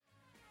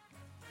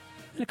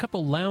And a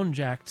couple lounge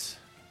acts.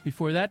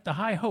 Before that, the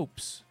High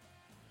Hopes,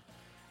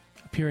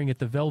 appearing at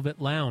the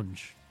Velvet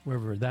Lounge,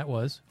 wherever that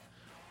was,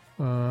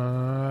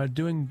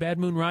 doing Bad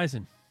Moon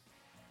Rising.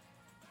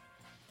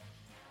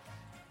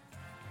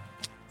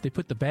 They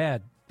put the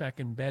bad back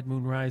in Bad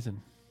Moon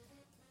Rising.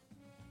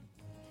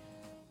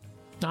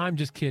 I'm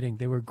just kidding.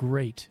 They were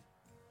great.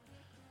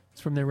 It's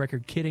from their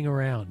record Kidding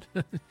Around.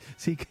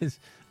 See, because...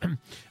 all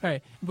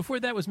right. Before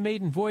that was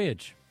Maiden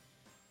Voyage.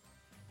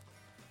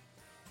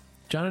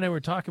 John and I were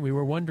talking. We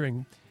were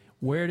wondering,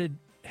 where did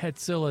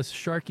Hetzilla's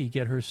Sharkey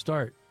get her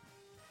start?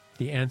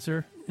 The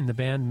answer, in the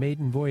band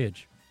Maiden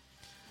Voyage.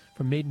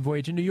 From Maiden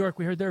Voyage in New York,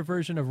 we heard their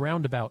version of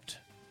Roundabout.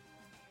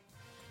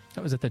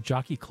 That was at the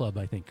Jockey Club,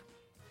 I think.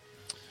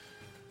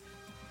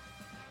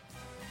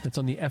 That's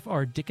on the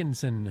F.R.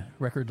 Dickinson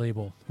record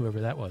label,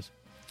 whoever that was.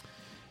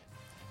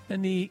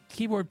 And the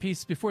keyboard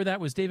piece before that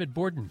was David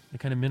Borden, the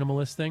kind of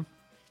minimalist thing.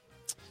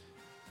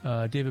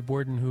 David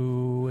Borden,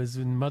 who was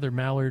in Mother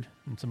Mallard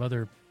and some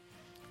other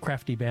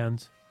crafty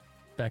bands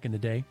back in the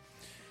day.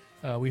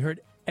 We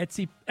heard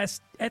Esty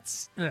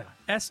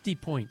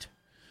Point,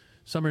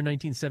 Summer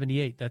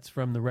 1978. That's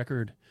from the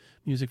record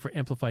Music for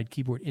Amplified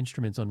Keyboard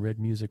Instruments on Red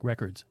Music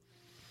Records.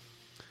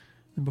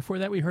 And before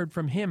that, we heard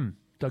from him,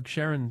 Doug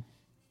Sharon,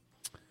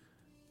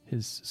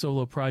 his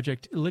solo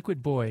project,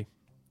 Liquid Boy,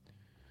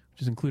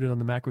 which is included on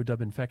the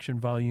Macrodub Infection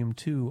Volume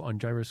 2 on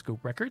Gyroscope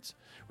Records.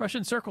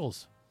 Russian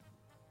Circles.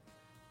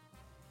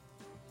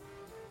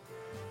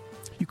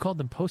 You called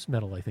them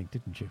post-metal, I think,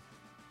 didn't you?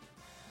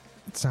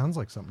 It sounds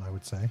like something I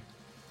would say.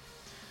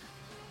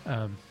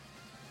 Gotta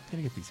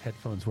get these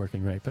headphones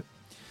working right, but...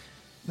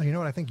 Now, you know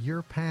what? I think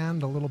you're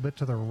panned a little bit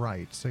to the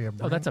right. So you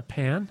Oh, that's a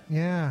pan?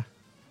 Yeah.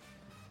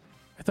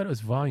 I thought it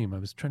was volume. I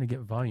was trying to get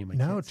volume.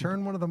 No,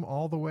 turn one of them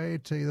all the way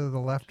to either the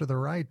left or the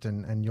right,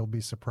 and you'll be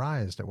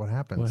surprised at what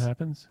happens. What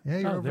happens? Yeah,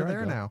 you're over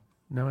there now.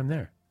 No, I'm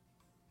there.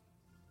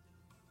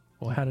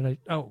 Well, how did I...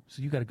 Oh,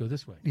 so you got to go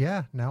this way.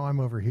 Yeah, now I'm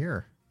over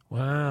here.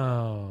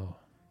 Wow.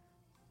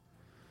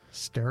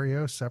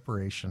 Stereo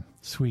separation.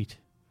 Sweet.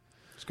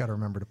 Just got to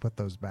remember to put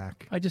those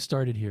back. I just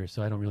started here,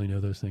 so I don't really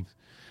know those things.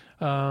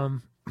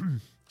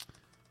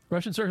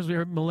 Russian Circles, we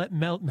heard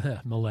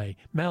Melee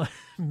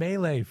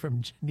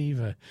from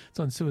Geneva. It's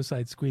on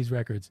Suicide Squeeze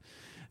Records.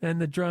 And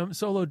the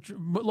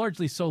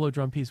largely solo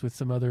drum piece with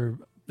some other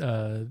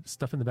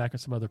stuff in the back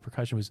and some other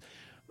percussion was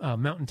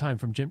Mountain Time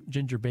from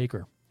Ginger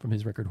Baker from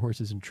his record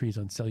Horses and Trees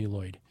on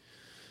Celluloid.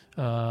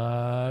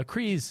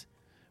 Kreese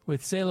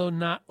with Selo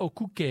na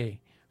Okuke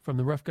from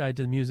the Rough Guide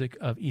to the Music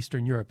of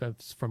Eastern Europe.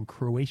 That's from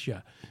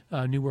Croatia.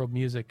 World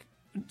Music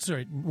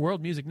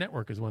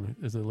Network is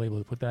the label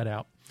that put that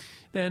out.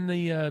 Then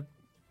the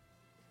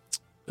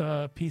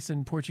piece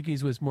in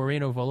Portuguese was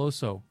Moreno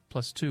Veloso,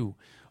 +2.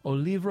 O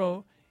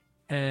Livro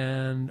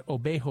and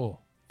Obejo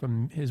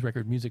from his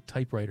record Music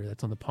Typewriter.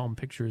 That's on the Palm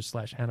Pictures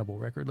 / Hannibal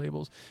record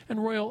labels.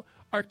 And Royal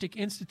Arctic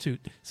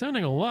Institute,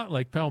 sounding a lot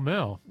like Pell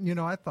Mell. You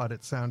know, I thought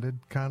it sounded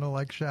kind of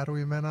like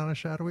Shadowy Men on a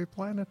Shadowy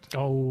Planet.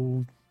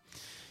 Oh,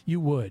 you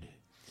would.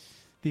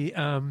 We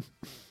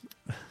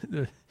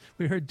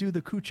heard Do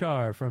the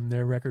Kuchar from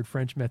their record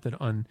French Method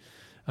on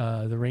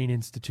the Rain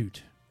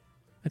Institute.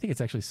 I think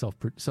it's actually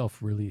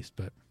self-released,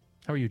 but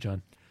how are you,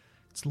 John?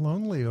 It's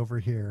lonely over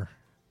here.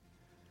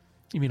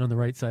 You mean on the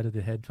right side of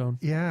the headphone?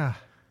 Yeah.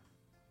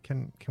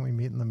 Can we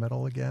meet in the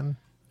middle again?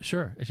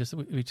 Sure. It's just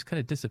we just kind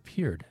of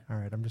disappeared. All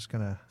right, I'm just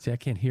going to... See, I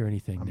can't hear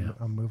anything now.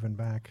 I'm moving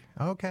back.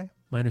 Okay.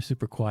 Mine are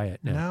super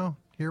quiet now. Now,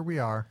 here we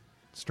are,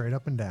 straight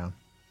up and down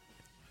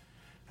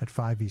at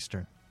 5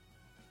 Eastern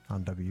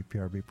on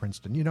WPRB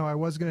Princeton. You know, I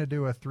was going to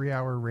do a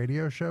 3-hour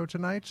radio show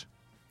tonight.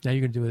 Now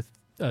you're going to do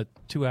a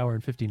 2-hour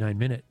and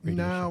 59-minute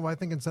radio show. I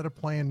think instead of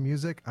playing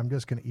music, I'm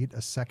just going to eat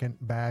a second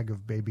bag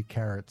of baby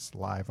carrots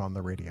live on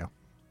the radio.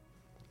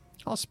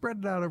 I'll spread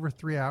it out over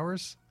 3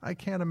 hours. I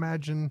can't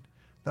imagine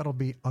that'll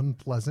be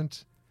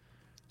unpleasant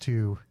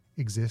to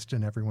exist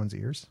in everyone's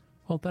ears.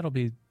 Well, that'll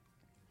be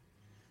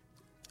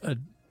a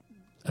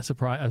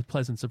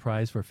pleasant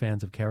surprise for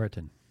fans of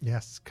keratin.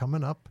 Yes,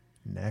 coming up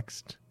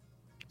next.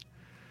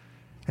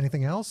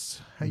 Anything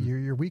else? Hey,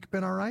 your week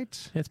been all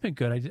right? It's been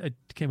good. I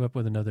came up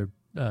with another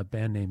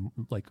band name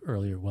like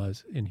earlier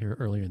in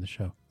the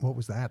show. What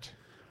was that?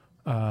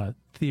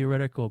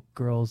 Theoretical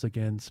Girls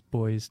Against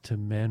Boys to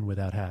Men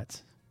Without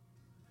Hats.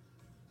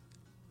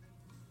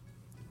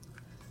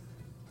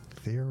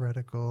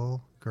 Theoretical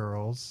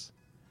Girls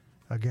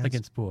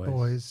Against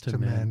boys to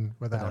men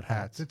without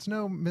hats. It's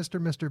no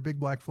Mr. Big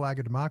Black Flag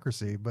of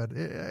Democracy, but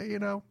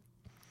it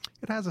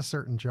has a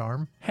certain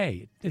charm.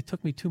 Hey, it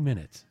took me 2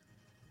 minutes.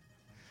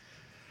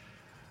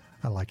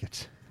 I like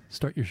it.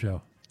 Start your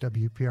show.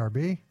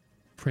 WPRB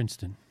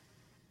Princeton.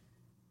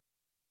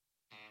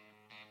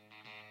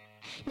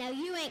 Now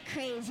you ain't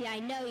crazy. I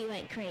know you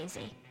ain't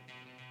crazy.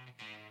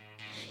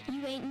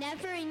 You ain't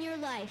never in your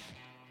life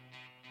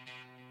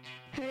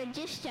heard a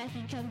disc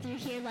jockey come through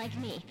here like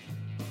me.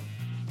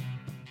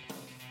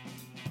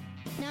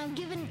 Now I'm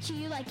giving it to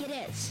you like it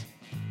is.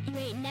 You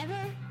ain't never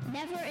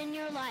in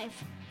your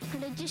life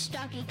heard a disc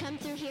jockey come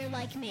through here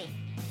like me.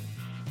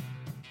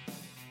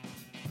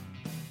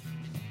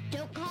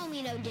 Don't call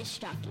me no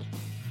disc jockey.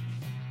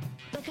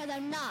 Because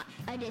I'm not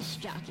a disc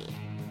jockey.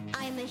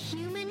 I'm a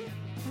human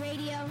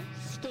radio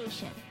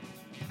station.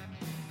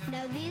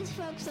 Now these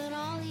folks on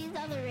all these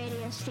other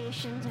radio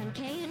stations on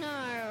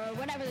KNR or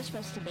whatever they're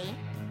supposed to be,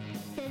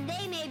 then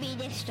they may be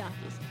disc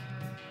jockeys.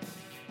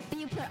 But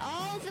you put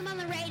all of them on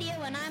the radio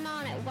when I'm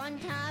on at one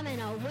time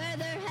and I'll wear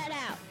their head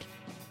out.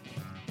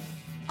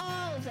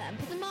 All of them.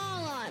 Put them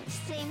all on at the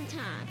same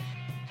time.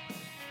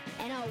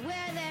 And I'll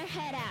wear their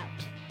head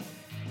out.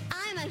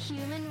 I'm a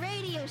human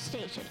radio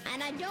station,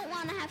 and I don't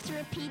want to have to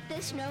repeat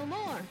this no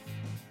more.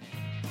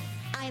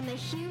 I'm a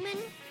human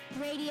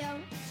radio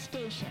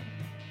station.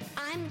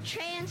 I'm the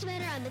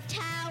transmitter, I'm the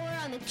tower,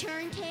 I'm the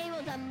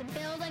turntables, I'm the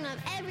building, I'm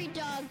every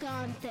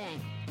doggone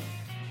thing.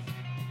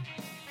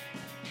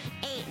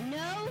 Ain't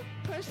no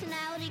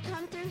personality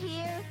come through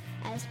here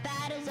as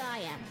bad as I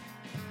am.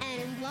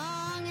 And as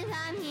long as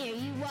I'm here,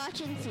 you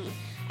watch and see.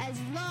 As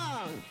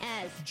long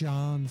as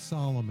Jon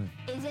Solomon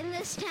is in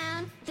this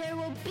town, there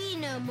will be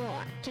no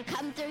more to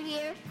come through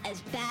here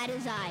as bad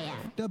as I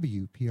am.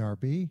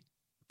 WPRB,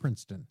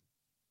 Princeton.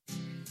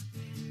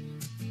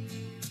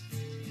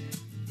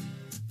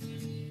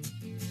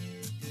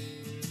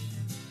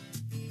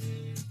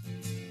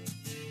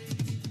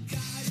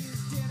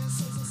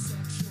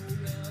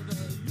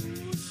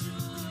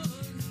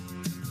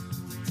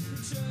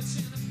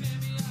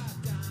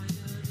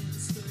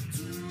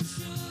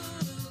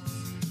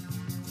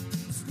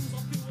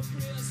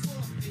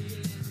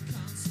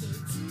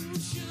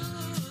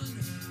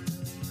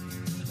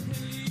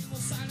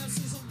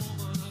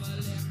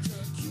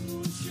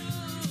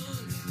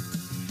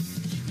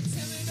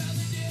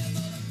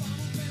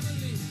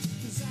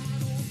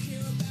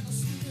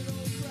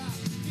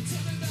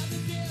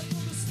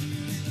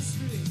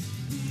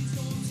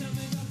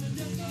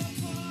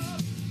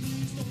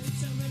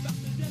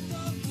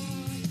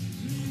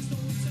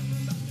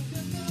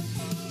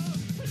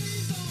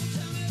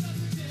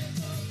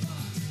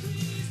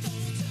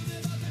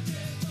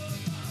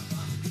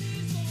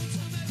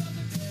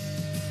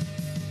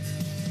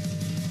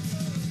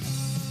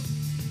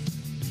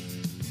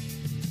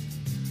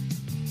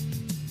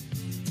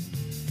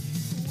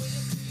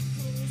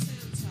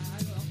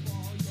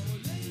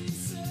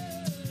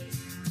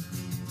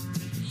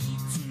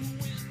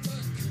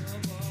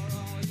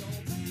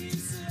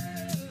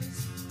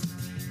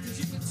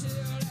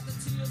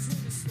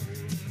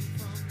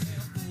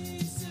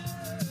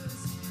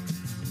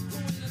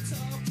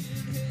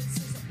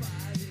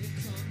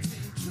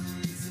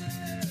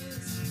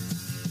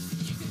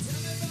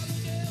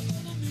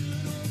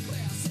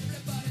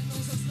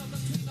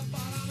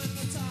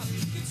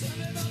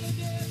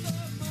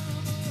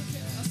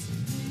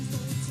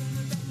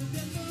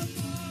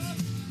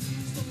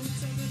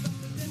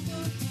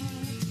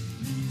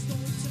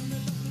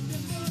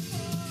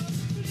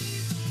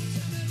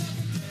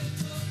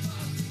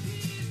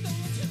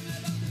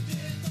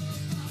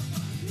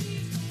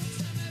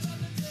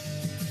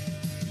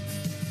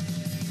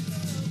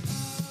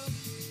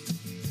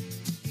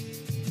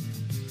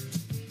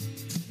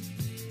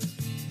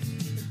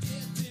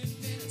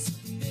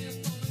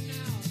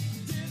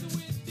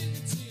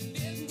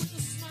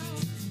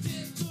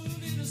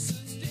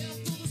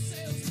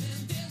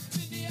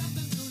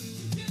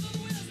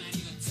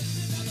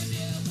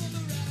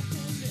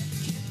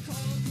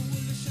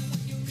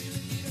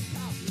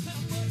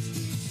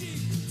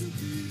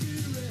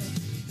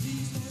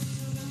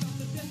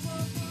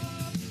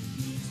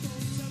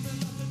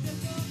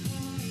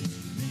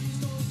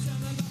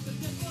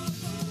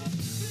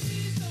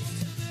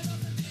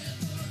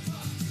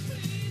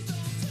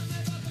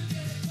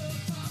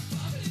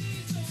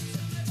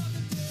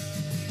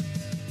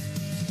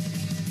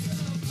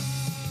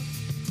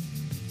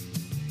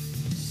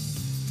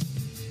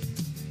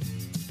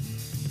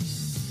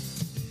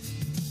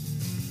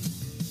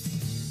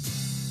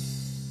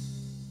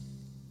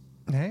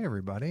 Hey,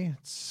 everybody.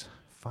 It's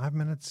 5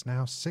 minutes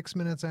now, 6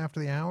 minutes after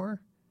the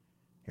hour.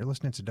 You're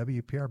listening to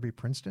WPRB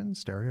Princeton,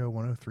 stereo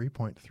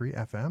 103.3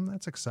 FM.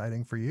 That's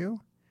exciting for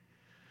you.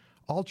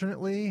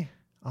 Alternately,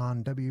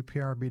 on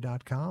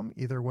WPRB.com.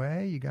 Either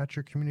way, you got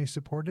your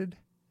community-supported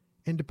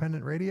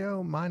independent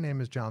radio. My name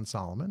is Jon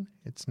Solomon.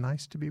 It's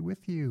nice to be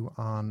with you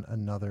on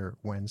another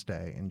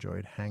Wednesday.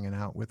 Enjoyed hanging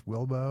out with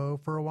Wilbo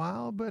for a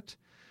while, but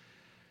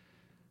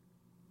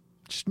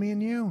just me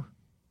and you.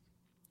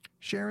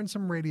 Sharing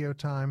some radio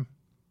time,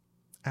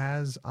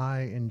 as I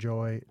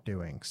enjoy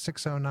doing.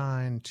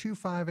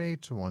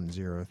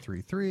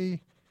 609-258-1033. You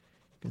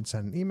can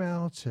send an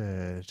email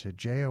to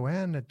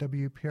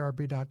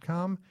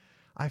jon@wprb.com.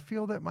 I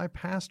feel that my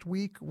past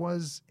week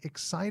was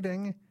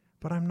exciting,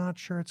 but I'm not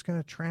sure it's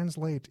going to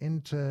translate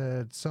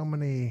into so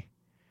many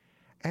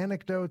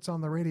anecdotes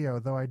on the radio,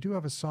 though I do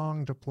have a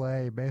song to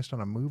play based on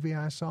a movie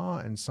I saw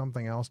and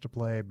something else to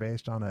play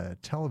based on a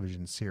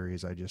television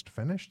series I just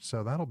finished,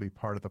 so that'll be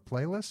part of the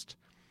playlist.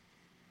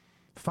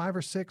 5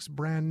 or 6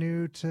 brand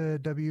new to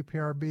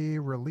WPRB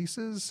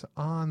releases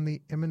on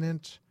the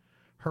imminent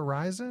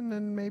horizon,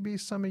 and maybe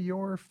some of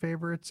your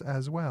favorites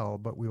as well,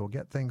 but we will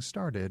get things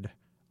started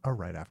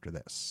right after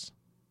this.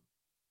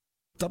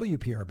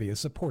 WPRB is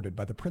supported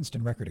by the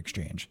Princeton Record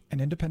Exchange, an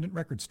independent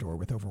record store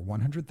with over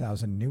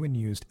 100,000 new and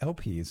used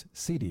LPs,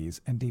 CDs,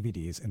 and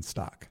DVDs in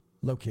stock.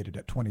 Located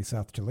at 20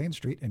 South Tulane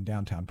Street in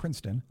downtown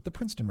Princeton, the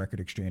Princeton Record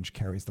Exchange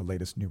carries the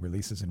latest new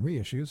releases and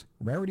reissues,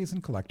 rarities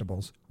and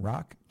collectibles,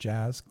 rock,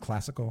 jazz,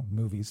 classical,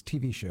 movies,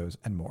 TV shows,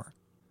 and more.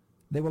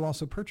 They will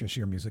also purchase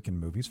your music and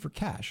movies for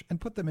cash and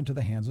put them into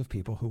the hands of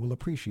people who will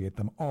appreciate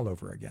them all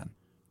over again.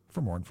 For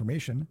more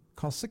information,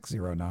 call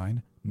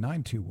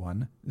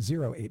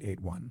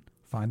 609-921-0881.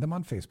 Find them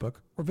on Facebook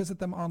or visit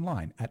them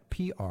online at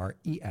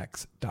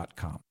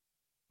prex.com.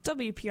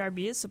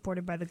 WPRB is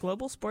supported by the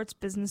Global Sports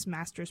Business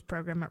Masters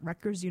program at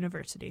Rutgers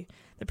University.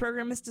 The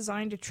program is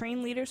designed to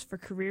train leaders for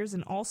careers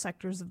in all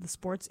sectors of the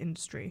sports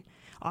industry,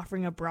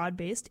 offering a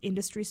broad-based,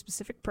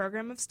 industry-specific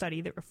program of study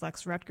that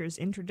reflects Rutgers'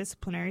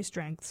 interdisciplinary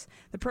strengths.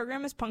 The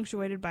program is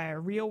punctuated by a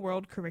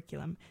real-world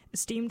curriculum,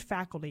 esteemed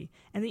faculty,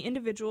 and the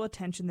individual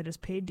attention that is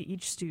paid to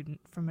each student,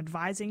 from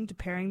advising to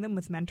pairing them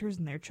with mentors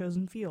in their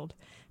chosen field.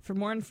 For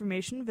more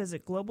information,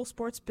 visit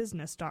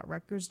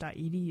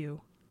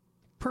globalsportsbusiness.rutgers.edu.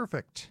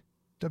 Perfect.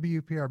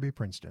 WPRB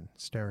Princeton,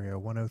 stereo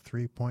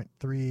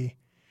 103.3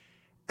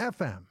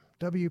 FM,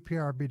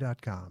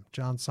 WPRB.com.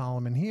 Jon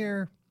Solomon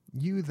here,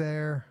 you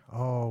there.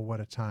 Oh, what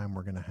a time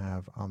we're going to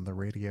have on the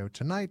radio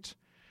tonight.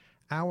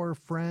 Our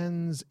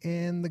friends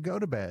in the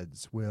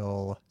Go-To-Beds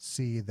will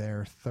see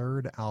their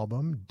third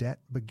album, Debt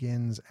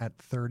Begins at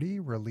 30,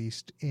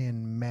 released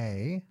in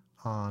May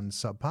on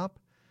Sub Pop.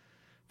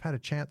 I've had a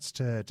chance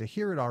to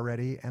hear it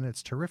already, and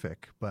it's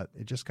terrific, but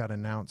it just got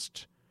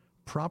announced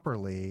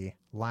properly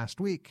last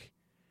week.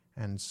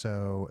 And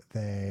so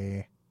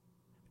they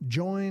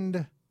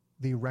joined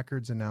the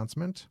record's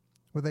announcement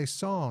with a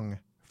song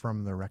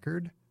from the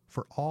record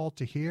for all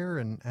to hear,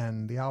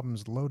 and the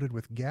album's loaded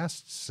with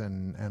guests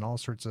and all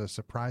sorts of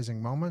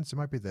surprising moments. It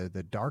might be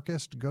the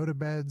darkest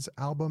Go-To-Beds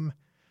album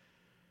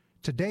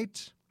to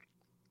date.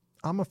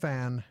 I'm a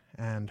fan,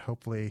 and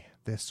hopefully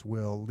this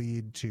will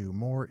lead to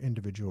more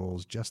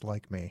individuals just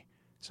like me.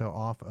 So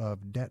off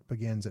of Debt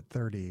Begins at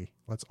 30,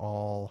 let's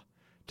all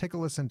take a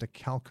listen to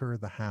Calker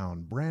the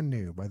Hound, brand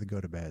new by the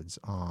Go-To-Beds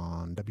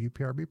on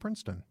WPRB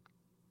Princeton.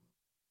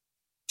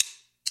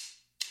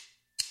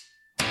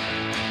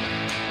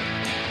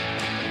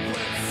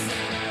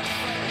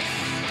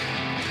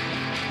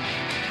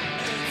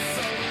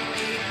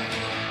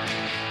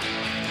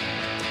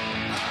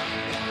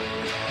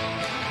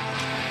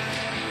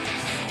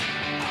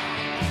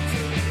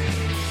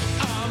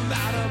 I'm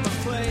out of my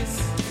place,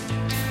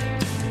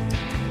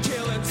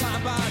 killing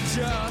time by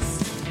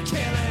just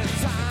killing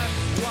time.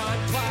 One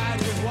quiet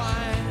with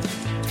wine.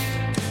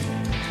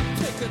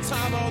 Pick the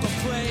time or the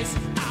place.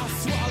 I'll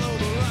swallow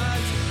the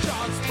lines.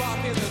 Dogs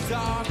bark in the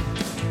dark.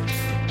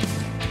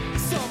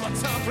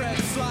 Summertime red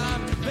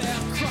slime.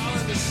 They're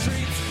crawling the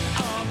streets.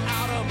 I'm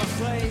out of my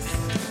place.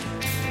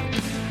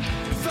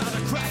 Found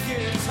a crack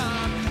in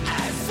time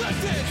and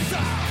slipped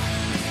inside.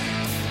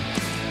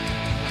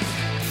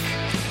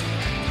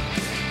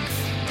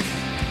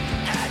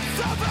 It's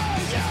over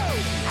you.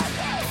 I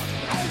know.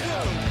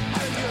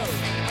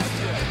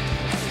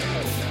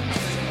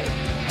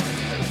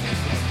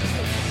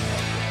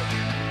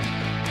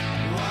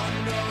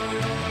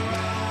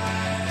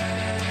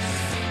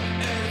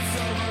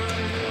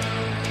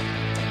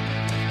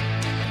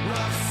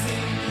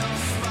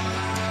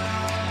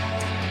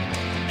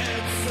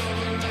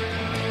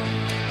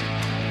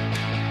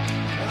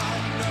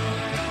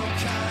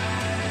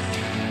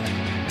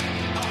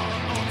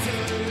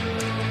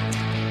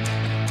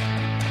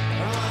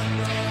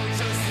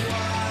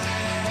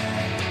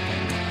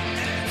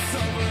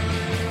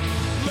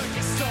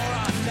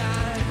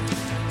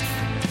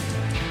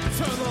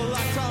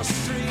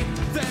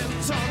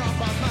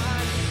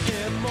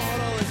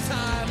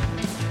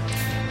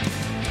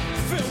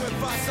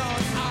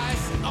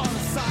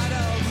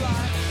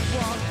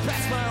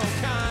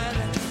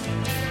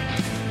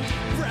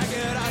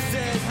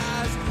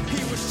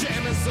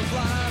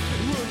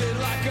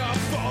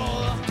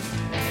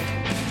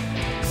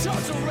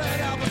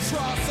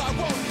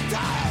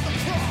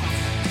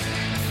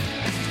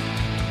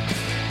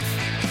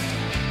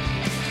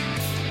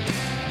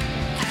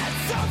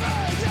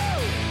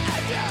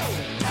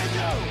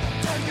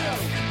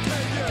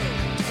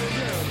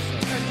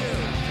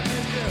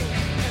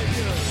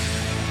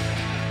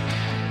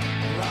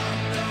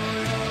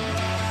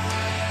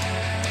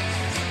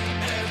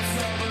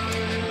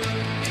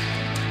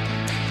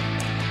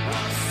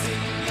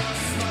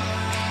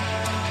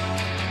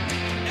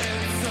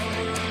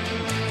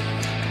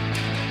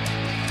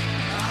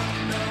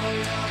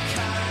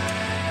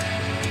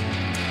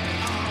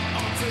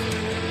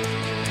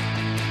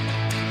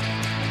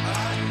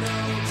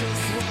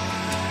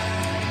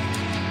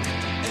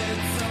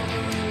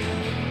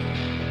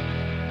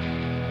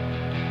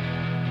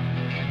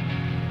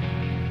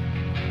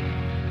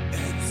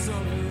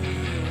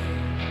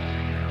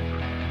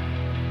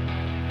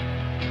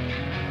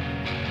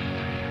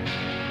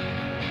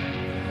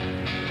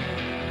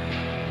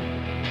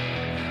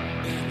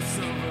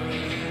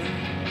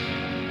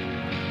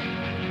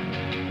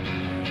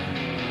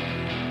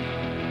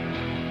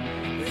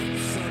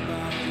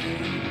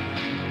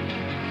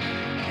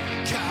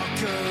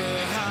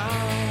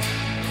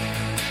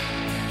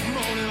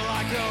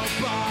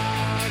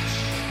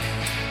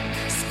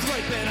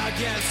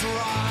 against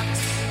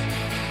rocks,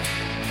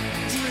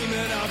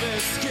 dreaming of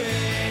escape.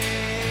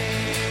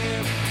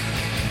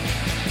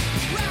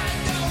 I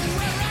know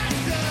where I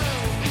go.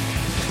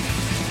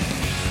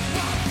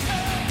 Walk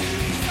down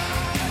these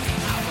eyes.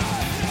 I know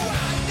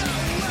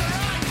where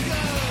I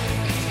go.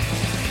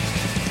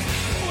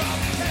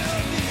 Walk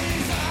down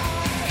these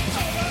eyes.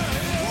 Over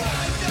here.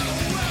 I know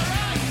where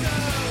I go.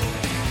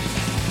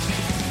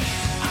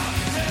 Up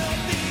down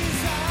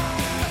these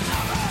eyes.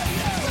 Over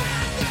here.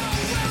 I know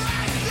where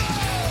I go.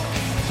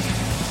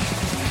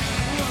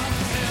 Walk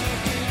down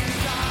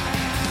these eyes.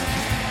 I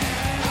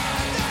know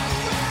where I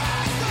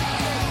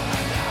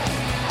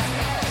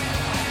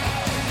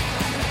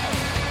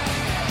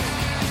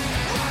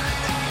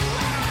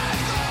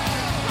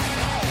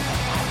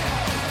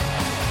go.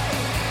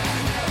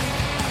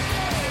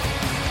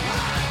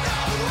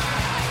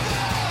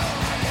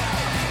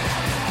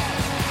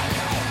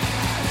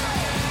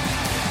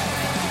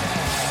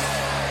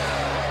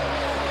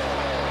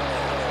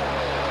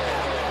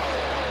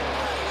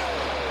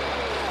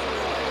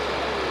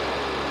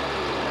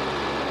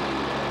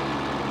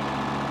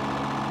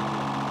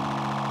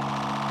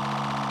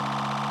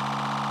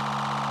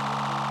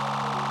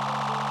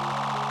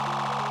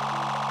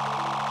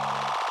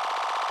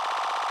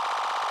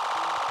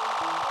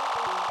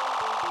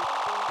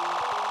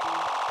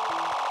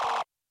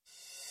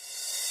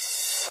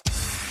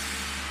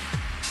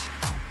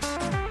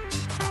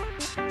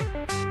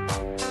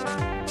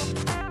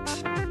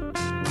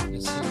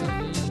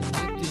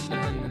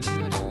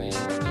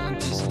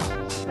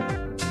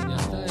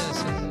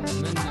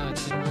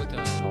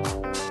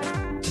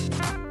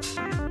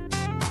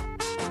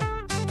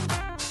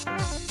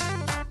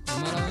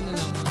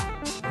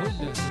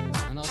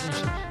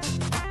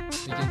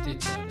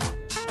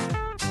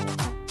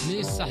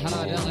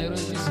 الصحراء لا غير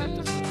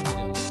تسلف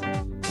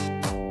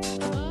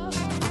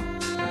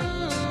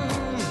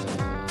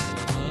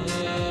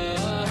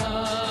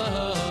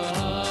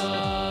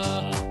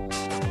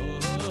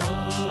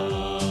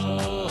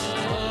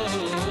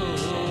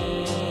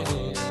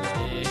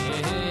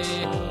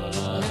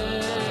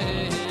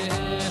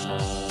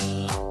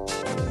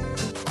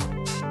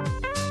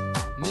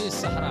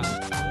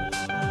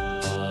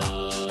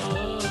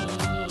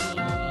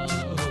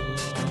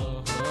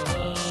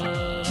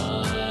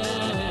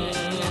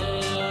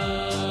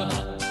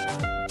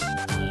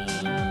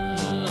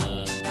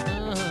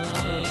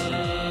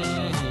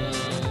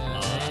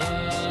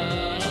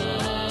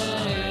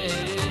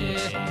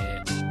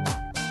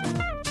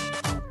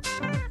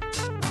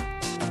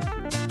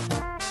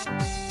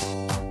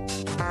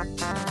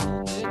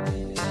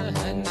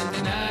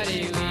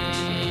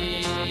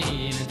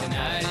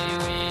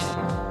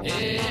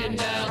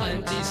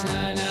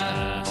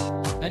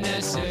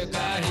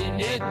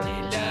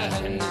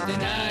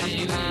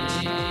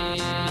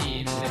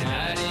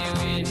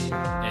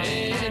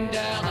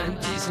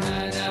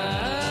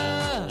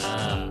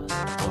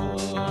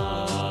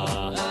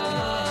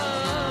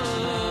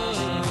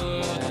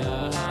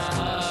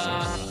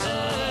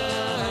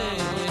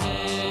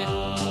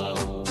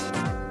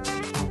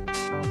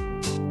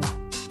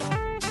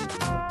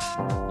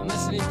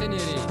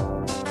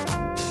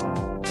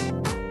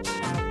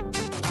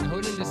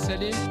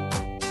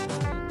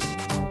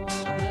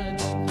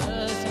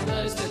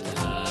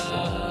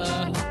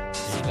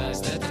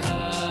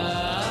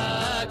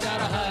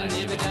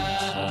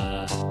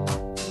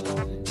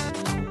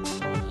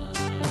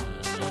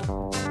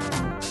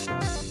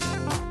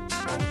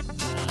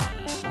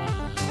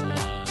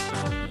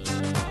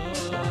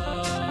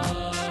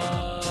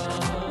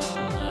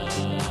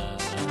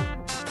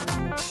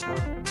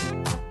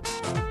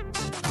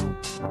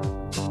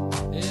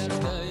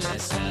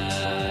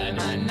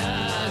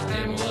Manna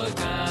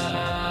temota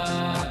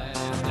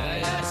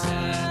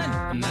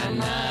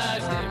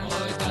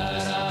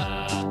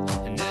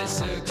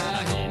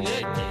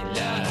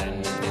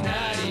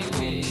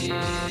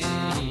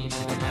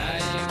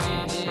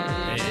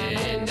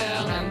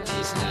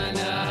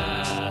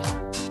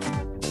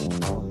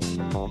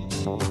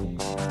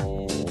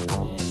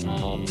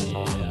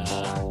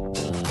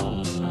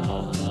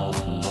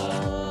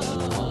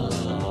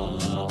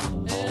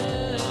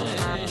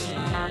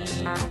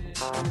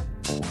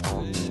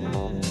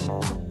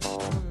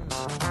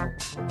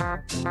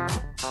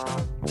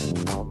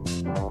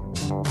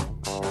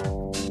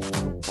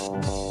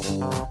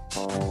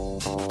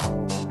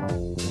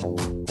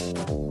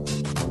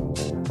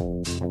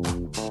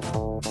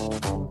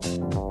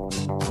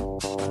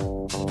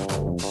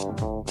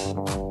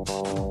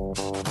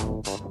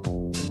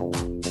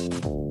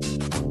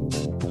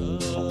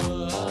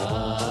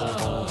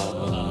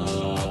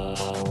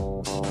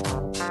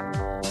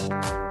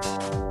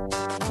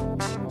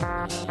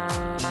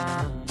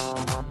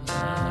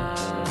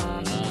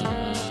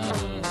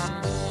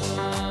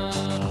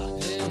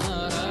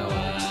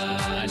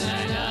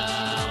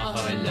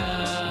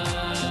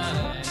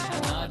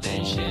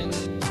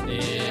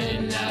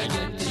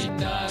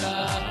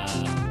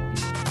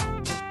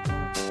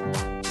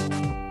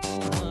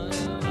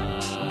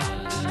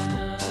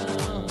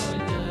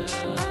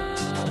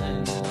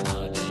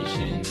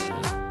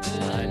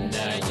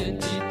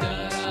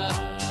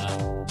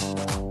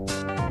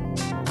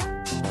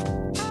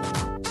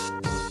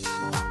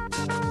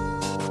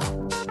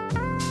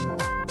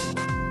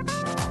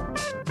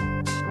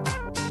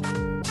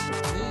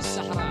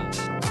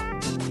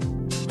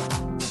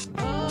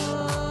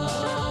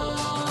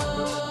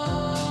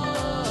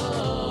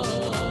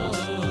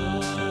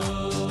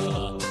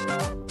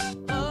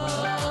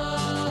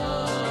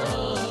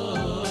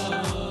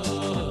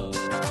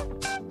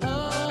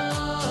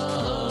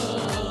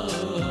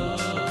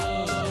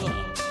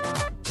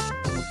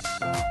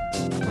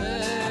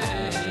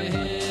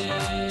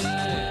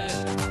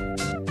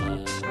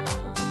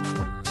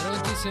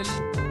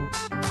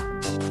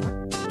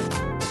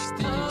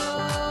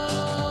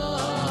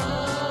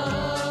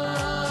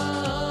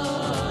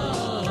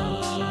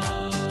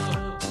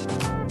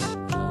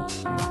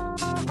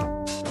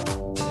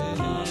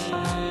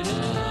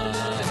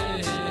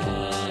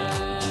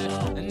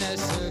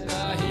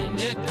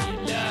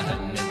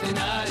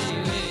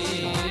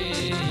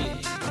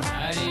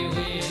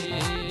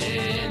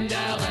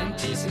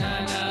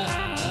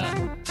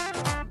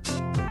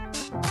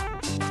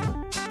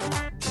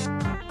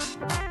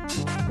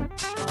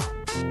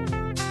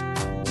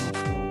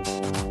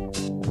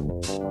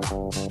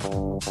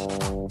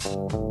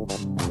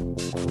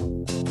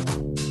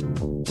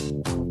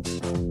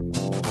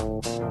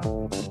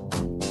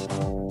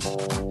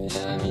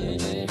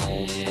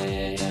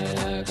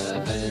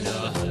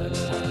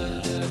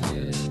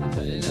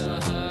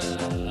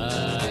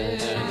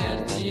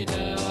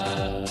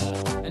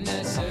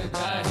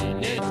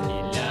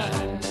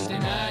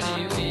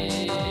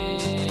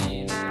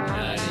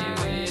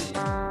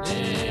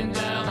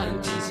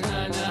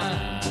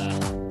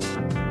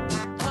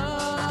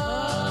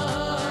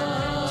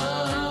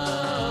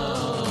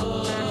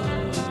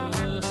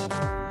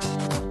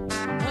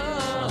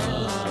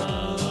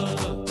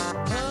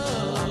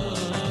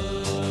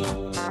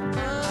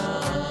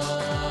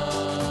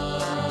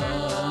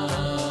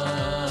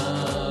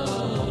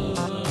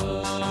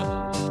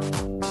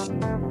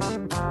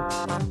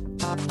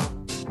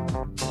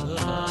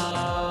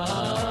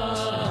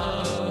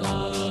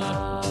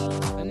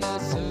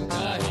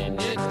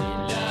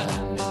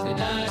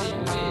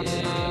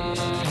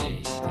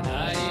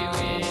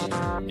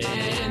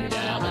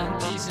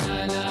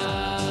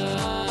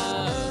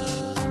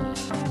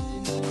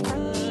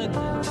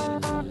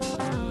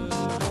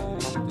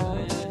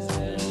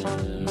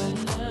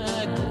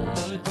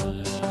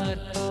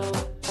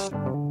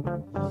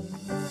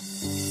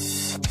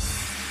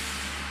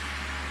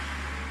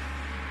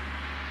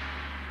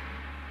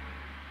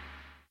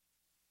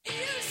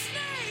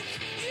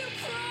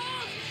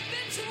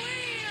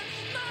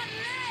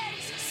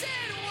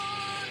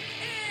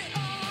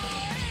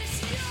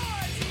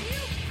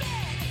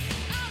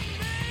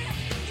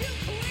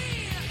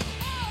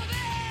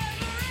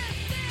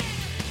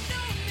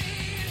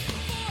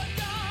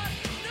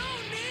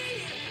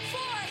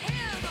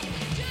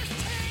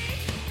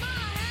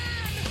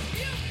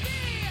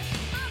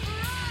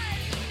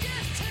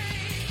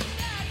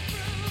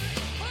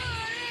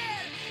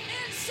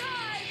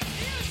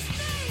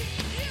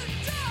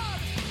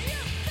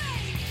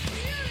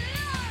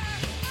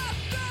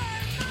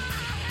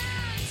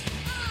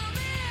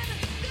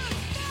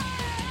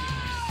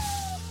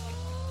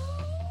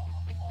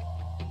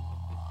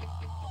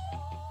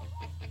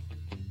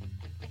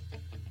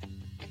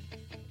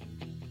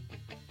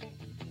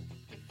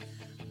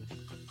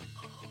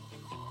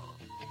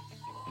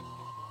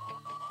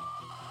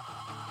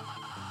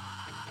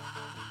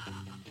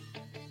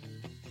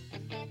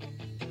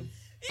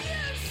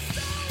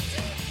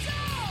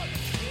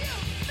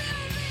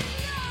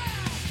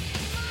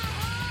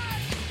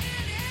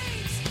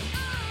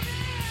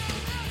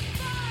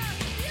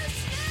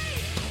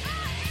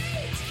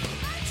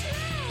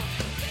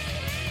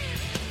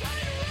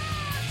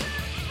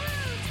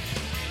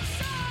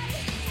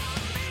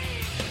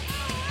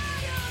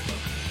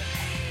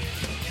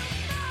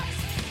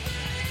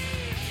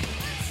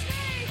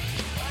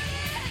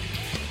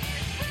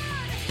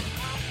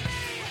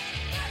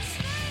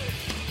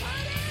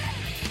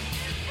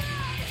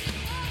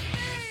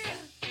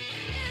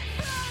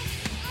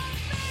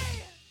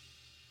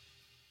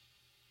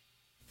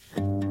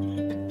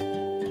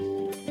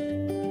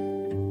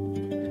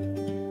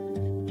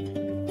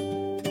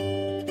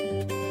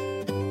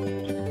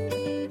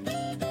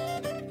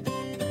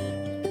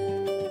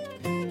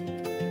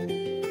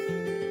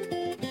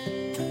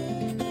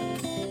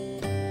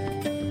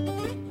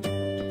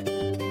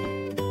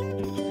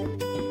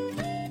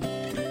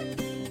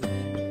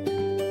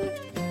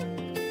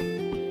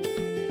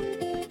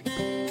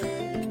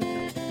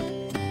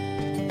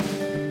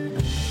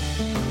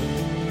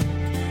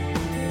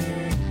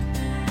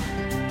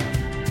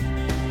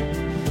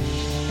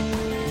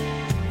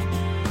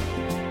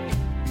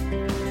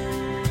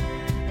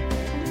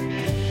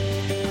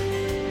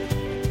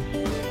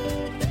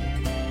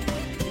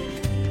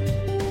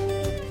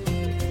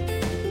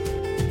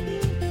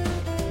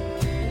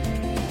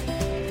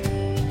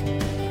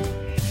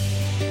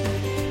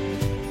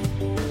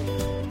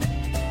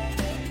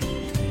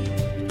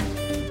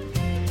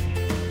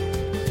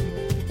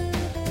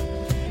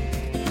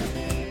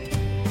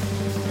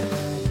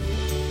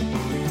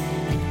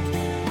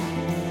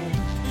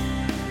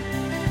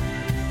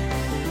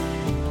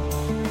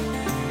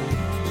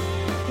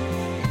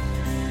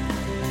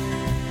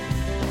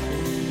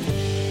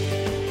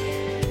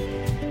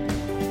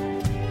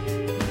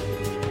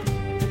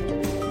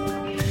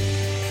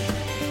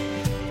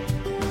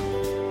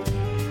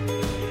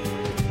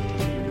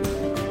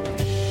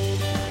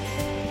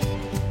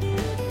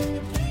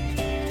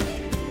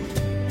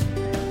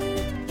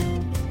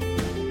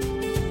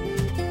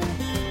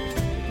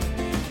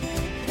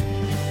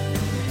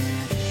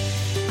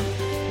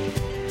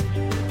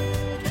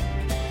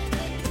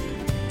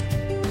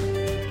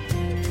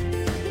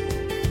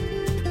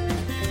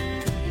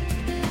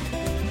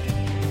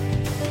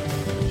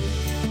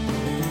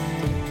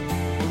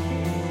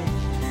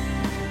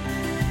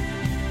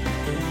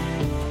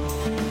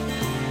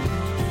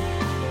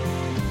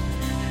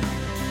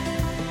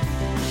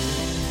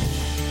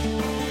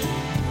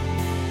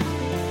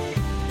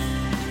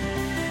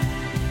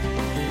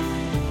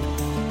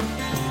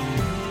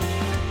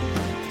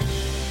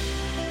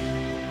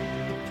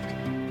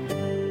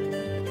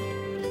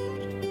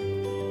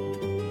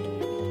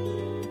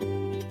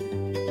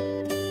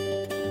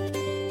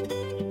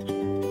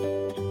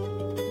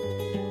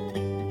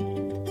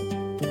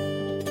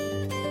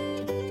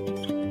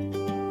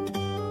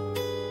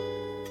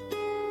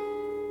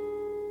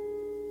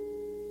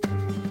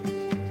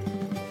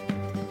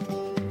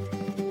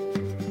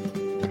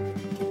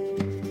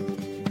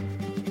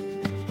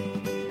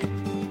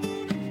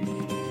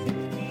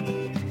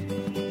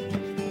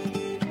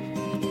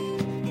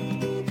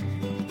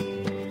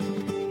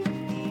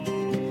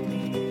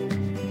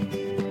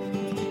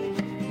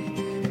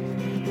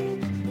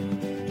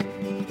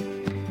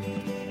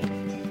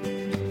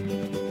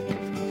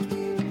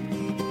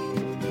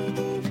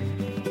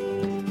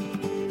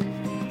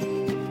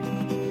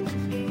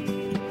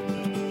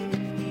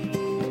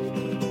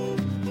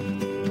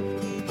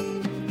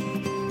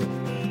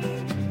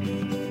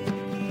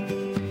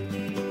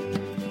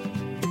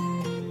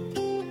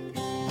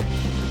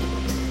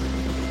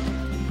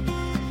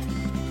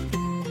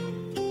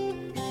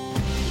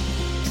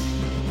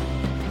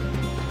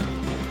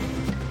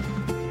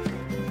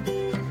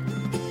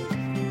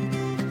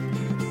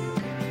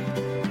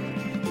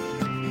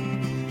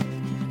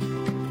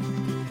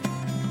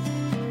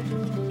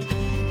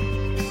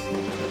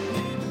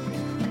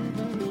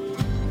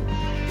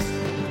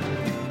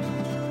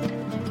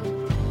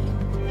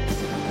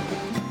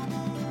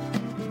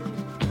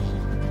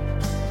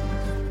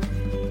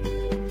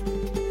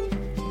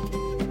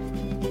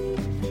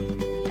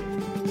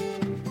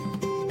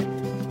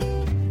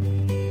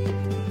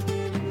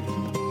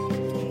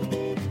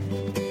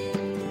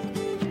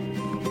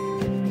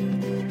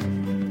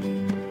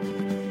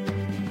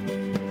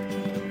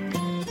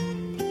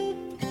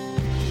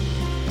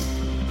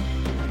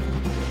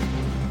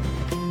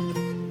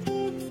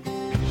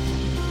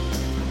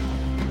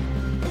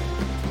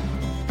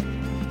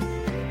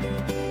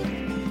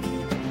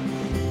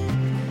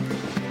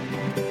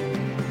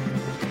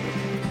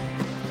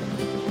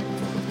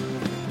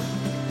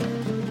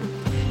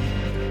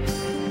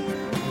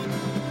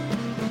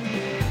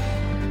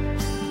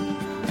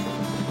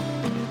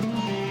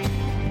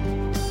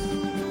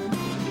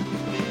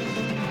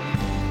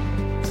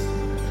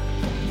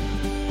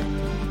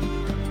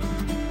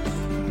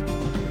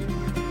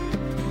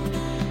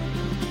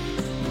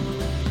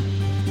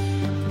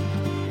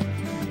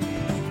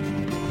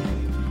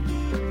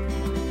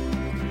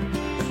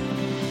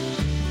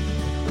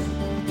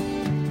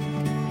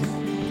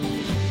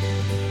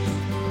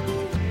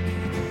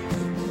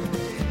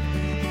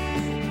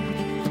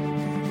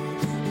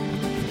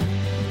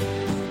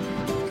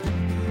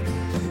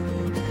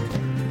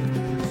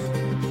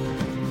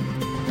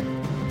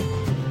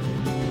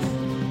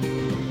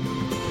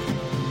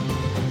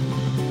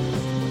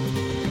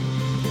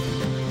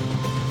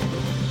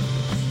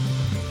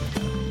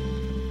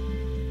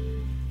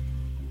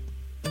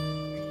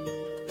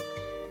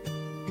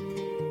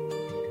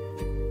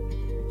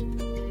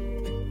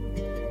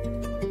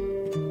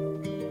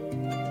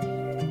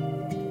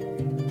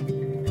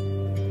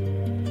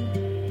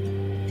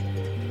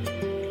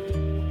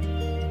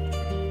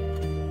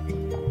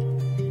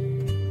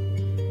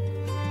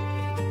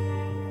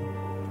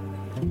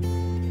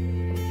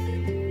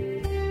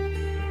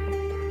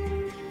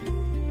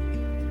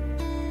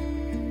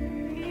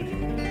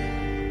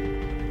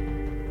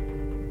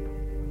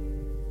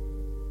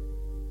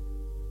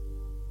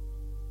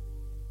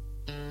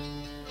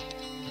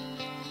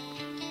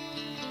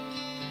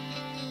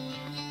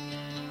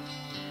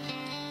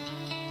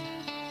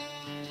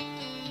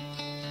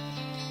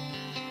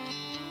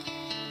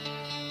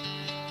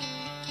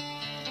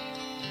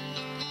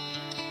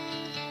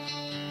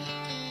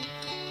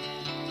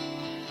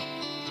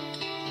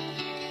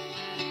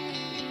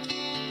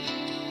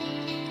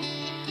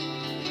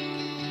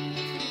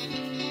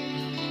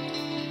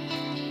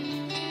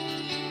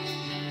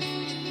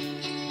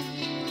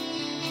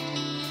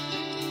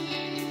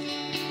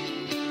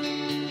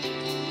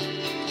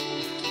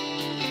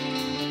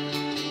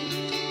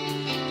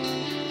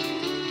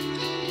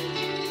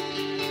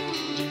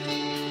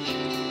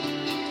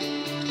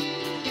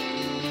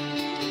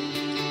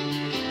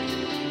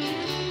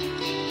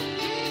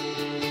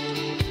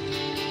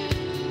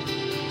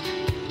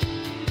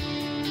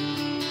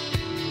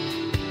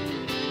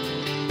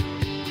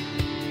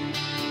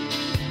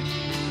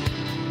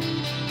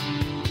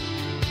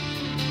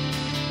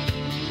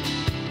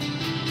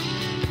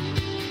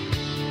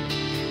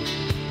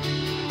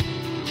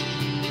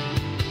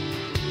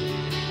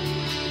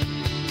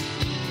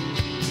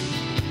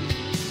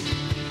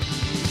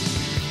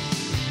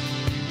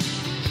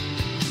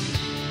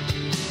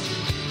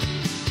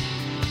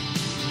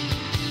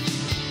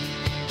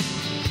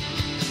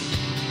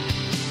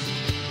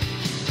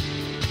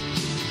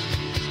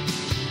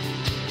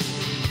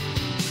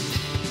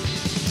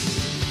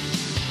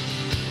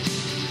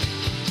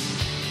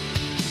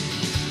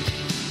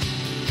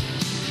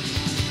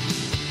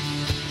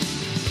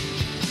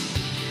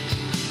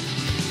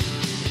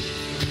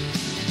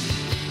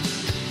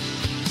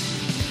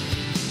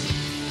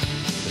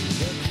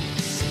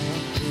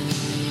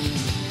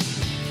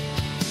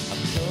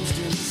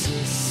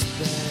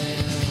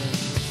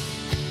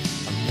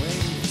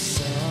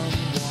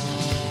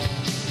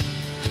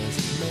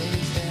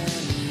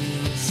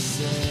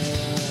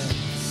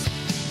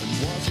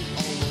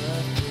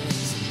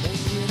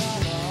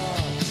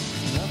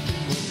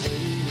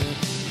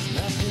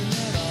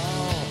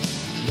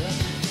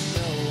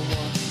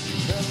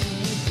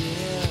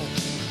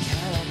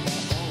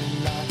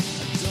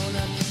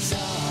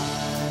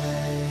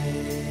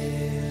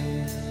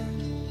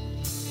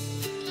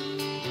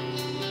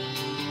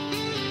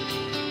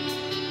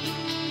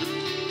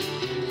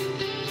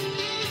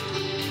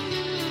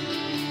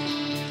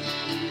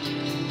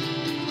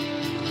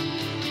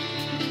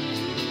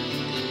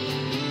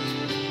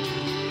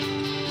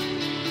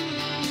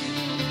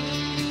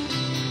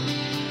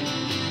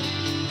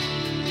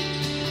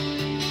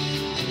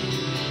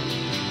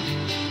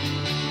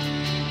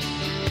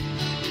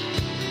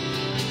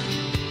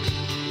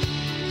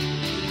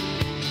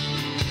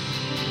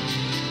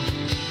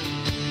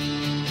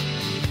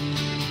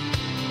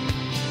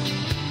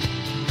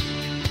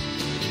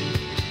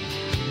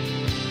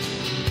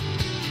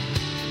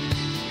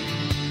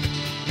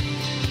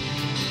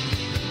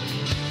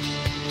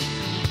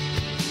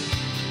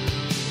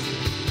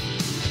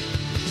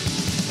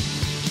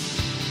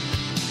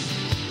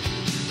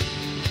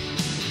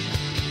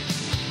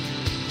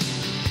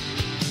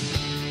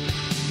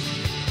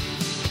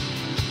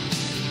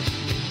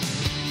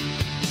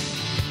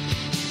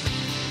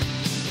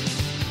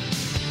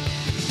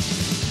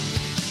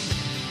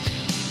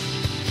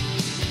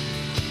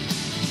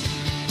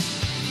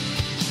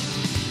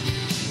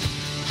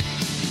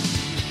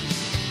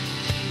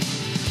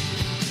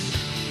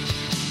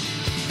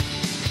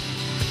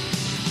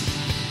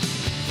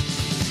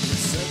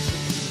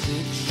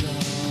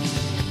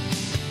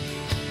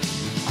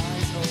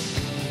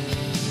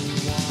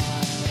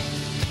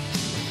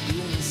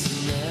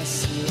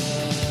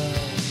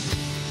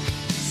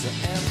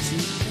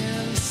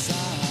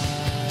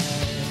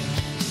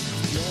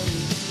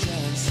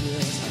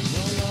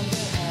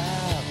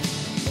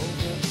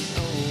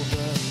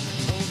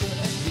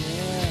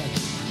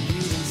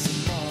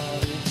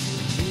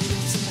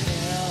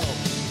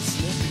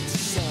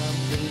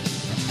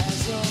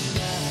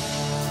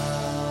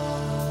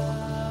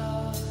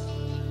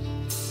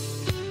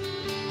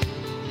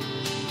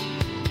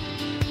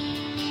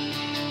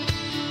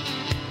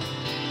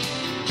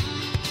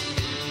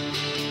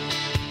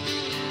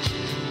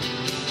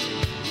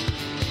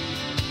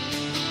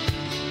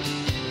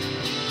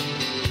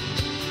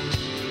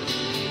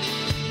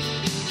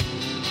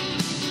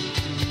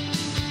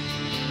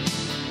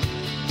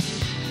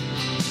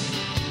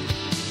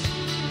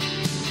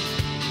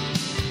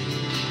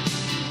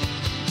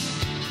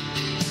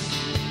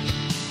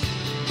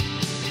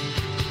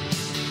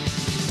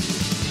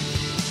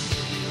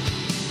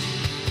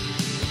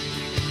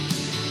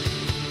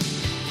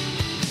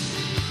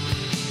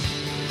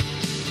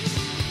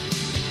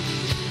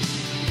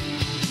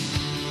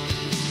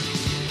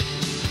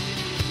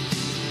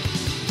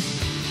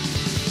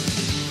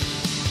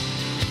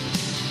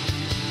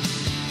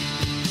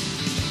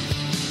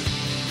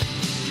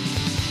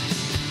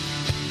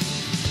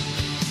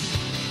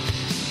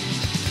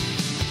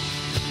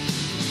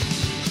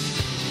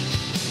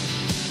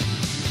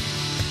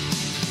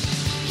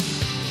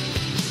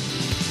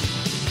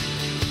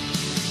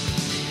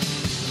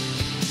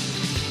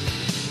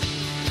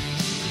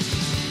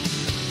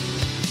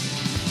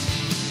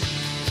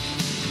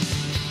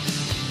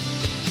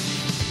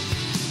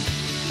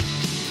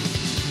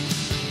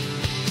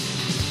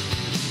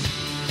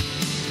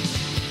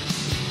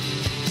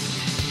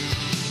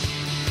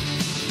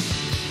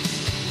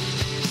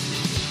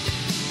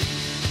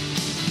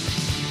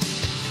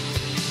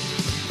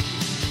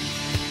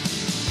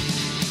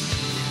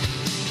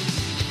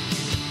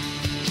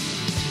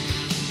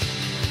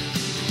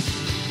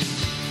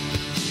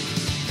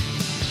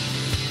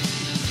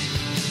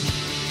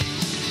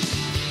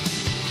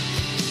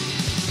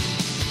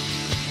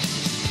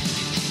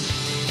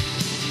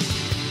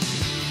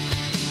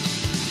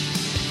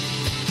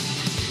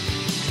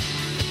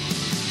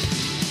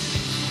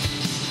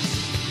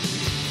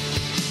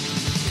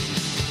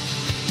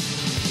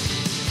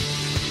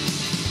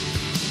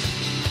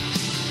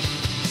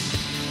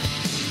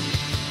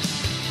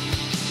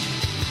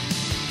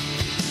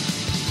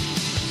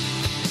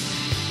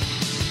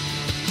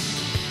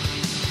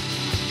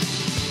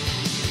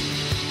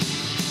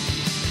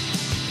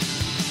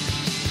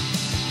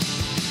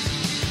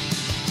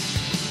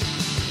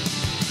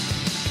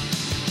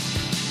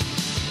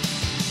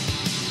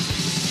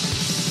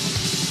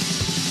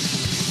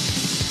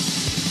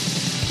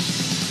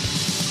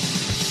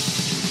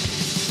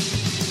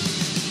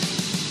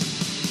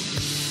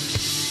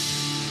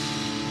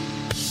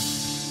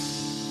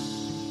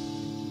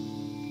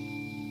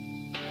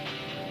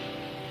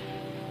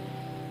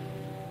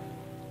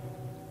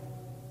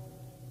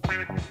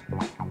Baby,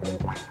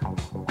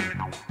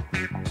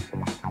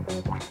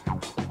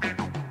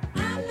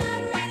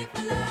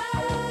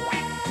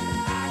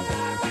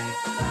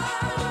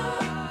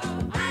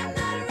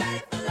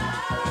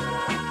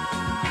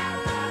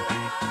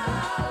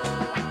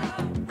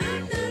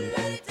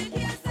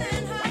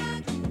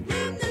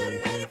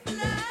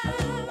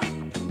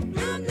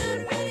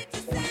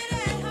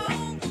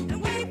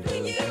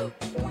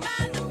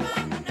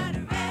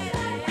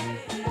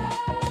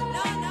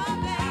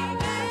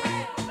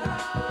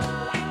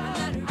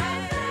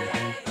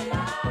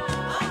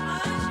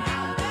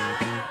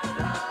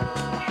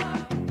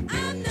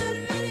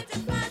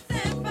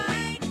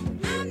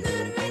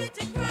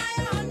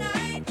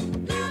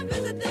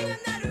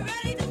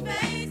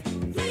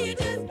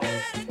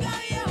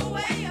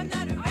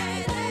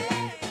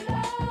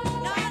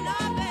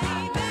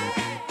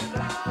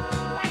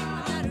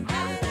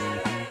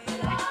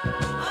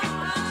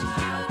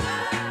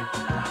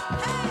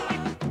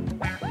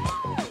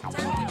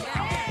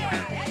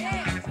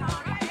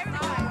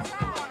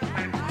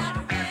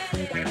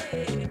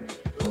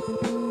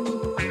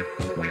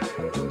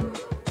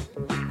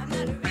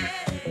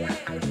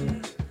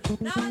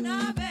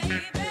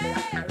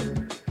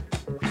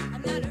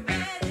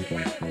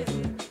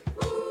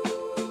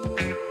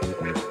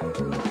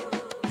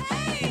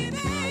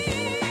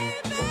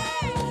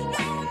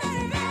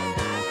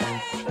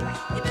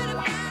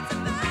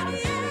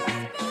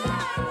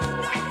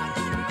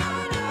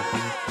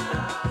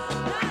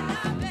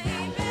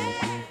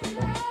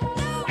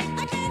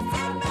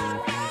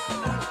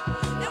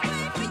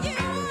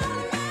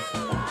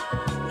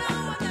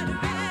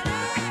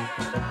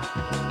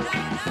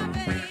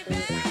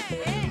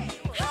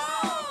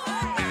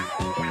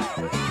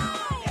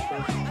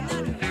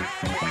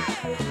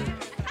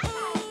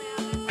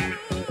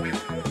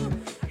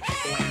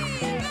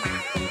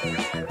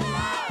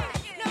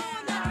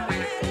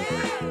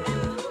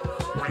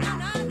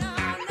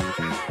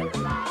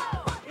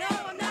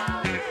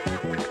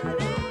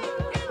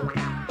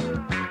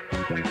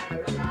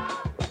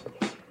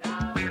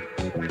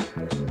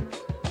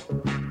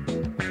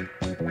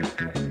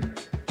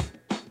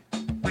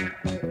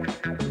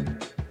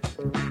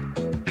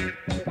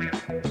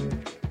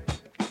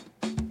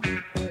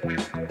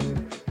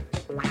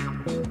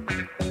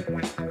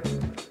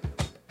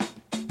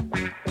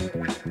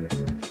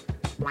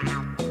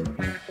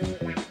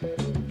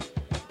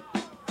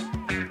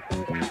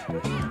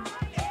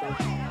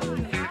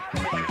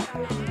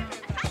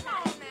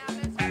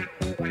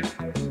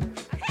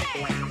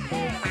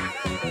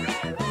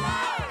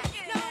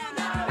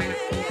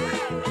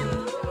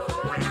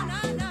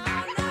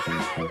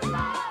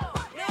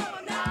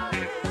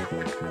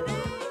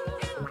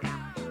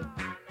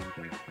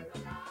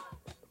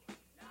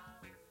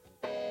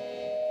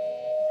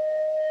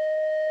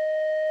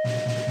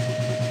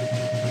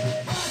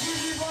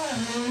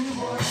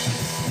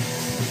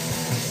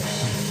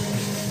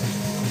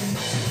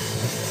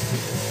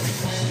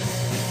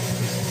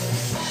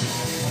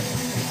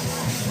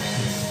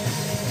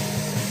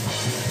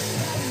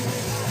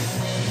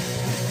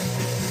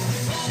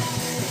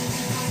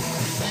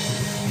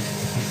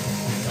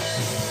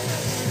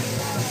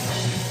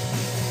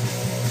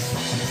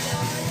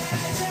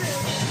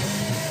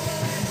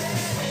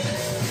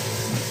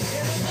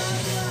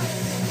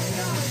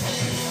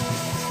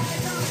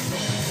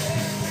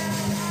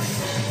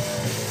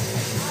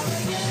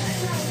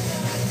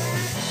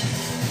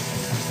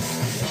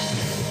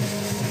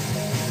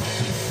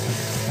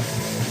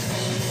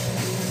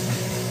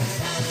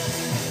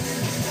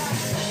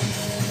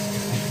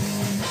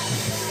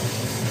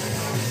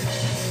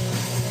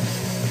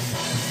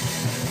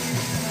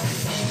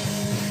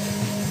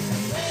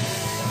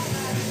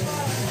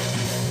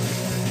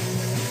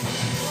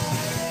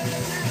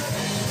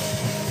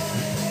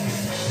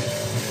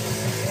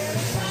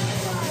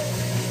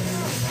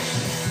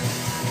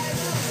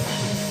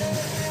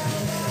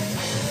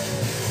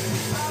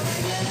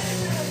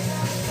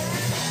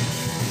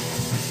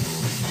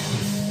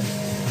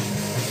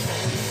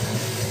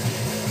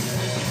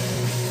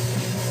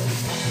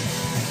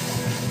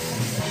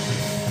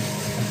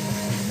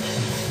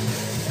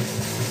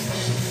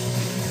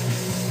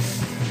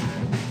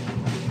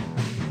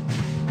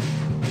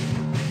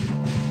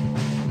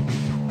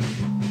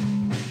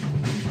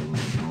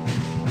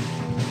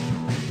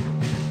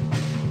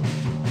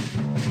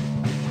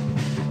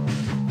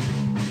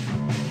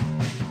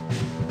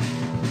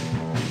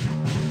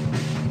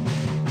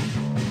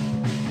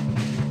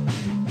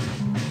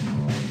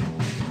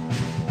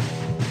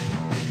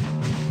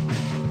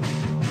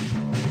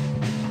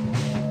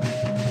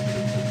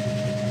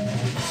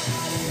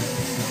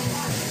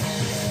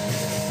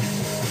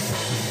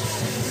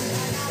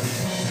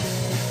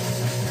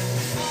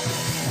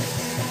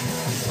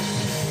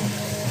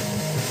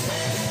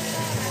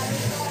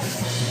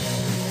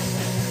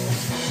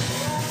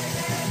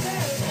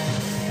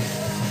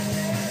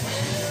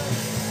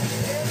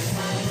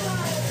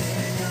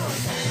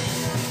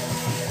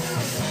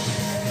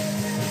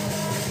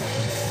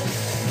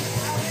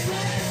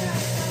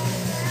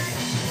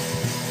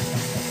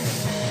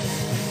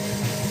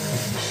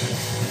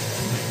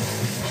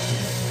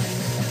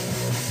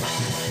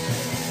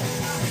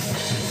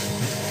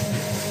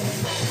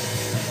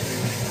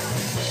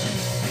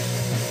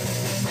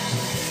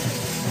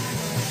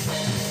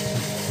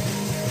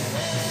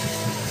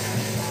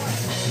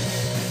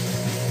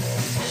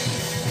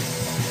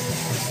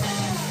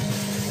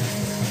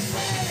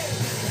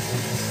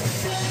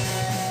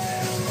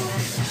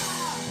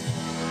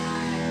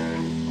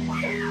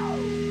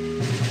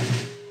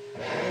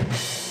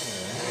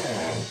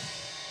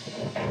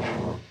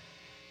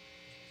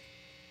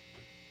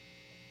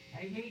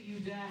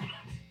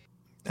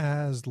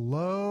 As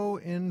low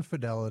in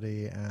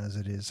fidelity as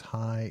it is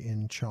high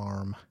in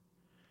charm.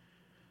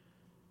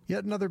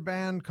 Yet another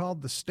band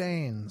called the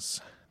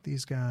Stains.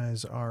 These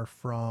guys are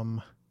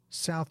from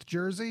South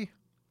Jersey.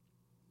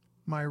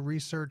 My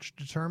research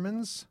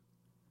determines.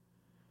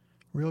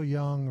 Real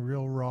young,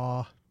 real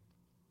raw.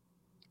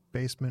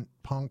 Basement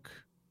punk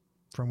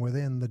from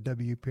within the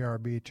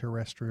WPRB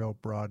terrestrial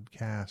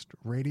broadcast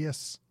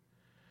radius.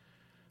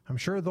 I'm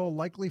sure they'll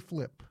likely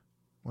flip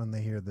when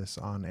they hear this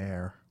on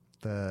air.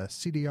 The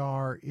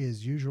CDR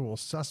is Usual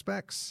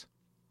Suspects,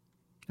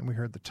 and we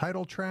heard the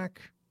title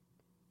track,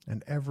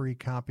 and every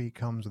copy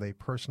comes with a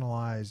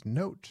personalized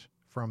note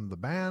from the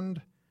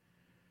band.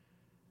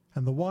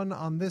 And the one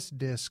on this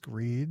disc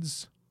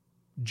reads,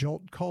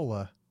 Jolt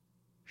Cola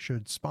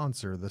should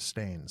sponsor the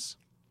Stains.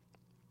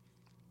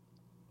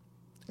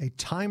 A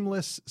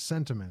timeless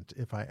sentiment,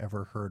 if I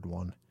ever heard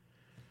one.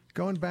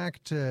 Going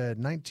back to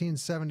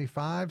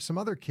 1975, some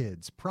other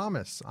kids,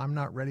 Promise, I'm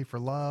Not Ready for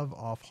Love,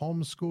 off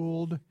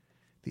Homeschooled,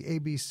 the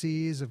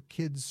ABCs of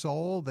Kid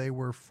Soul. They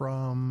were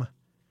from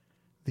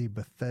the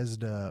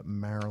Bethesda,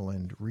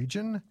 Maryland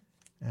region,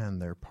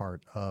 and they're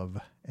part of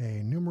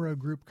a Numero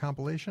Group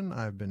compilation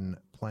I've been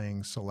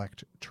playing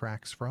select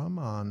tracks from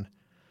on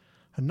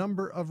a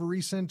number of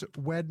recent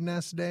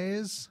Wednesdays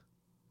days.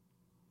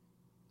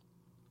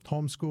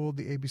 Homeschooled,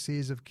 the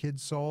ABCs of Kid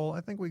Soul.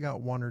 I think we got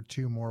 1 or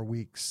 2 more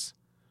weeks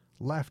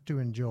left to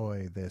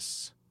enjoy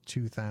this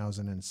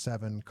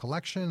 2007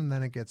 collection, and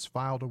then it gets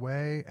filed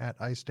away at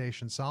Ice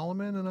Station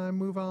Solomon, and I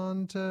move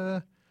on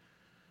to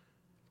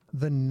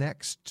the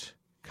next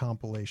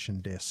compilation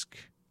disc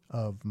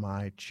of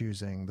my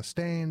choosing. The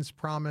Stains,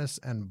 Promise,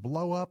 and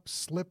Blow Up,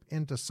 Slip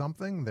Into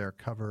Something, their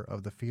cover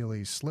of the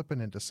Feelies'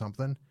 Slippin' Into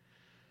Something,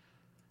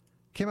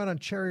 came out on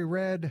Cherry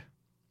Red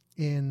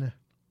in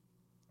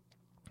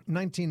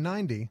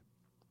 1990,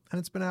 and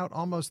it's been out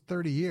almost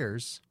 30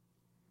 years.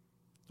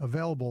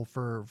 Available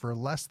for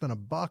less than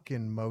 $1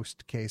 in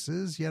most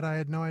cases, yet I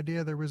had no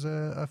idea there was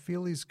a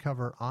Feelies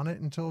cover on it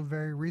until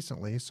very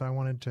recently, so I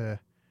wanted to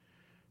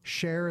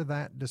share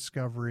that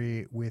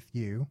discovery with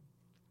you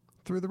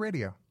through the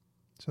radio.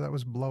 So that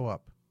was Blow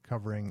Up,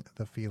 covering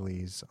the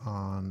Feelies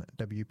on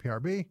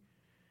WPRB.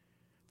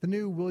 The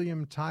new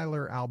William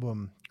Tyler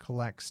album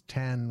collects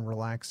 10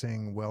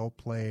 relaxing,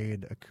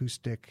 well-played,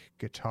 acoustic,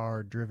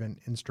 guitar-driven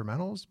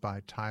instrumentals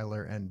by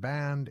Tyler and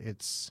band.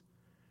 It's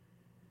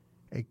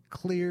a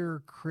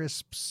clear,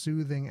 crisp,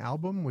 soothing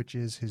album, which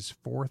is his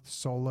 4th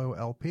solo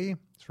LP.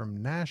 It's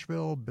from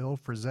Nashville. Bill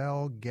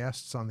Frisell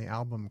guests on the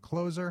album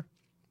Closer.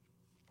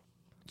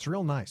 It's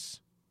real nice.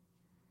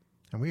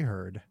 And we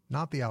heard,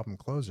 not the album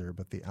Closer,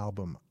 but the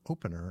album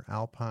opener,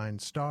 Alpine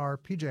Star,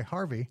 PJ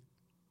Harvey,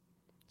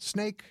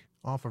 Snake,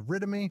 off of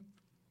Rid of Me.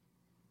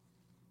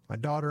 My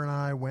daughter and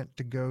I went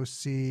to go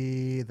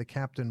see the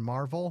Captain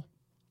Marvel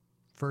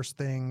first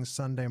thing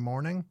Sunday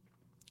morning.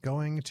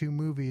 Going to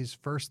movies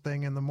first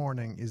thing in the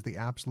morning is the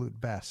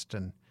absolute best.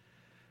 And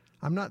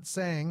I'm not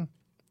saying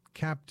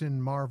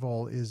Captain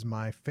Marvel is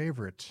my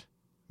favorite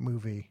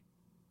movie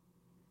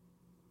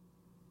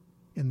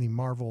in the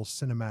Marvel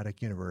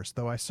Cinematic Universe,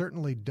 though I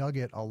certainly dug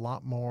it a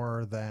lot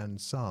more than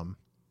some.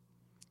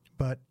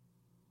 But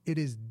it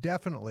is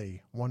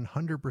definitely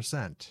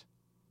 100%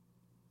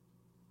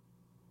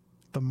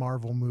 the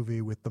Marvel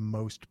movie with the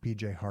most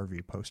PJ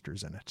Harvey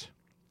posters in it.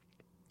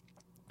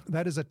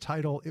 That is a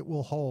title it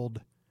will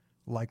hold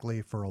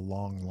likely for a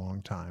long,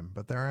 long time.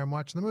 But there I am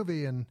watching the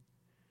movie, and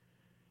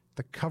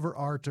the cover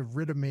art of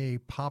Rid of Me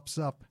pops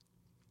up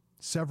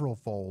several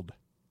fold.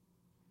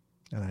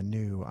 And I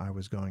knew I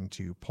was going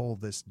to pull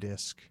this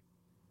disc,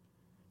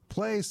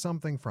 play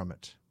something from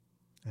it,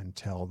 and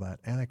tell that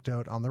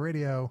anecdote on the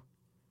radio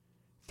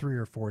 3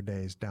 or 4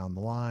 days down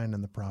the line,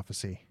 and the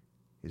prophecy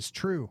is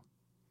true.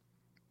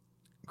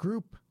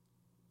 Group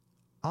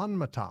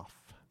Anmatov,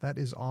 that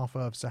is off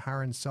of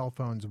Saharan Cell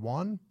Phones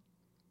 1,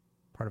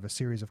 part of a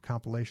series of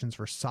compilations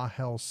for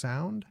Sahel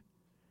Sound,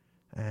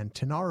 and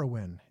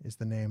Tinarawin is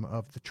the name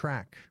of the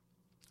track.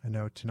 I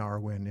know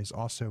Tinarawin is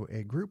also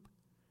a group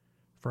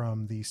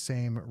from the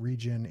same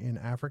region in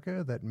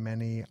Africa that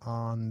many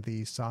on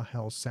the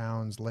Sahel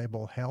Sounds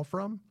label hail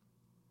from.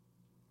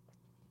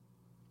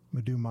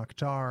 Madou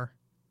Mokhtar,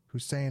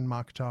 Hussein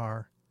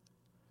Mokhtar,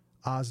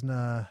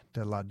 Asna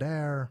de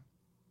Lader,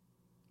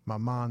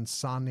 Maman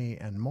Sani,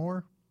 and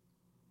more.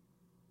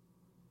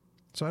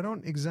 So I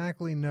don't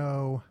exactly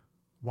know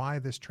why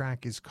this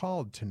track is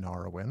called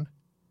Tinarawin.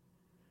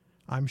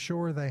 I'm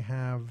sure they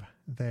have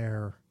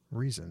their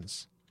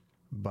reasons,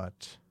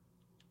 but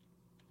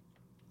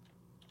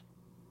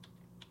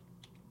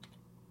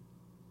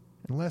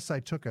unless I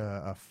took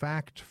a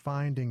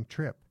fact-finding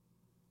trip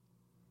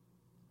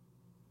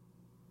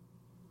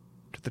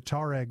to the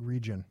Tuareg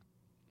region,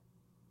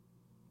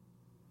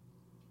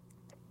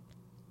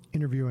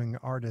 interviewing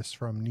artists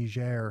from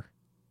Niger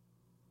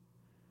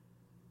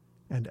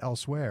and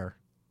elsewhere,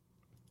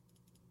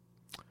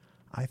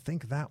 I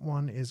think that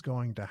one is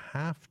going to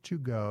have to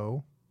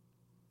go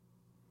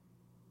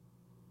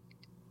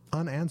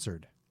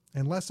unanswered.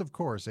 Unless, of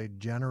course, a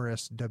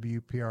generous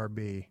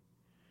WPRB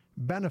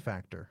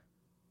benefactor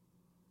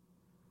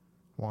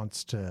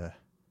wants to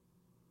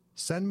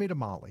send me to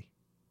Mali,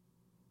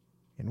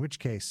 in which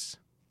case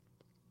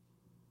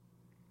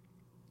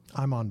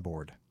I'm on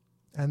board.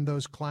 And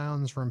those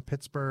clowns from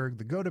Pittsburgh,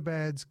 the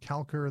Go-To-Beds,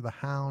 Calker, the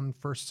Hound,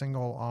 first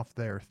single off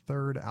their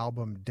third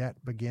album,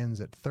 Debt Begins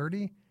at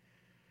 30,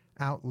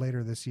 out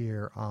later this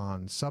year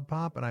on Sub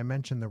Pop. And I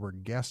mentioned there were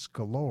guests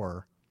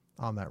galore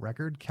on that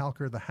record.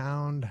 Calker, the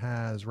Hound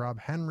has Rob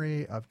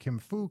Henry of Kim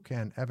Fook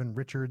and Evan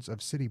Richards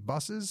of City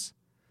Buses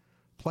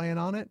playing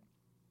on it.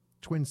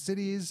 Twin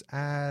Cities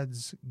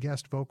adds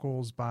guest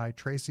vocals by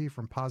Tracy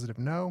from Positive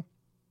No,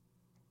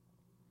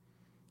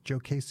 Joe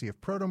Casey of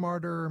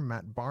Protomartyr,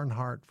 Matt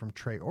Barnhart from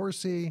Trey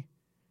Orsi,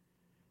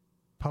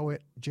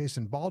 poet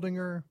Jason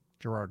Baldinger,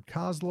 Gerard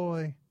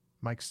Kozloy,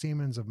 Mike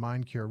Siemens of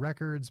Mind Cure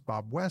Records,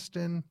 Bob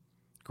Weston,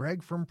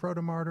 Greg from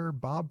Protomartyr,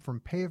 Bob from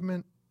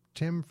Pavement,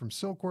 Tim from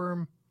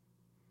Silkworm,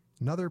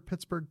 another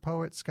Pittsburgh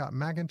poet, Scott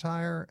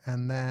McIntyre,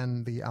 and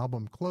then the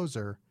album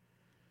closer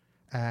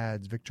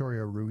adds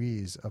Victoria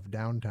Ruiz of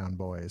Downtown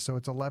Boys. So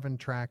it's 11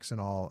 tracks in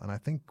all, and I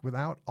think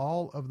without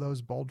all of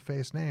those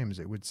bold-faced names,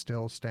 it would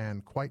still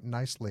stand quite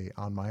nicely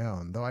on my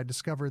own, though I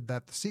discovered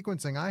that the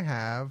sequencing I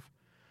have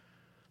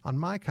on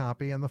my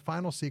copy and the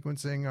final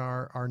sequencing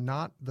are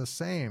not the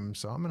same,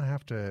 so I'm going to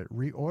have to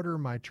reorder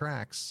my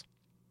tracks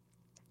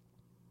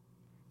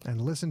and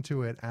listen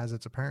to it as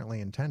it's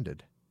apparently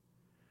intended.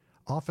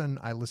 Often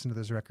I listen to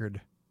this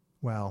record,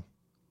 well,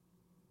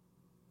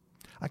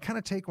 I kind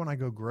of take when I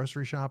go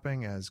grocery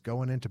shopping as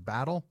going into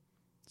battle.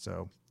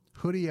 So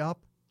hoodie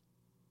up,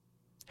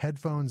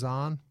 headphones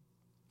on,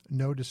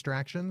 no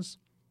distractions.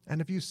 And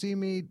if you see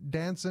me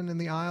dancing in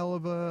the aisle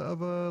of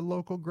a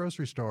local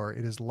grocery store,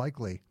 it is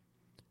likely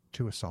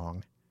to a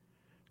song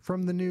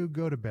from the new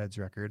Go-To-Beds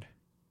record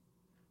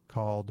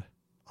called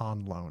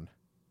On Loan.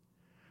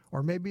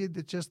 Or maybe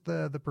it's just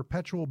the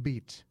perpetual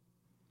beat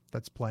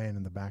that's playing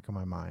in the back of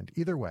my mind.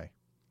 Either way,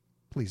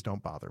 please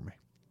don't bother me.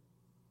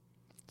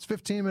 It's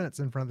 15 minutes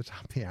in front of the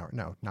top of the hour.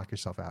 No, knock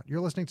yourself out.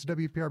 You're listening to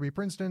WPRB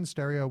Princeton,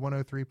 Stereo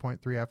 103.3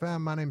 FM.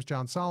 My name's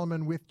Jon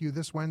Solomon, with you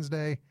this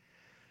Wednesday.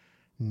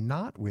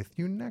 Not with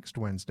you next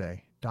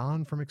Wednesday.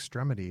 Don from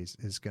Extremities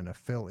is going to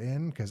fill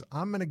in because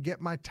I'm going to get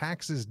my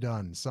taxes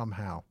done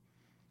somehow.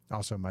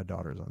 Also, my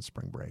daughter's on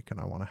spring break and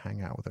I want to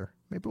hang out with her.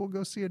 Maybe we'll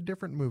go see a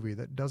different movie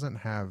that doesn't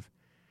have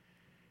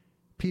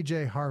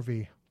PJ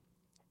Harvey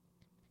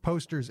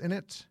posters in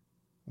it.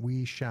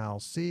 We shall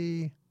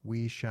see.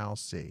 We shall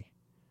see.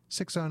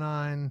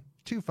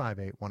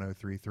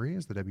 609-258-1033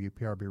 is the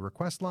WPRB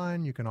request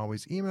line. You can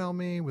always email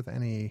me with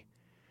any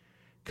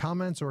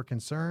comments or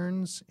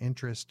concerns,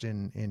 interest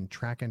in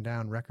tracking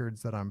down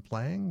records that I'm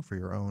playing for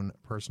your own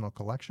personal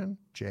collection,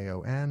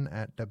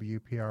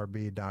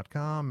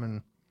 jon@wprb.com,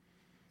 and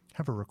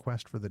have a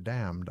request for The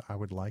Damned I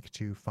would like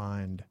to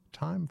find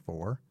time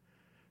for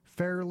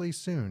fairly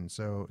soon.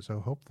 So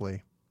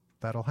hopefully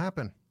that'll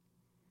happen.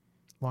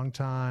 Long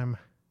time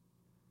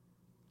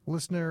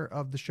listener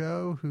of the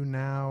show who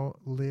now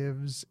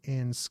lives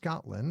in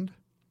Scotland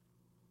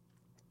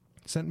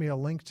sent me a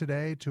link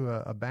today to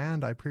a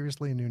band I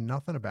previously knew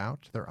nothing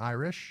about. They're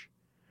Irish.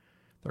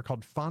 They're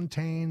called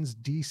Fontaines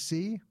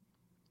DC.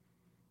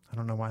 I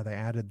don't know why they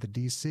added the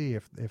DC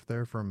if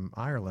they're from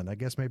Ireland. I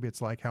guess maybe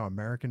it's like how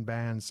American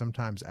bands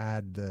sometimes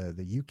add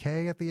the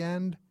UK at the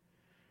end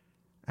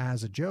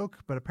as a joke,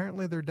 but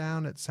apparently they're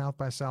down at South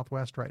by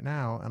Southwest right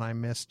now, and I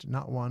missed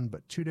not one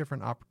but two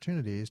different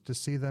opportunities to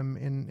see them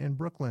in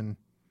Brooklyn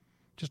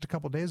just a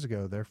couple days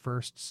ago, their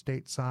first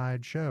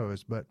stateside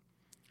shows. But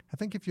I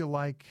think if you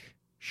like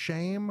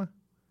Shame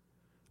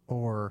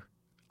or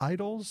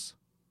Idols,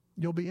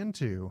 you'll be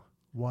into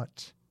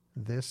what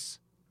this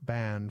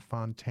band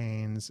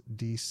Fontaines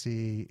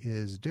DC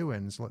is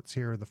doing. So let's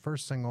hear the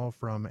first single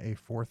from a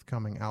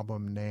forthcoming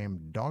album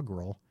named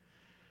Doggerel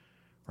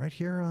right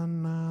here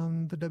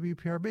on the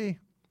WPRB.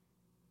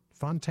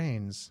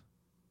 Fontaines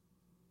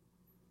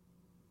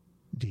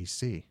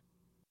DC.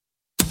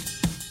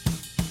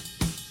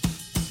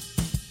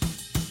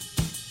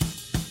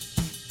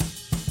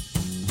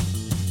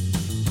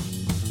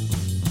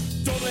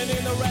 Dublin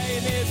in the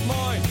rain is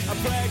mine, a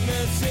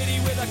pregnant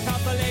city with a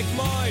Catholic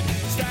mind.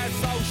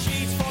 Starts those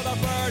sheets for the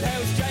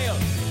birdhouse jail,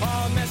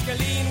 all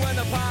mescaline when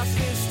the past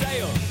is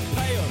stale.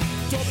 Pale,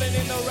 Dublin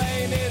in the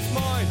rain is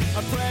mine,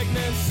 a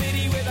pregnant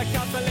city with a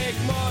Catholic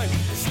mind.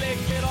 Slick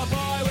little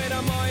boy with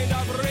a mind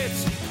of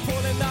Ritz,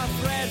 pulling that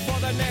thread for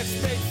the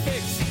next big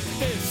fix.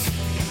 This,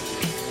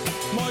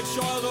 my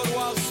childhood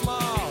was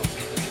small,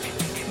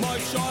 my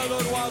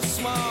childhood was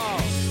small,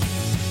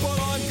 but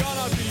I'm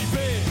gonna be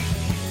big.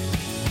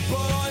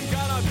 But I'm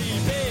gonna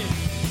be big.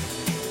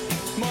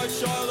 My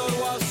childhood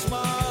was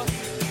small.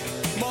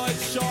 My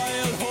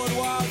childhood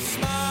was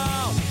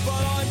small.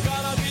 But I'm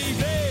gonna be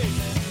big.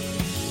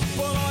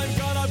 But I'm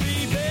gonna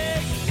be big.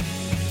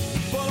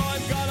 But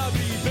I'm gonna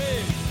be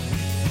big.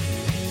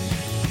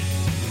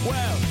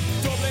 Well,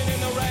 Dublin in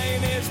the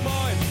rain is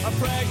mine. A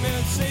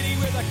pregnant city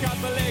with a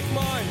Catholic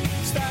mind.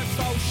 Stamps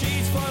those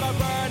sheets for the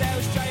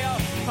birdhouse jail.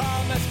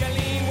 All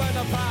mescaline when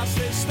the past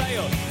is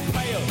stale.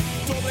 Pale,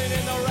 Dublin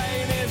in the rain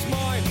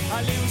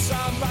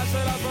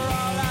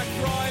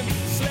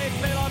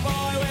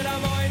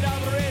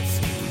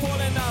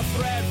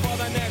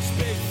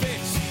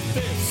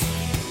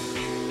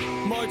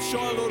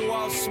childhood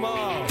was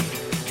small.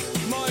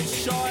 My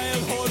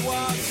childhood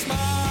was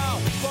small,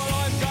 but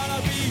I'm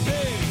gonna be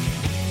big.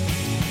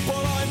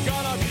 But I'm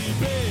gonna be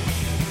big.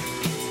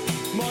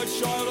 My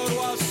childhood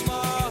was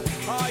small.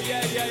 Oh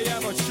yeah, yeah, yeah,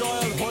 my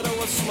childhood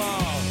was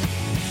small.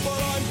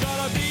 But I'm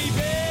gonna be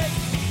big.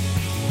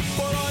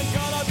 But I'm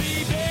gonna be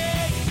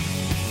big.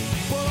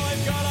 But I'm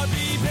gonna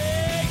be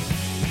big.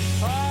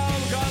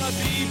 I'm gonna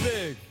be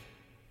big.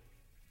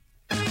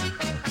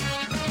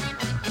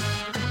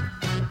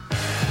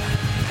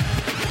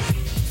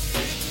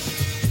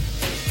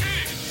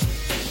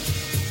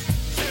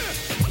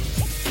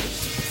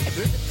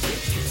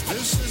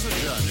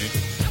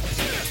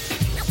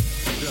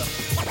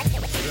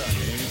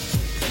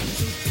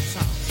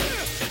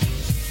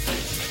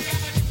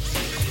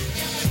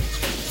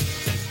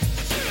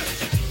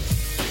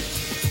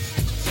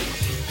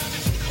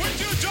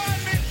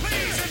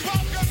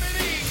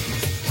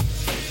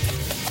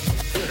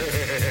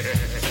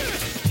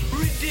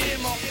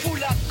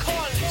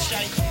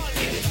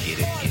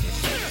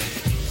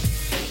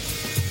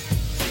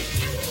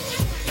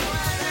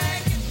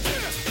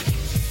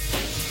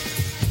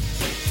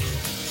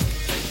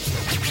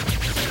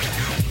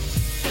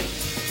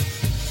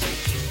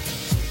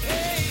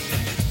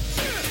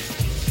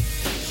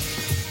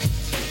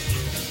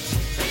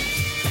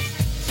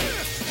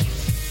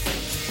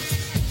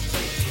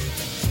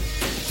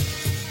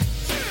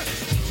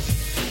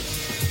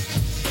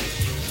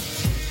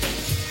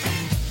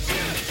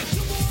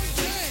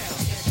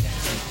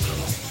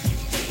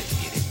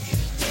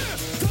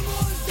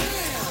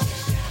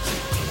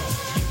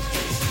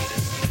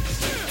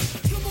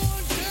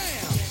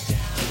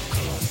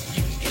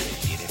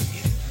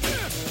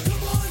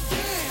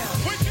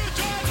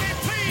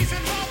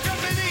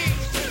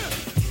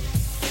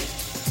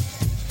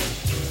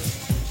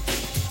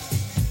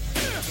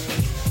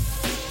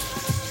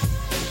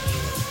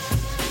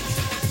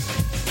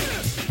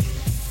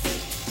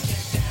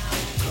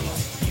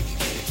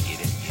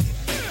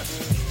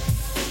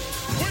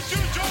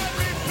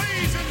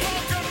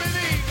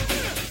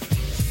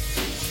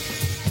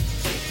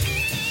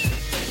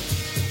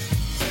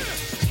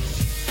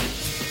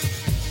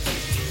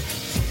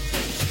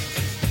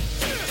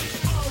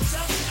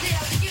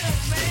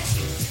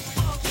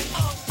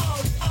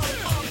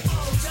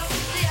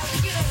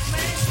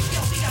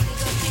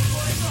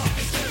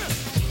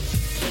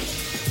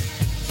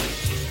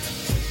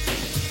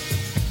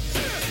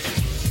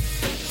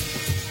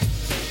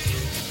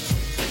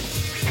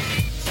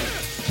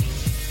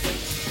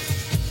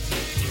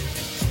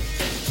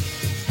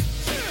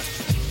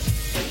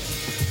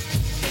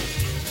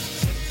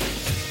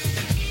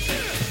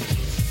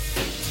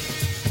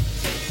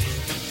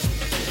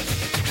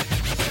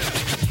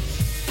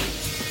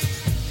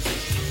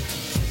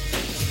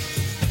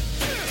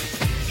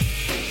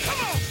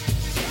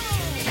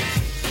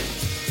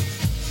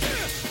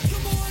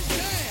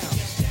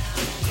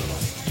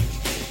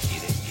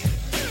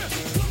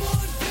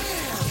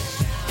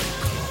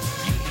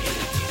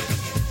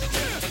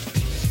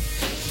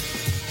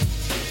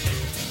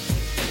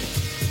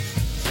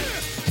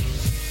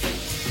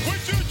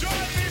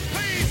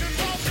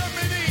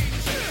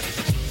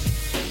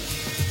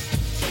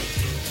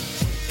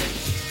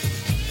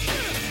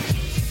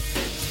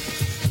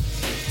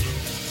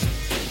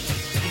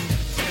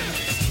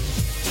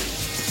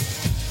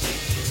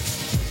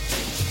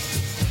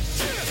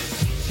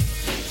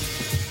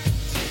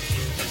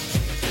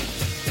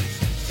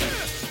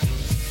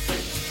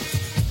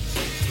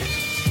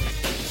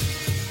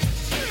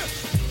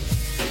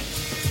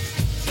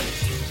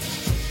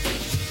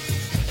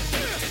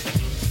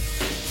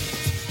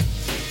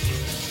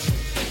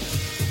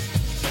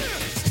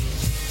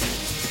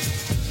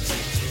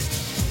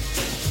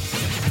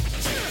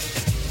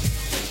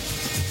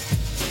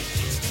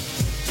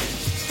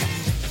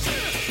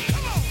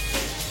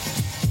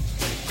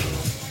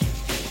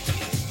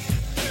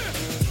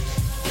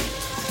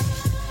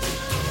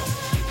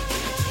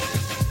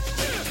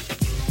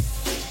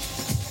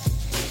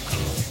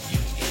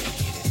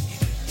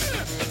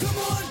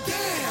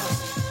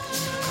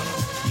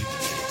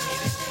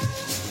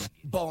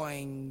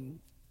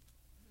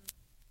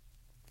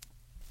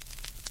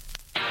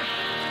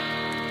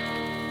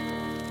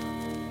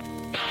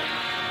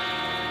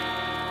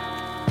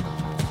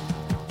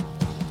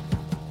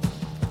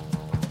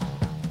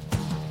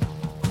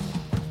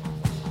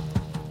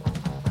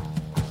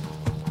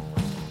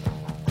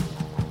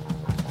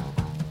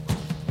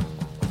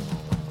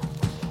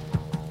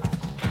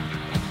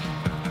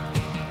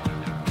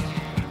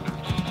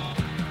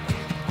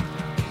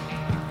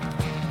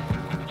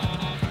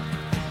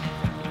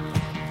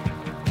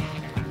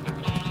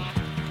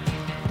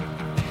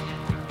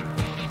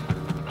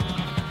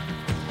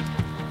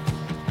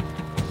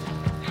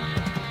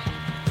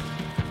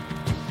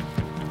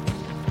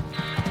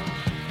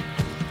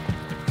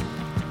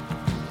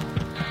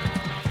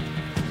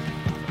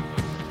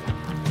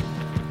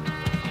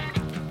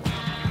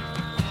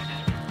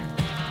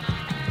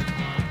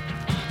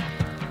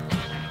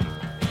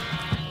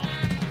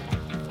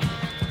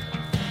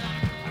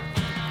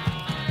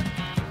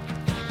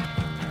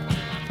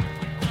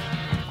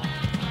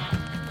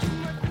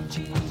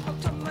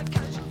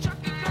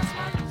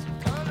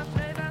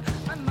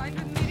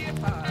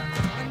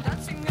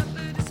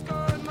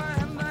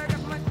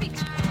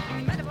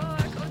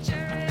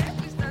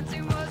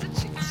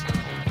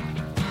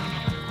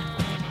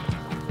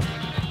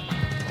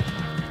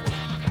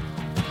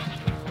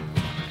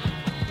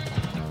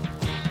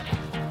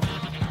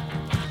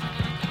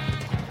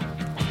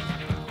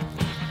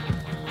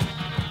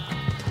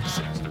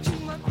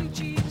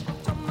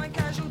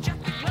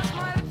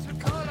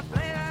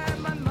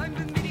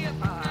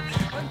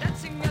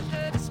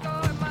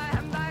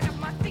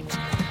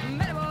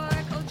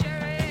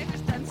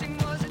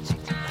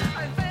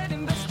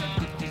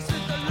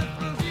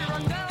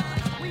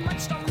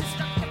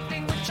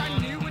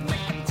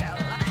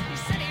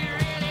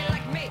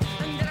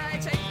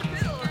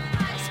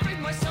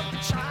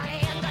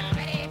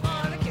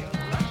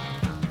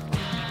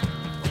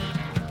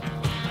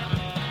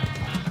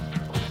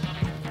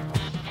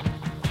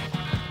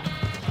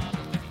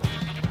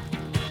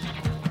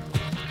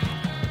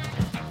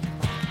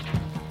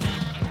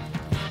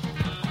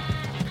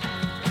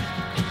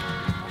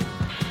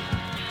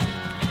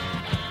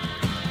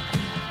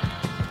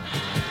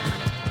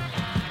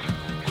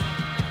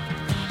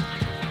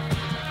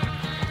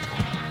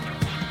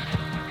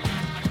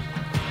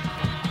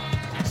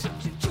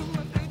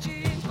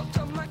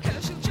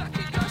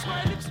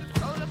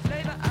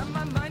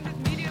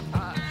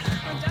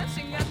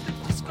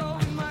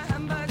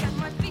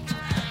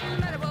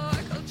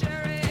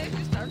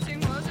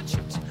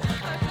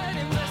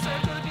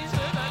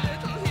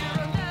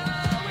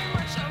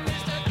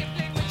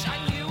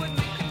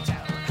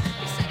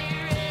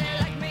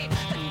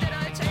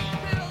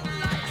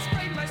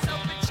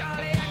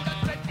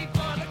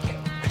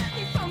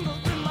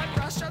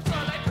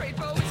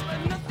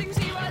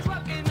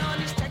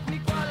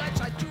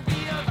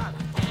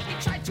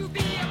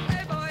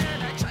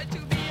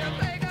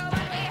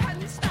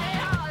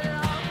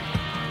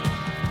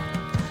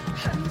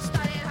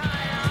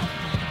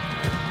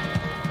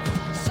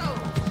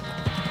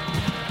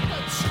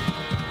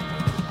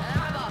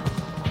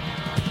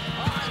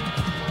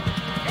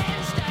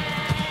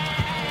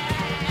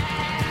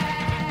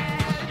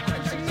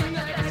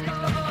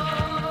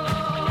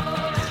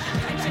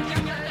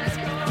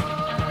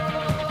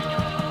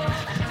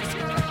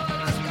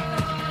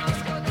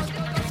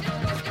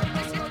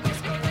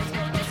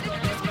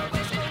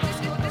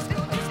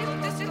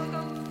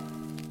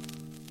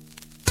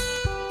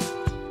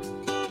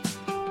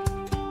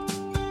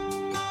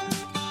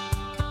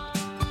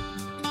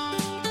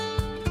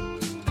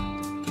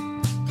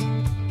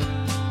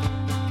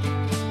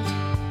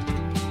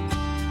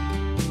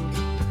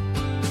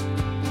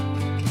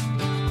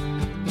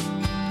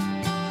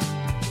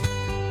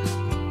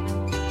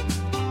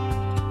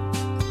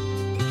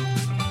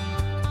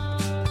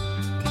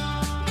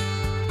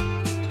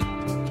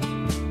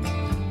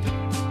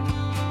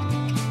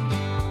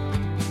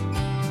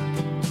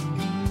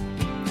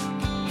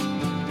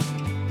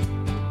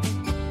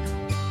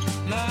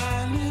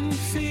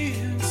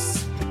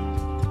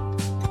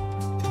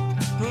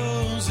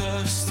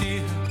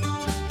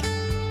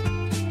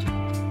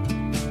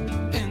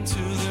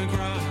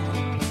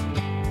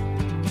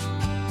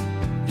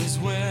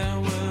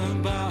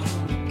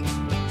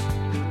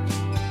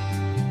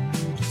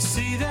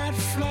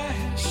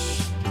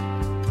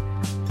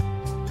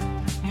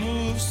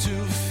 moves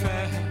too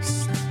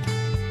fast.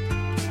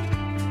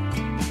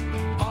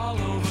 All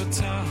over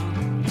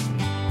town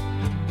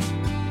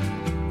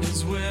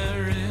is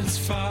where it's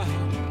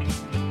found.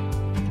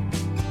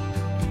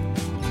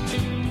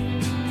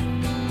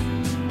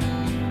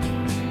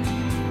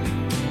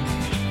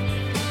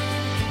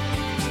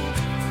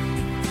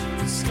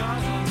 The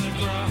sky on the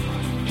ground.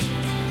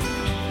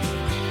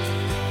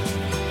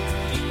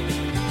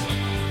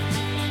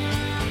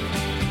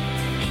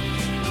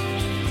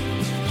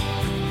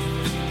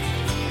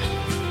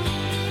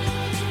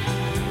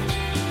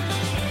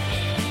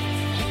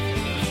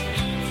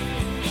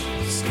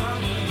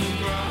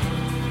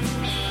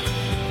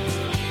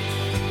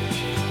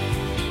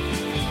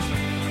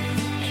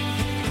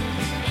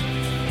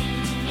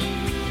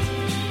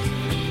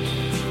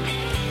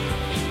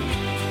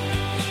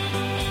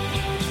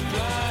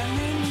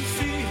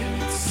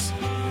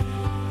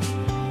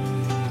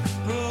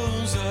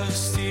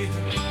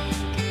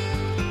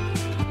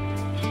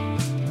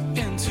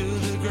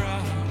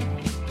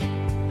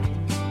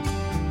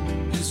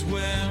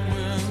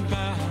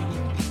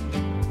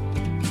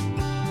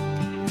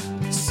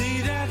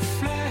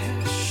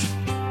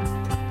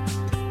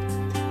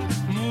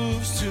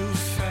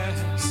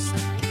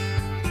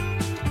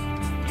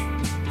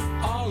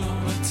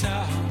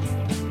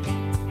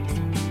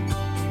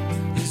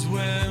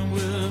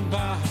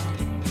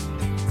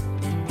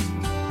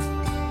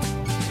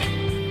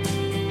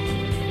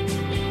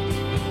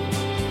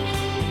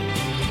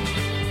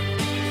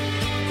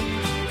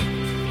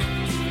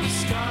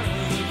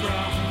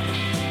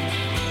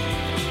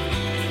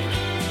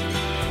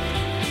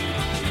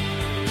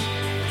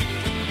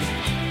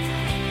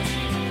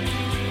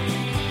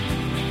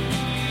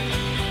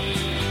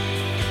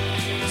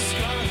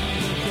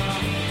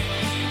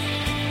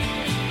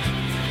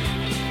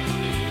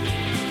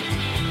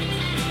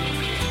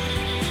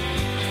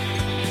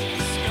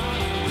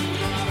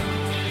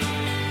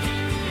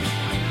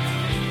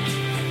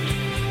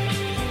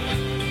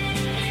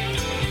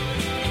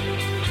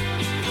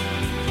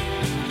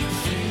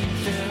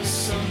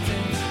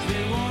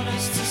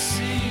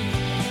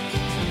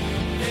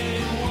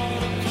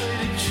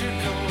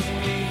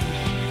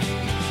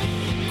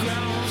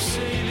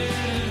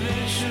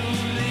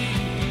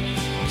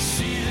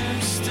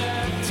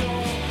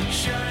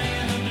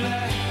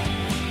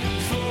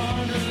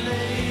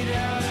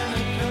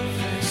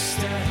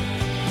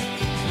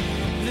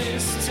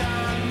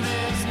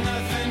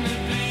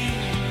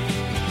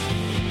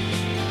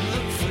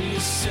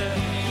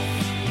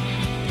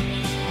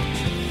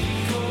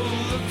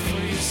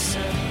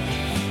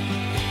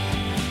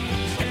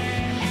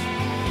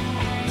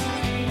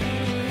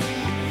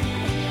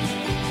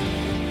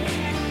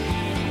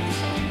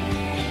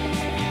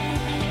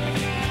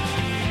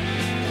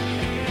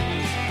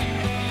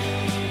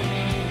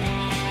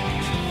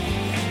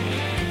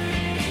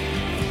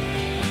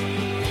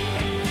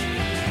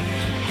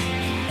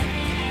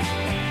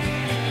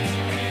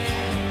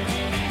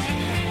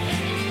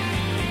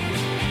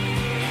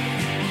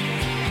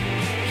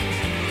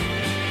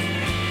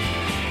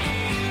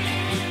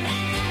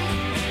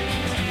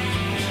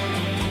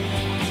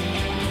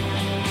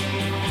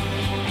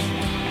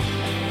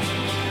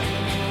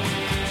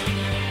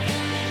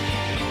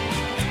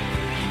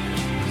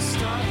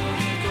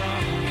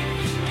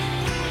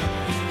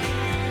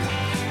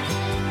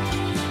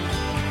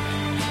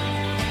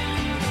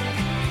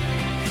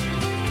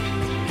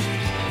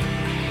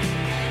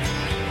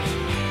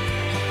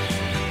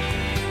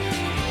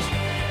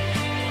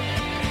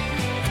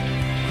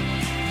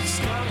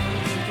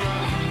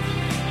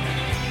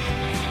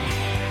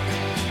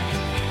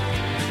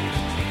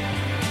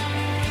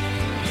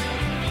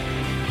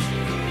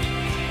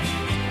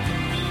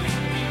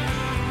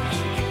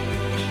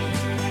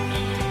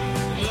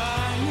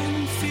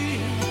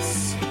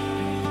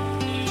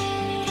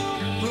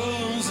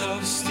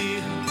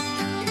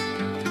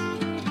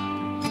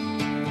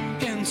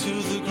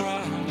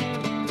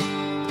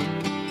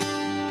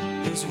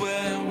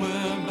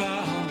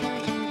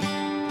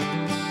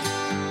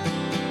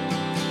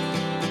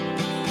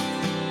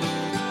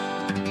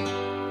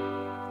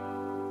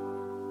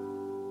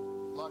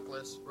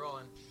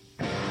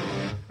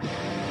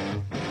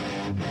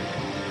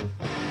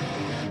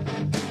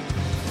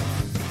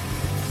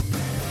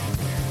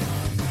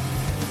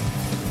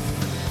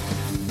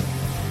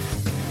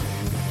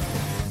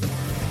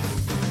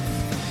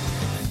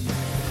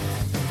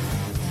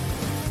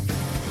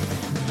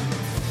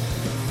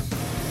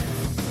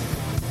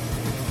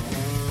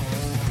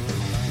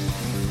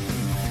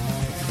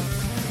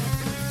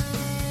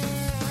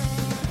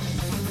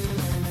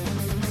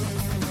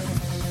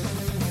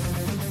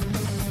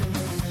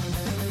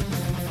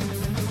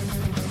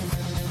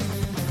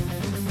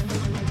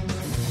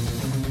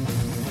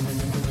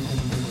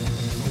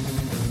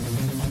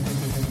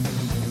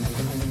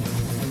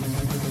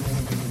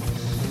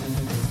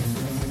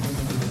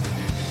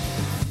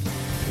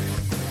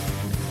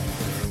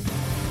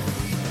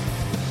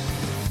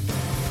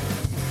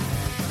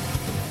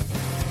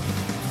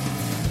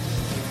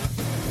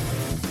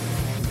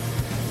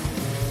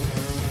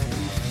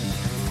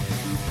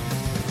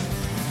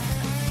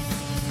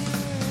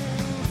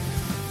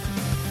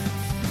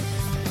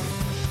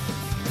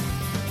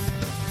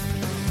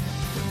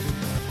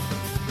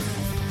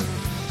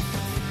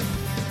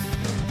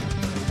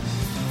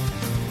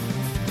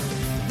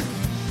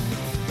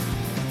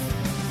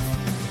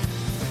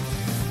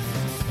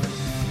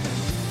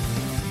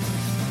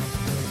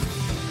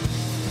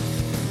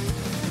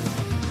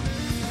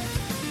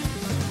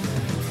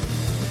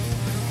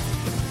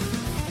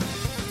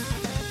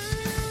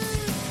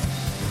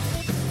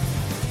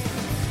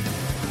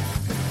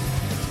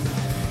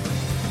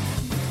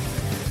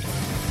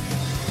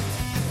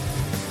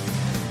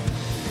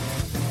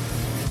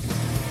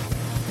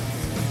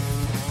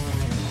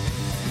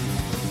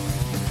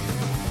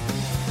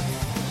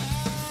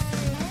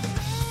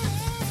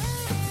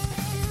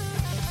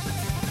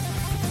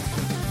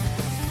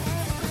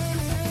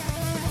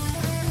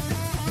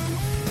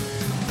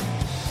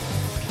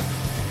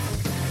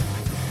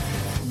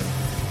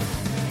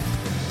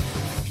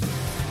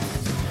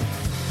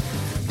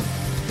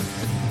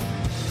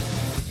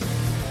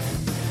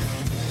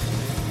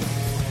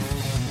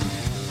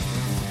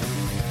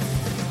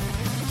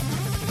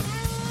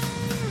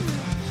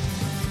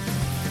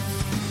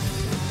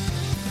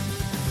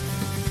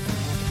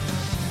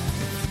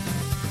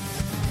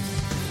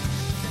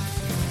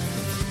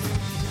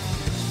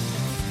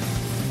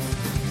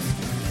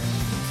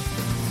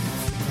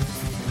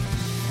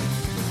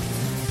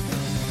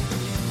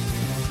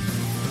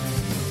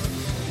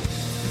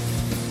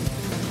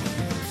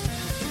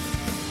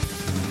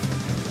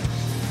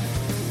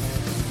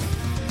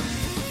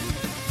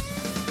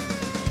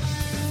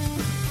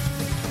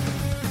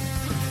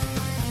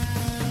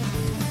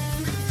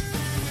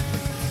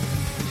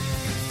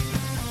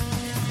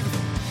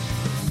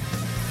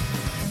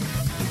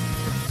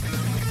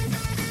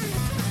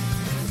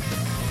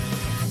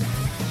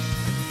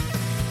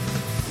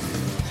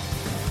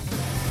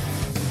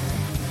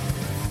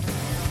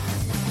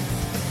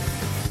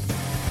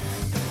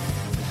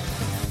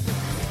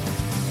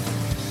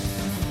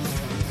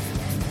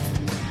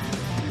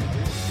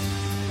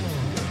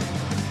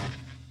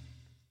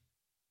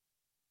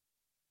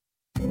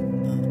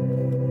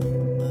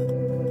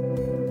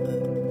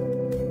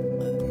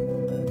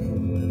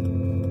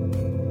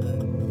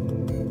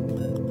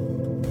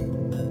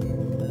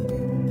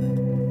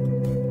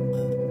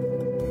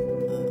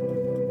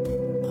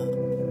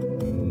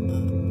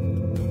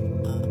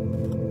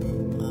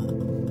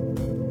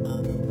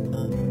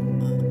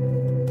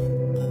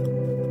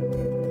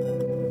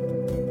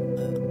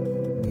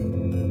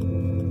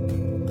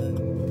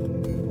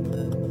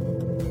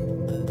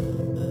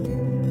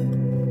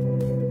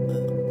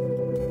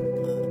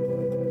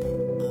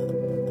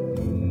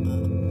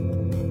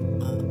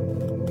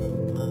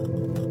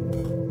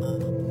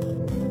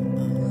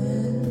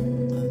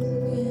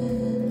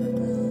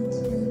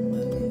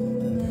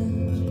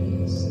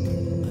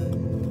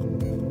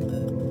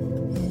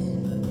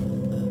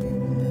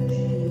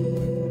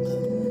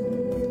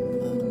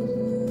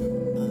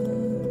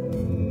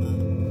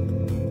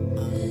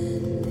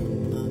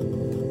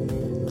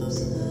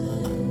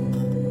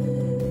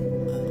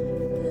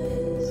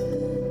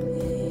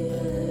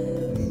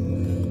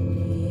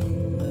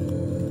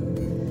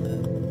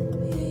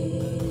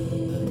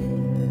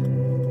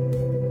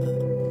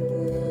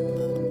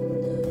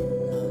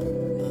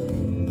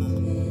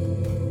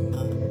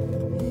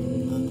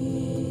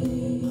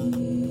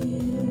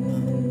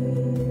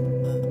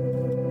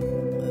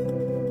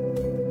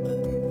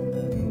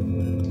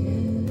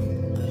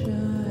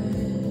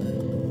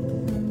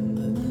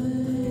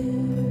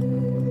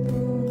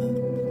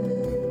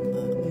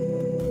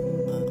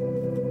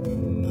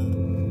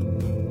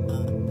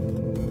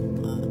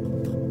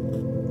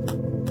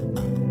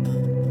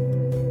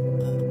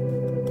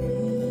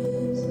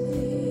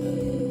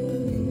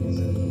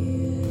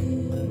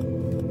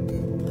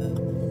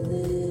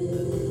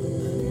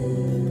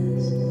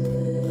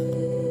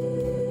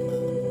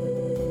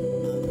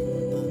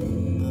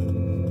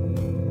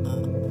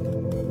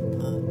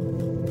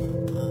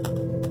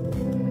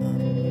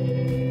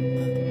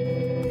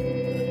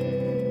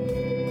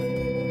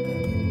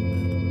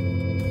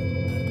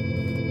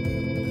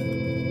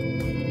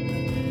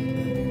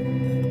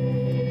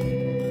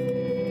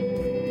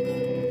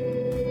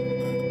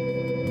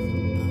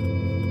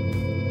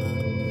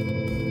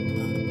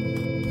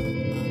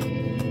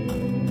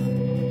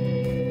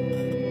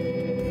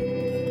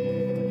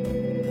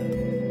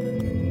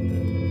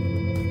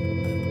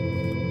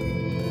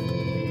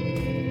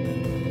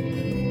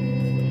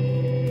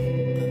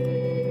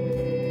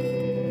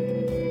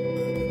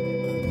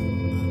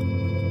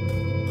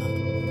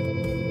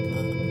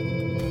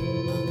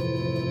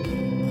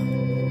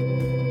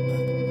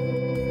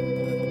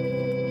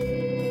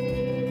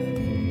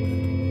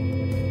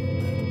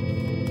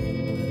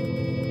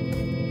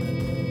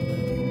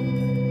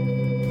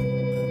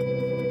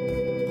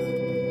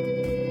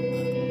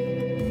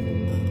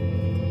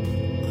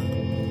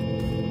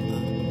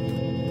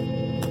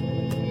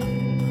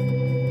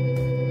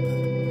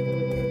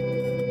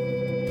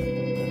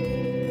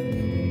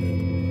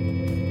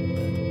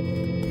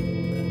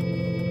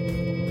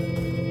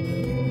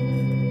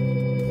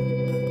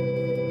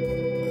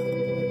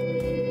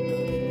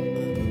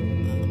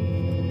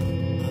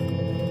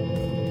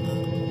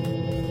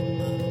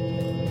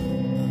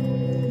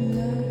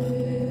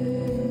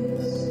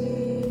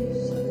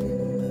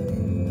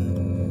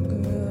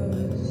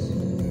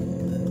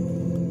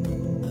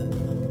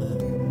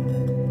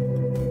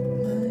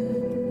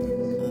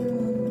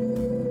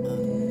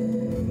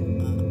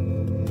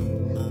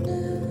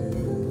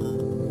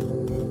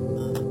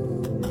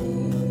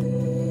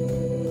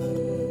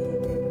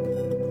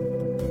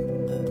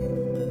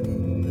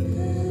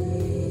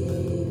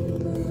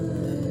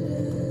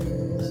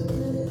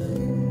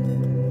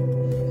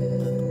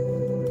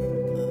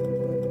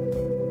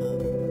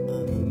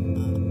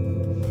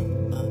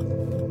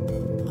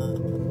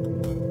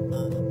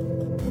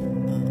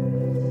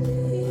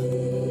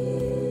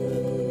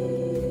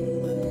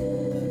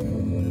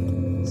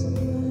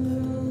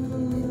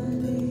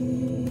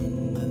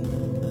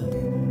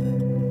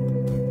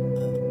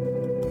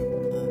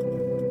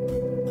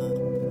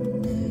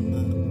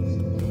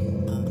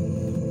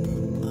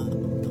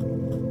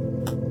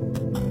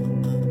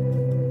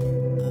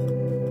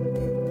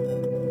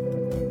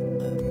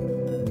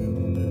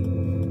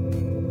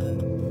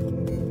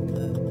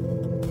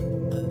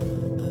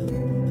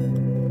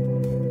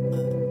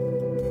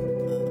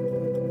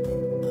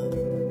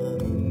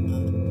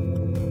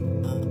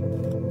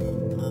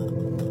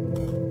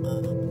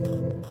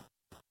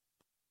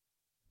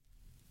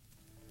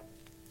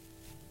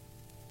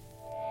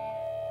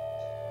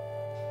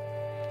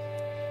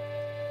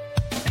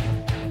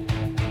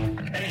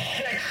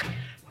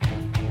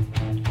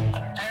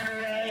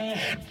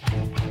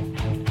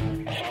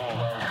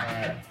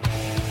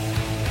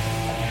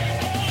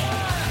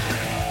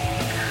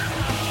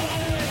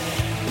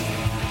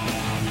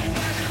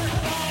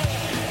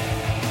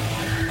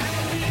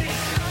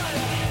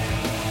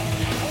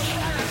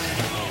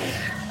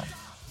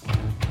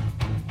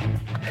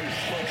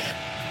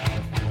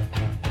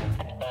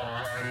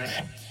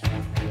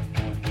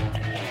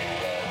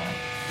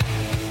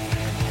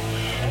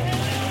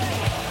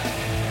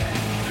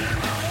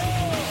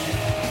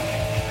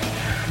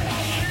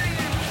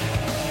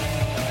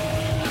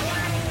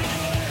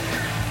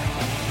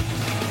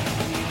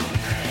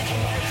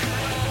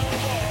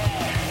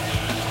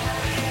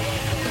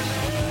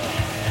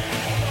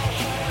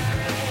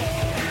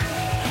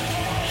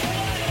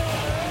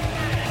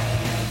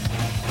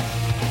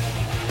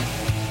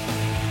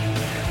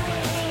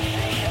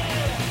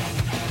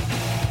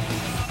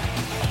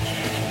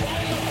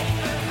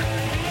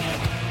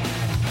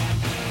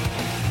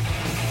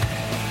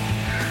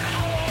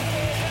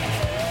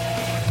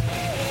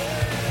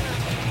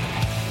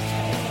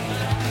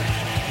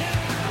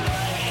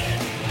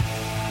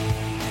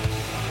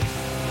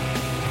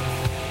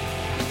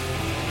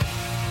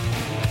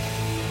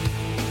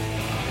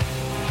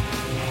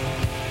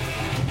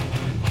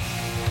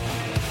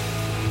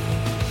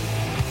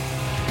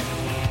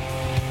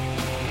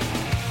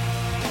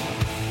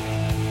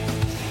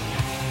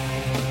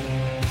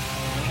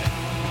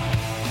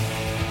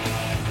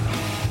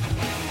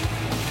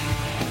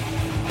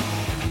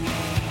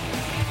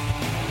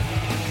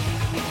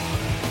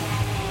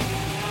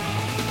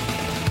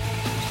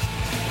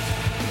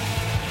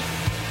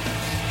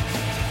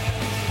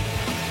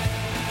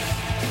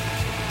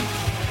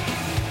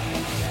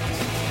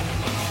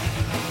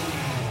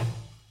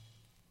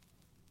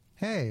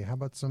 Hey, how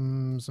about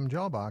some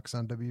Jawbox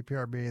on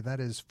WPRB? That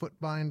is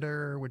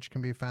Footbinder, which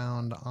can be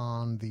found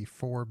on the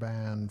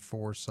 4-band,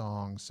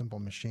 4-song Simple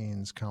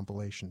Machines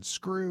compilation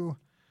Screw,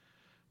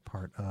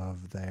 part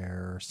of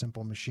their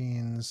Simple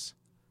Machines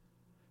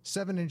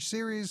 7-inch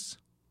series.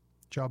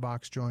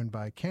 Jawbox joined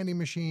by Candy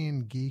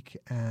Machine, Geek,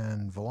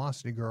 and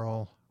Velocity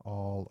Girl,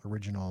 all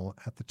original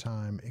at the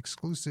time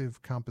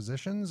exclusive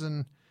compositions,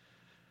 and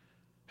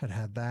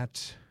had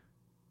that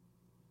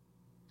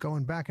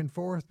going back and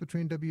forth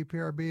between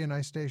WPRB and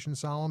Ice Station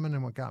Solomon.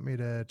 And what got me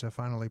to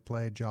finally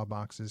play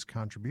Jawbox's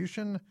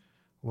contribution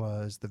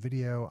was the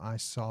video I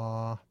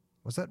saw.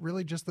 Was that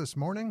really just this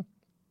morning?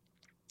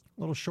 A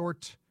little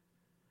short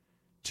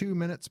 2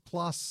 minutes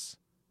plus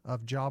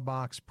of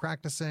Jawbox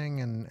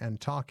practicing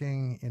and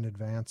talking in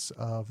advance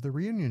of the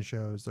reunion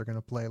shows they're going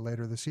to play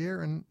later this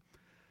year. And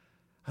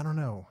I don't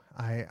know.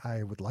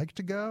 I would like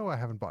to go. I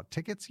haven't bought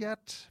tickets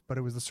yet, but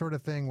it was the sort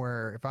of thing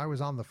where if I was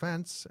on the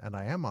fence, and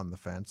I am on the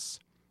fence,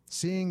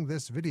 seeing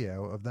this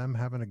video of them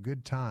having a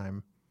good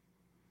time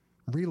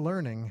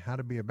relearning how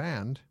to be a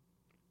band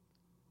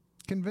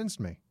convinced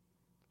me.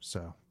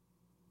 So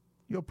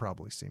you'll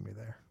probably see me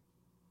there.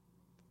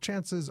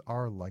 Chances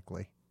are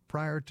likely.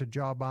 Prior to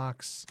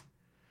Jawbox,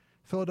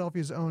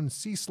 Philadelphia's own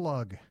Sea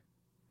Slug.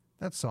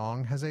 That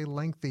song has a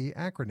lengthy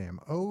acronym,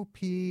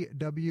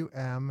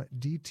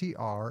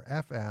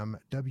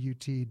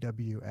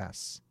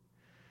 OPWM-DTR-FM-WTWS.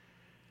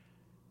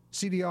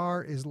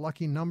 CDR is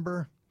Lucky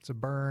Number. It's a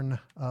burn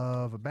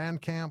of a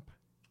Bandcamp.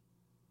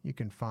 You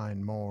can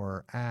find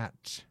more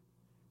at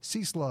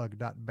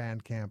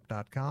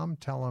cslug.bandcamp.com.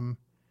 Tell them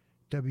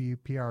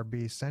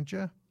WPRB sent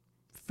you.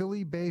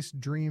 Philly-based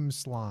Dream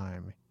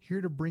Slime,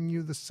 here to bring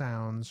you the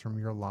sounds from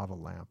your lava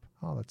lamp.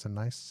 Oh, that's a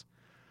nice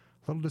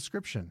little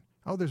description.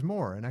 Oh, there's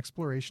more. An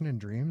exploration in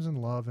dreams and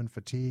love and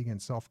fatigue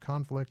and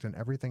self-conflict and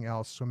everything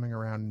else swimming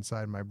around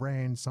inside my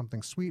brain.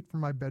 Something sweet from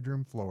my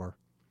bedroom floor.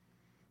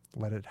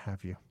 Let it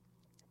have you.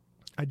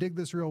 I dig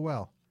this real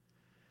well.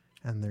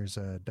 And there's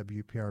a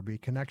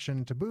WPRB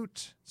connection to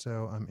boot,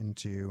 so I'm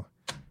into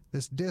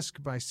this disc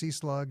by Sea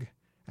Slug.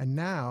 And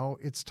now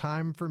it's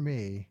time for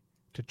me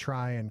to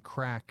try and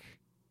crack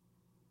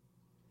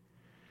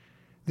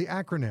the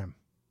acronym.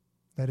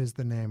 That is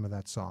the name of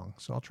that song.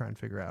 So I'll try and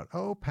figure out,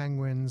 oh,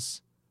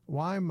 penguins,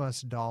 why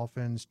must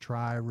dolphins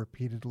try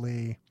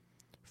repeatedly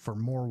for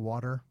more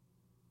water?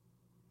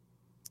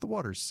 The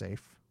water's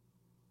safe.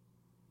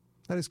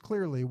 That is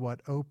clearly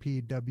what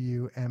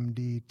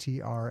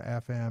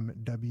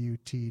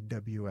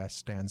OPWMDTRFMWTWS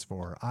stands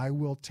for. I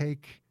will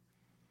take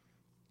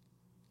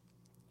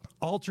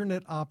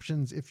alternate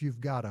options if you've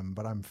got them,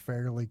 but I'm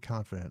fairly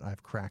confident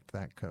I've cracked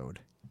that code.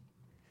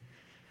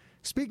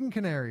 Speaking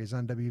Canaries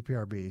on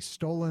WPRB,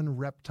 Stolen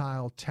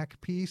Reptile Tech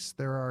Piece.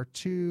 There are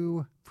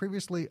 2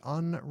 previously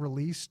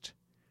unreleased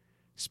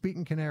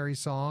Speaking Canary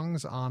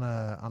songs on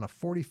a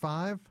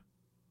 45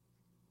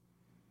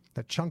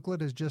 that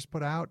Chunklet has just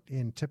put out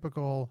in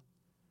typical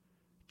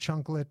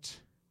Chunklet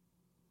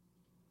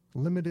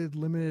limited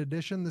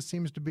edition. This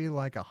seems to be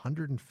like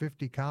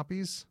 150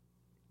 copies.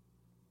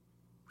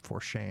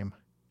 For shame.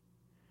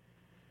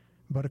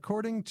 But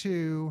according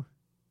to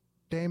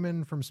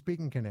Damon from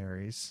Speaking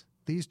Canaries,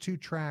 these 2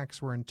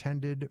 tracks were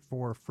intended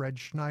for Fred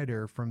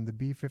Schneider from the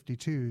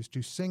B-52s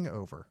to sing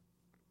over.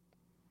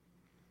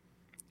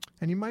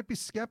 And you might be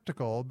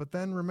skeptical, but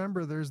then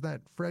remember there's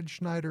that Fred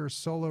Schneider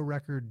solo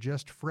record,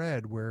 Just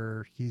Fred,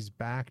 where he's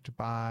backed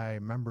by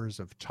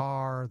members of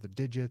Tar, The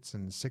Digits,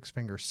 and Six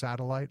Finger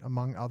Satellite,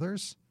 among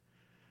others.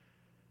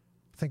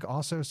 I think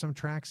also some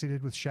tracks he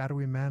did with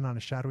Shadowy Men on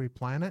a Shadowy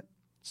Planet.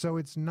 So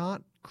it's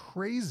not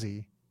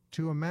crazy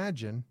to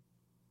imagine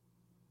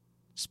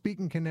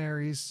Speaking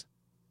Canaries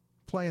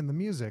playing the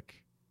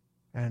music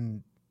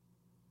and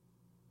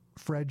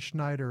Fred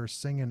Schneider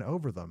singing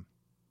over them.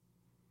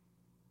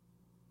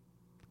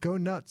 Go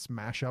nuts,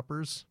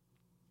 mash-uppers.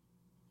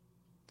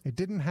 It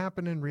didn't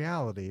happen in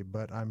reality,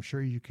 but I'm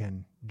sure you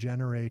can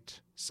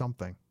generate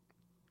something.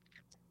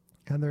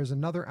 And there's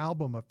another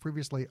album of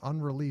previously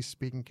unreleased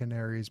Speaking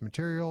Canaries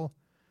material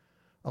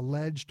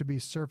alleged to be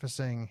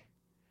surfacing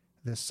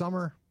this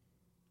summer.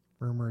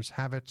 Rumors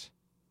have it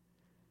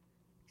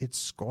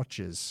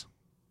scorches.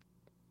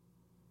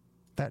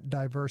 That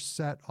diverse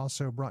set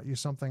also brought you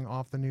something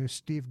off the new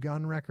Steve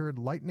Gunn record,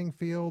 Lightning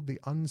Field. The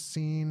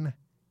Unseen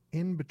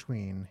In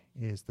Between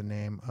is the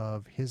name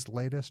of his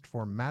latest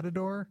for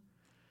Matador.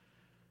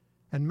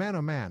 And man,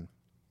 oh man,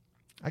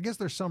 I guess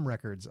there's some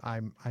records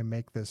I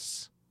make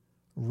this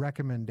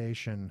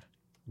recommendation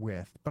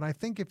with. But I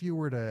think if you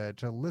were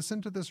to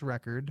listen to this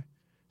record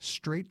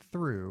straight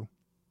through,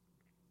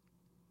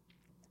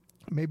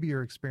 maybe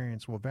your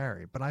experience will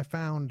vary. But I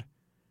found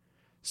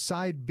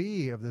Side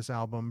B of this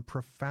album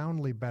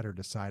profoundly better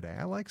to Side A.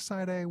 I like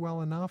Side A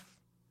well enough.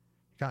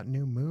 You got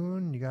New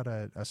Moon, you got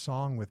a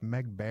song with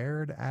Meg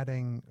Baird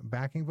adding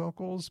backing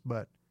vocals,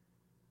 but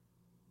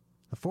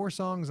the 4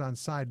 songs on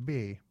Side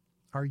B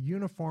are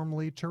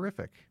uniformly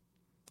terrific.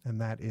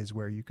 And that is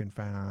where you can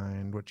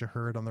find what you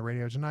heard on the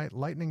radio tonight,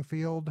 Lightning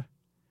Field.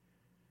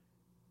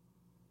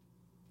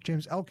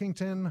 James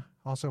Elkington,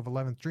 also of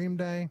 11th Dream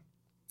Day,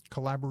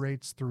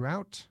 collaborates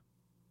throughout.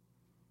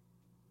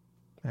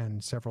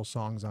 And several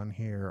songs on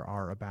here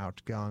are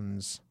about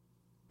Gunn's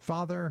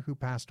father, who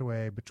passed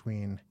away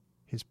between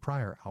his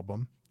prior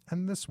album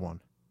and this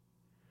one.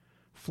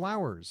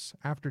 Flowers,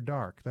 After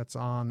Dark, that's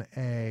on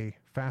a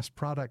Fast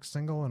Product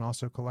single and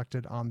also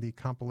collected on the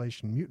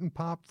compilation Mutant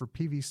Pop for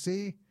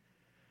PVC.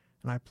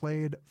 And I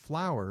played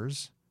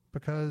Flowers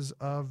because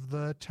of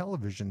the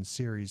television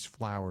series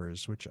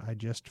Flowers, which I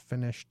just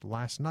finished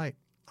last night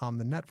on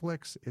the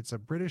Netflix. It's a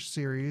British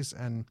series,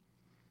 and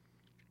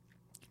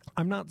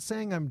I'm not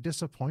saying I'm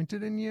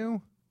disappointed in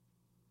you,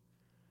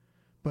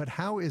 but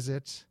how is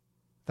it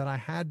that I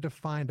had to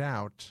find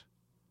out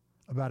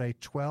about a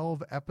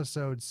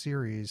 12-episode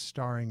series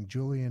starring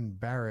Julian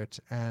Barrett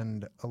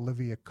and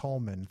Olivia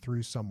Colman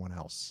through someone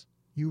else?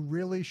 You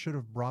really should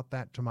have brought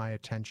that to my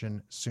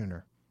attention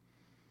sooner.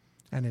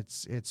 And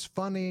it's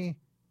funny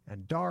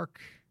and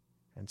dark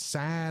and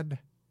sad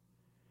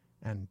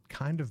and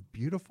kind of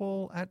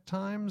beautiful at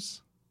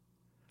times.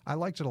 I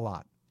liked it a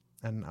lot.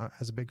 And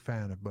as a big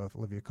fan of both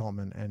Olivia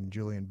Colman and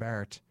Julian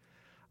Barrett,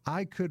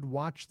 I could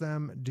watch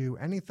them do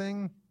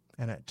anything,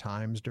 and at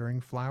times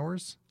during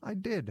Flowers, I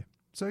did.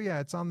 So yeah,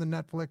 it's on the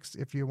Netflix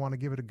if you want to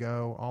give it a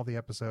go. All the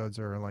episodes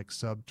are like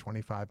sub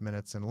 25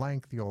 minutes in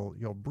length.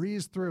 You'll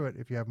breeze through it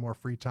if you have more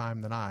free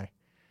time than I.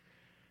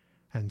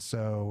 And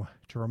so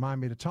to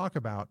remind me to talk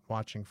about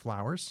watching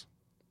Flowers,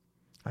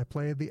 I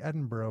played the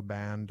Edinburgh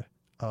band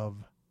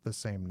of the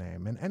same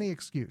name. And any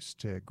excuse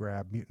to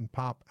grab Mutant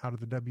Pop out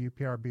of the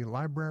WPRB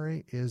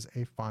library is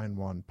a fine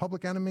one.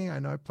 Public Enemy, I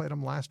know I played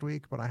them last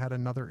week, but I had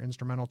another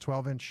instrumental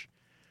 12-inch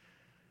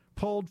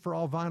pulled for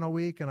All Vinyl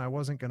Week, and I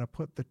wasn't going to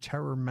put the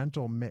Terror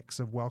Mental mix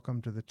of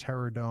Welcome to the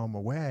Terror Dome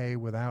away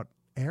without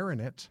airing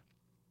it.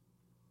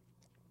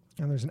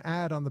 And there's an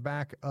ad on the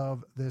back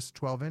of this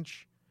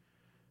 12-inch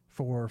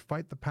for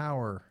Fight the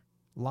Power,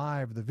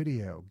 live, the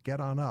video. Get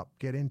on up,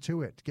 get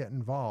into it, get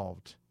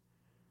involved.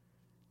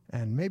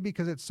 And maybe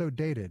because it's so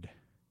dated,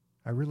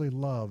 I really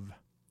love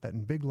that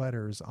in big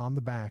letters on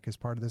the back as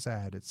part of this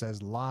ad, it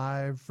says,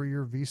 live for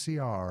your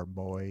VCR,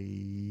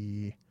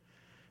 boy.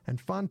 And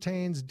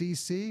Fontaine's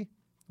DC,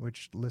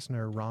 which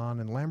listener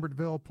Ron in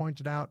Lambertville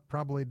pointed out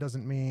probably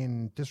doesn't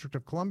mean District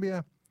of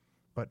Columbia,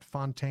 but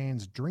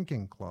Fontaine's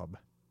Drinking Club.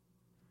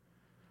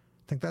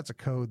 I think that's a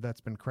code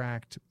that's been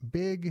cracked.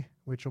 Big,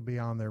 which will be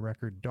on their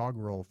record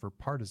Doggerel for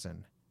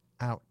Partisan,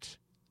 out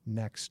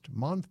next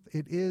month.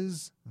 It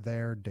is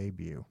their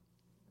debut.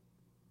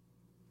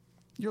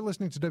 You're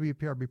listening to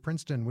WPRB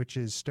Princeton, which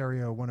is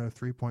stereo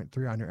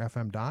 103.3 on your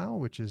FM dial,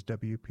 which is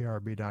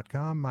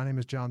WPRB.com. My name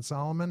is Jon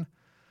Solomon.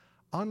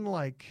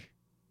 Unlike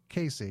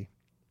Casey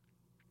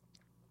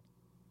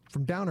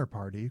from Downer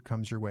Party,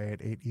 comes your way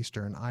at 8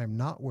 Eastern, I am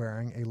not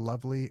wearing a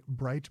lovely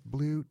bright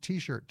blue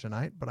t-shirt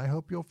tonight, but I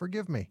hope you'll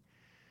forgive me.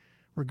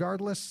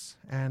 Regardless,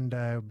 and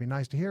it would be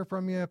nice to hear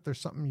from you if there's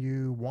something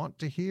you want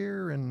to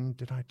hear. And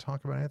did I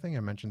talk about anything?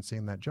 I mentioned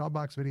seeing that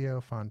Jawbox video,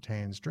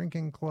 Fontaine's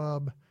Drinking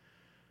Club,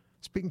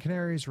 Speaking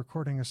Canaries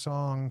recording a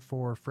song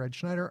for Fred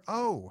Schneider.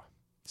 Oh,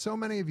 so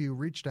many of you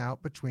reached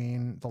out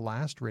between the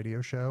last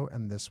radio show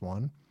and this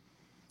one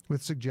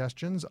with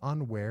suggestions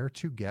on where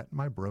to get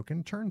my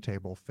broken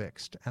turntable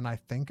fixed. And I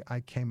think I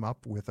came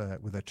up with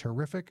a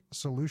terrific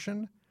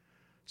solution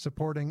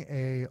supporting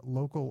a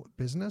local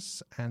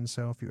business. And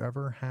so if you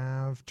ever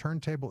have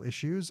turntable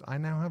issues, I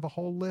now have a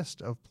whole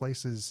list of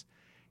places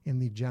in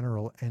the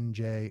general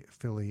NJ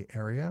Philly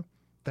area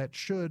that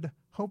should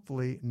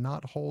hopefully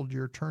not hold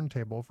your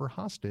turntable for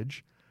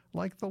hostage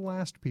like the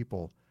last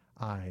people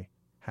I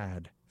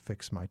had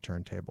fix my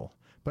turntable.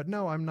 But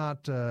no, I'm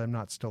not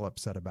still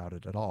upset about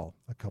it at all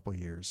a couple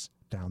years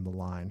down the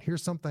line.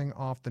 Here's something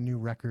off the new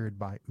record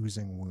by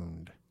Oozing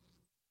Wound.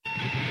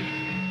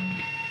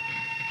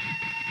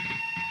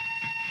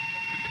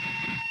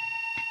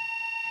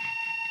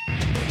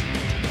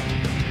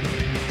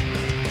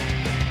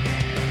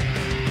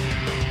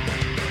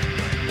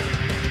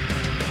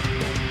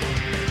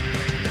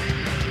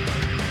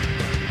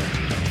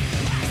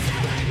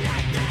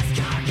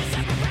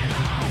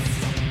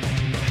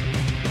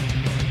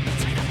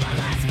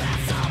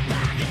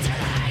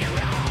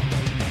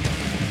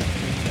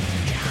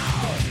 Go,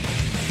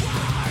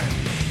 war,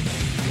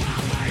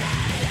 we'll burn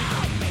it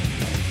up.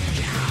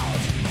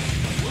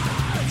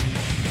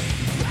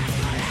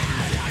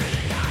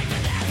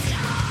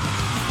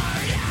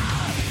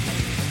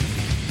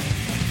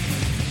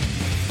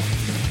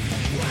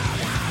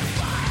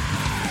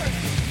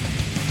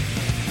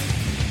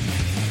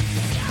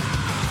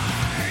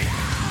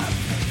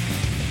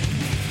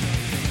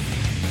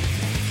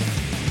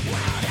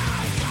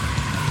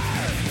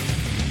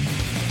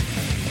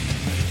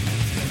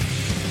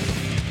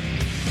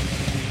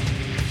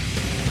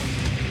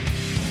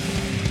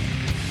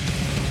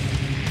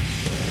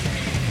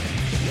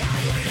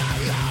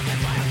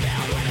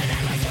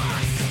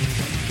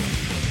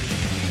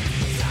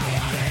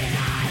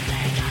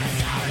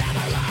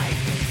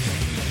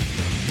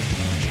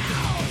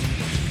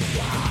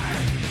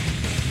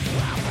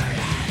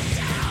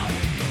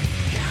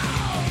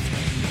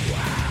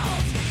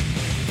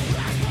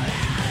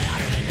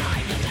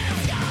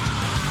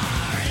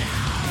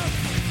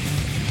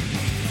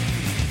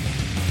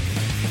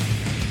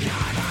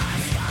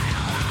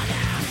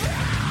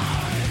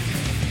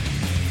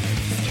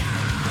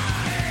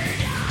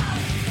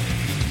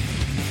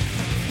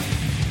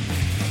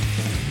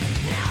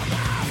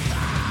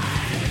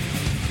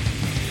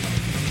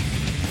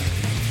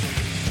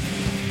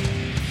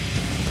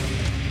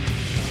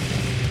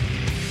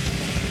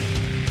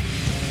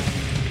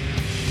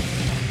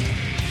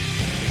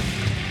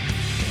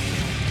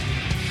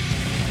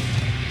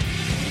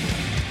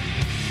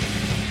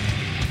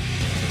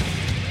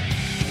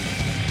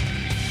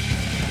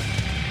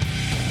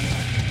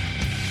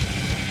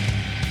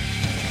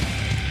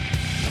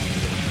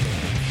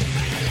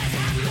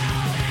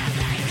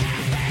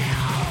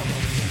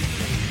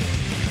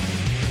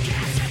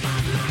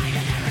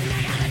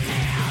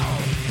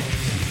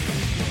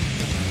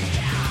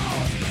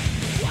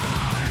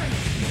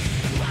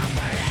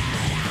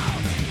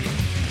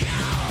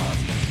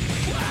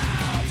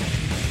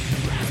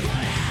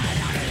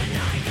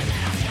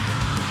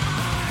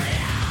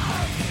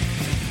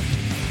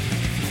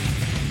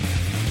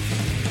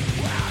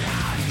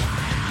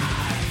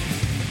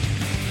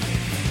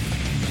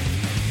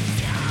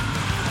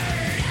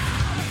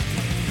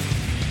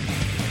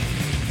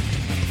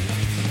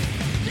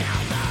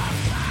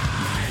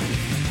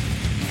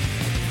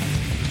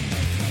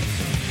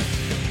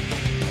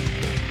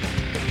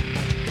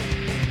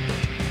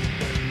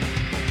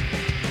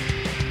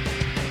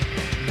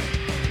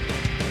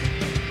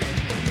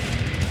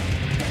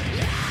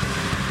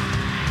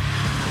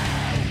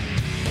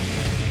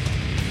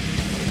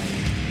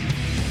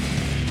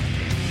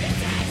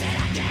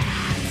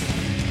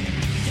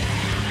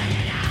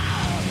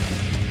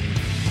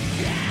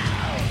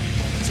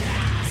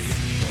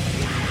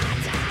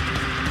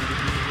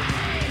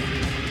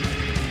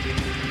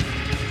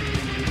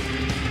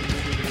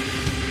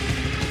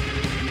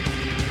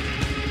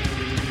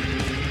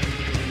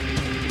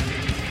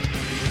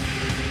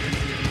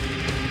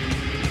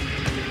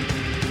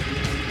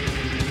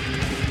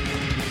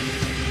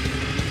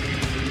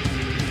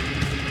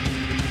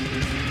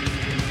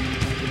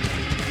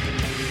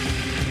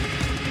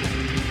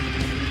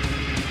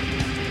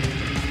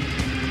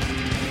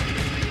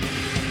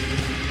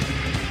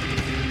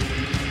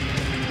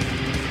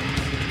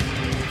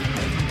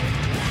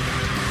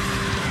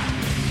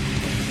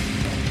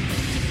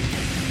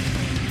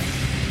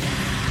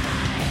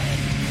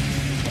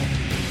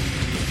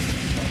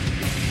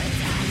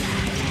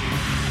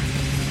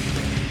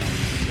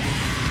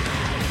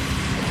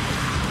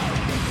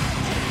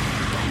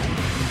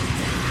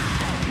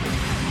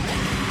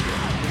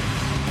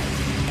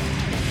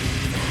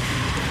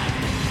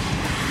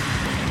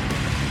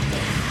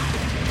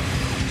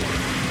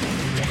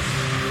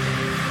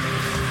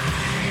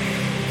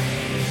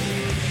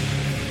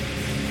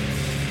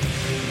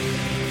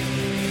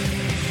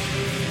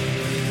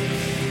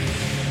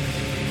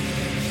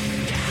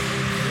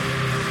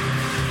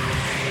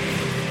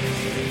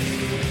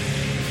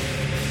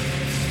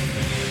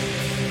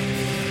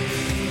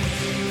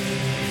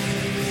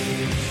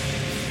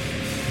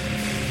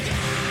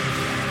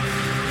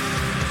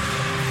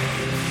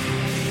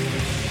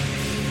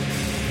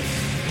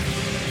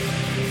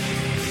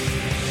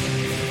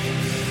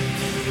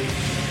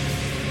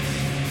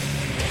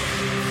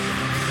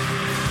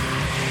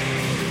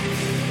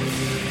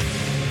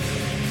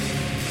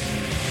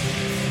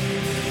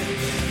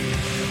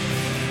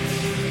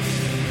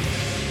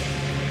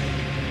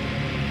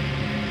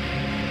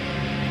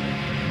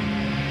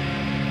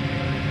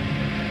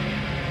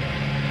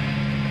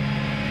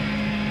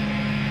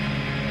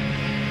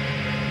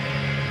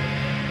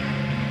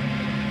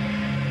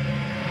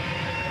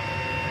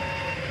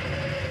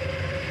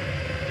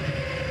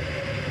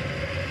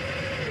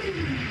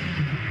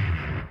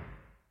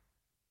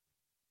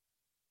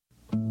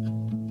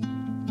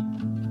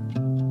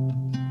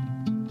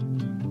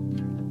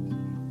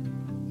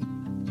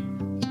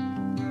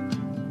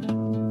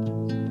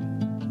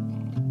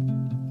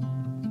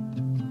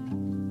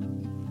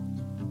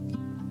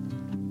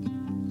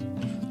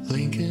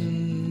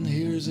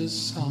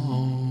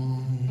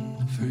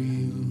 song for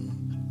you.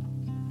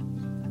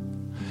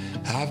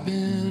 I've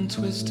been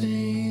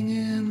twisting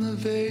in the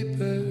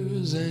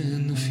vapors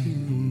and the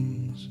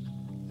fumes.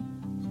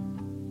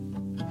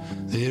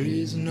 There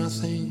is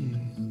nothing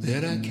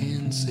that I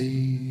can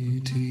say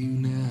to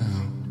you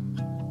now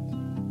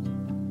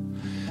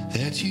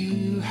that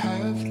you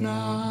have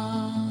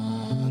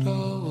not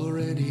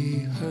already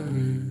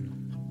heard.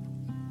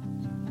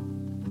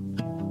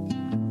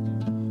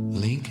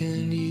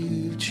 Lincoln,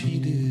 you've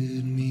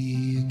cheated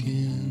me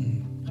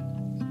again.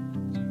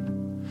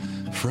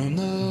 From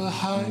the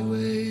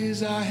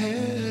highways I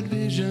had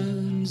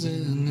visions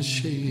in the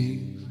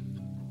shades.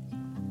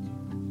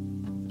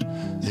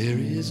 There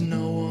is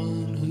no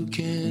one who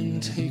can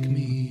take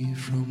me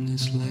from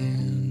this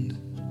land.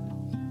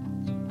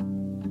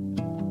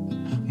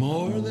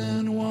 More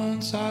than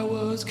once I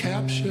was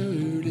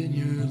captured in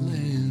your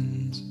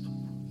lands.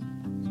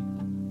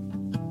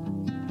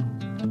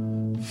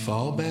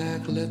 Fall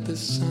back, let the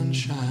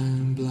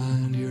sunshine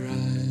blind your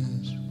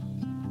eyes.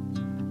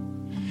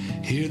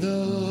 Hear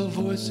the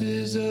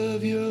voices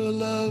of your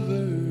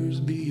lovers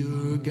be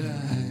your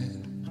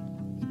guide.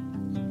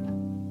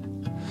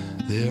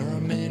 There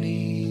are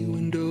many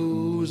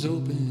windows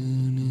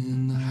open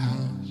in the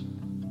house.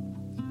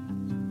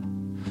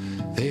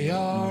 They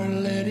are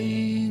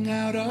letting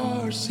out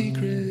our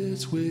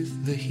secrets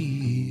with the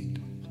heat.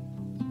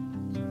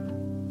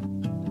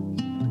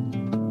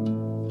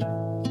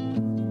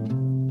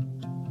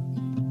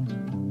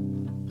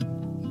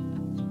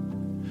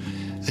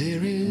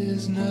 There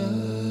is nothing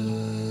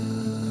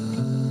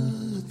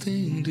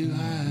to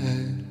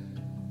hide.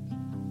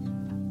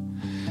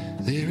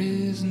 There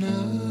is nothing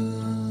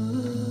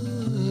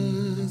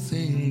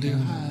to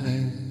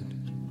hide.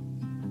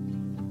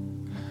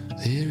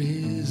 There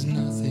is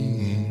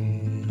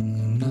nothing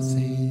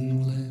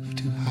left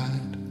to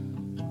hide.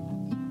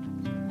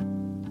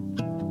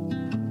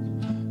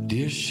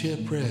 Dear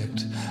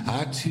shipwrecked,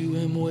 I too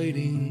am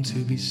waiting to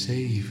be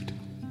saved.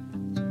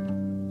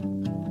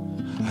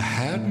 I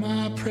had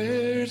my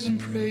prayers and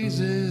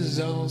praises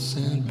all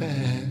sent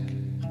back.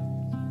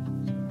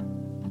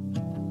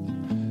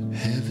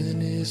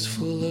 Heaven is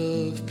full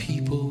of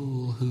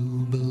people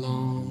who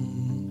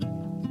belong.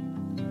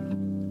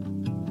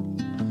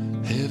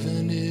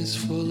 Heaven is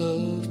full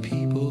of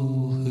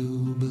people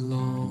who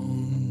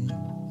belong.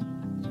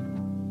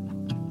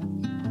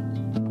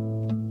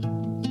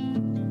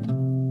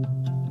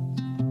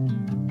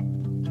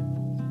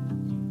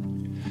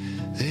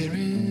 There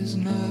is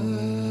nothing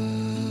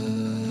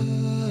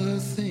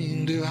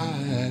to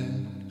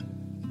hide.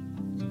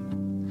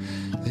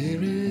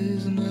 There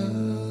is nothing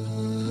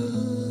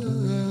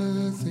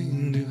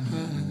to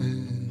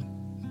hide.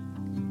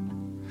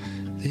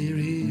 There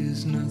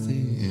is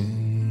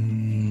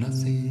nothing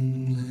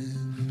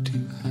left to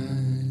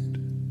hide.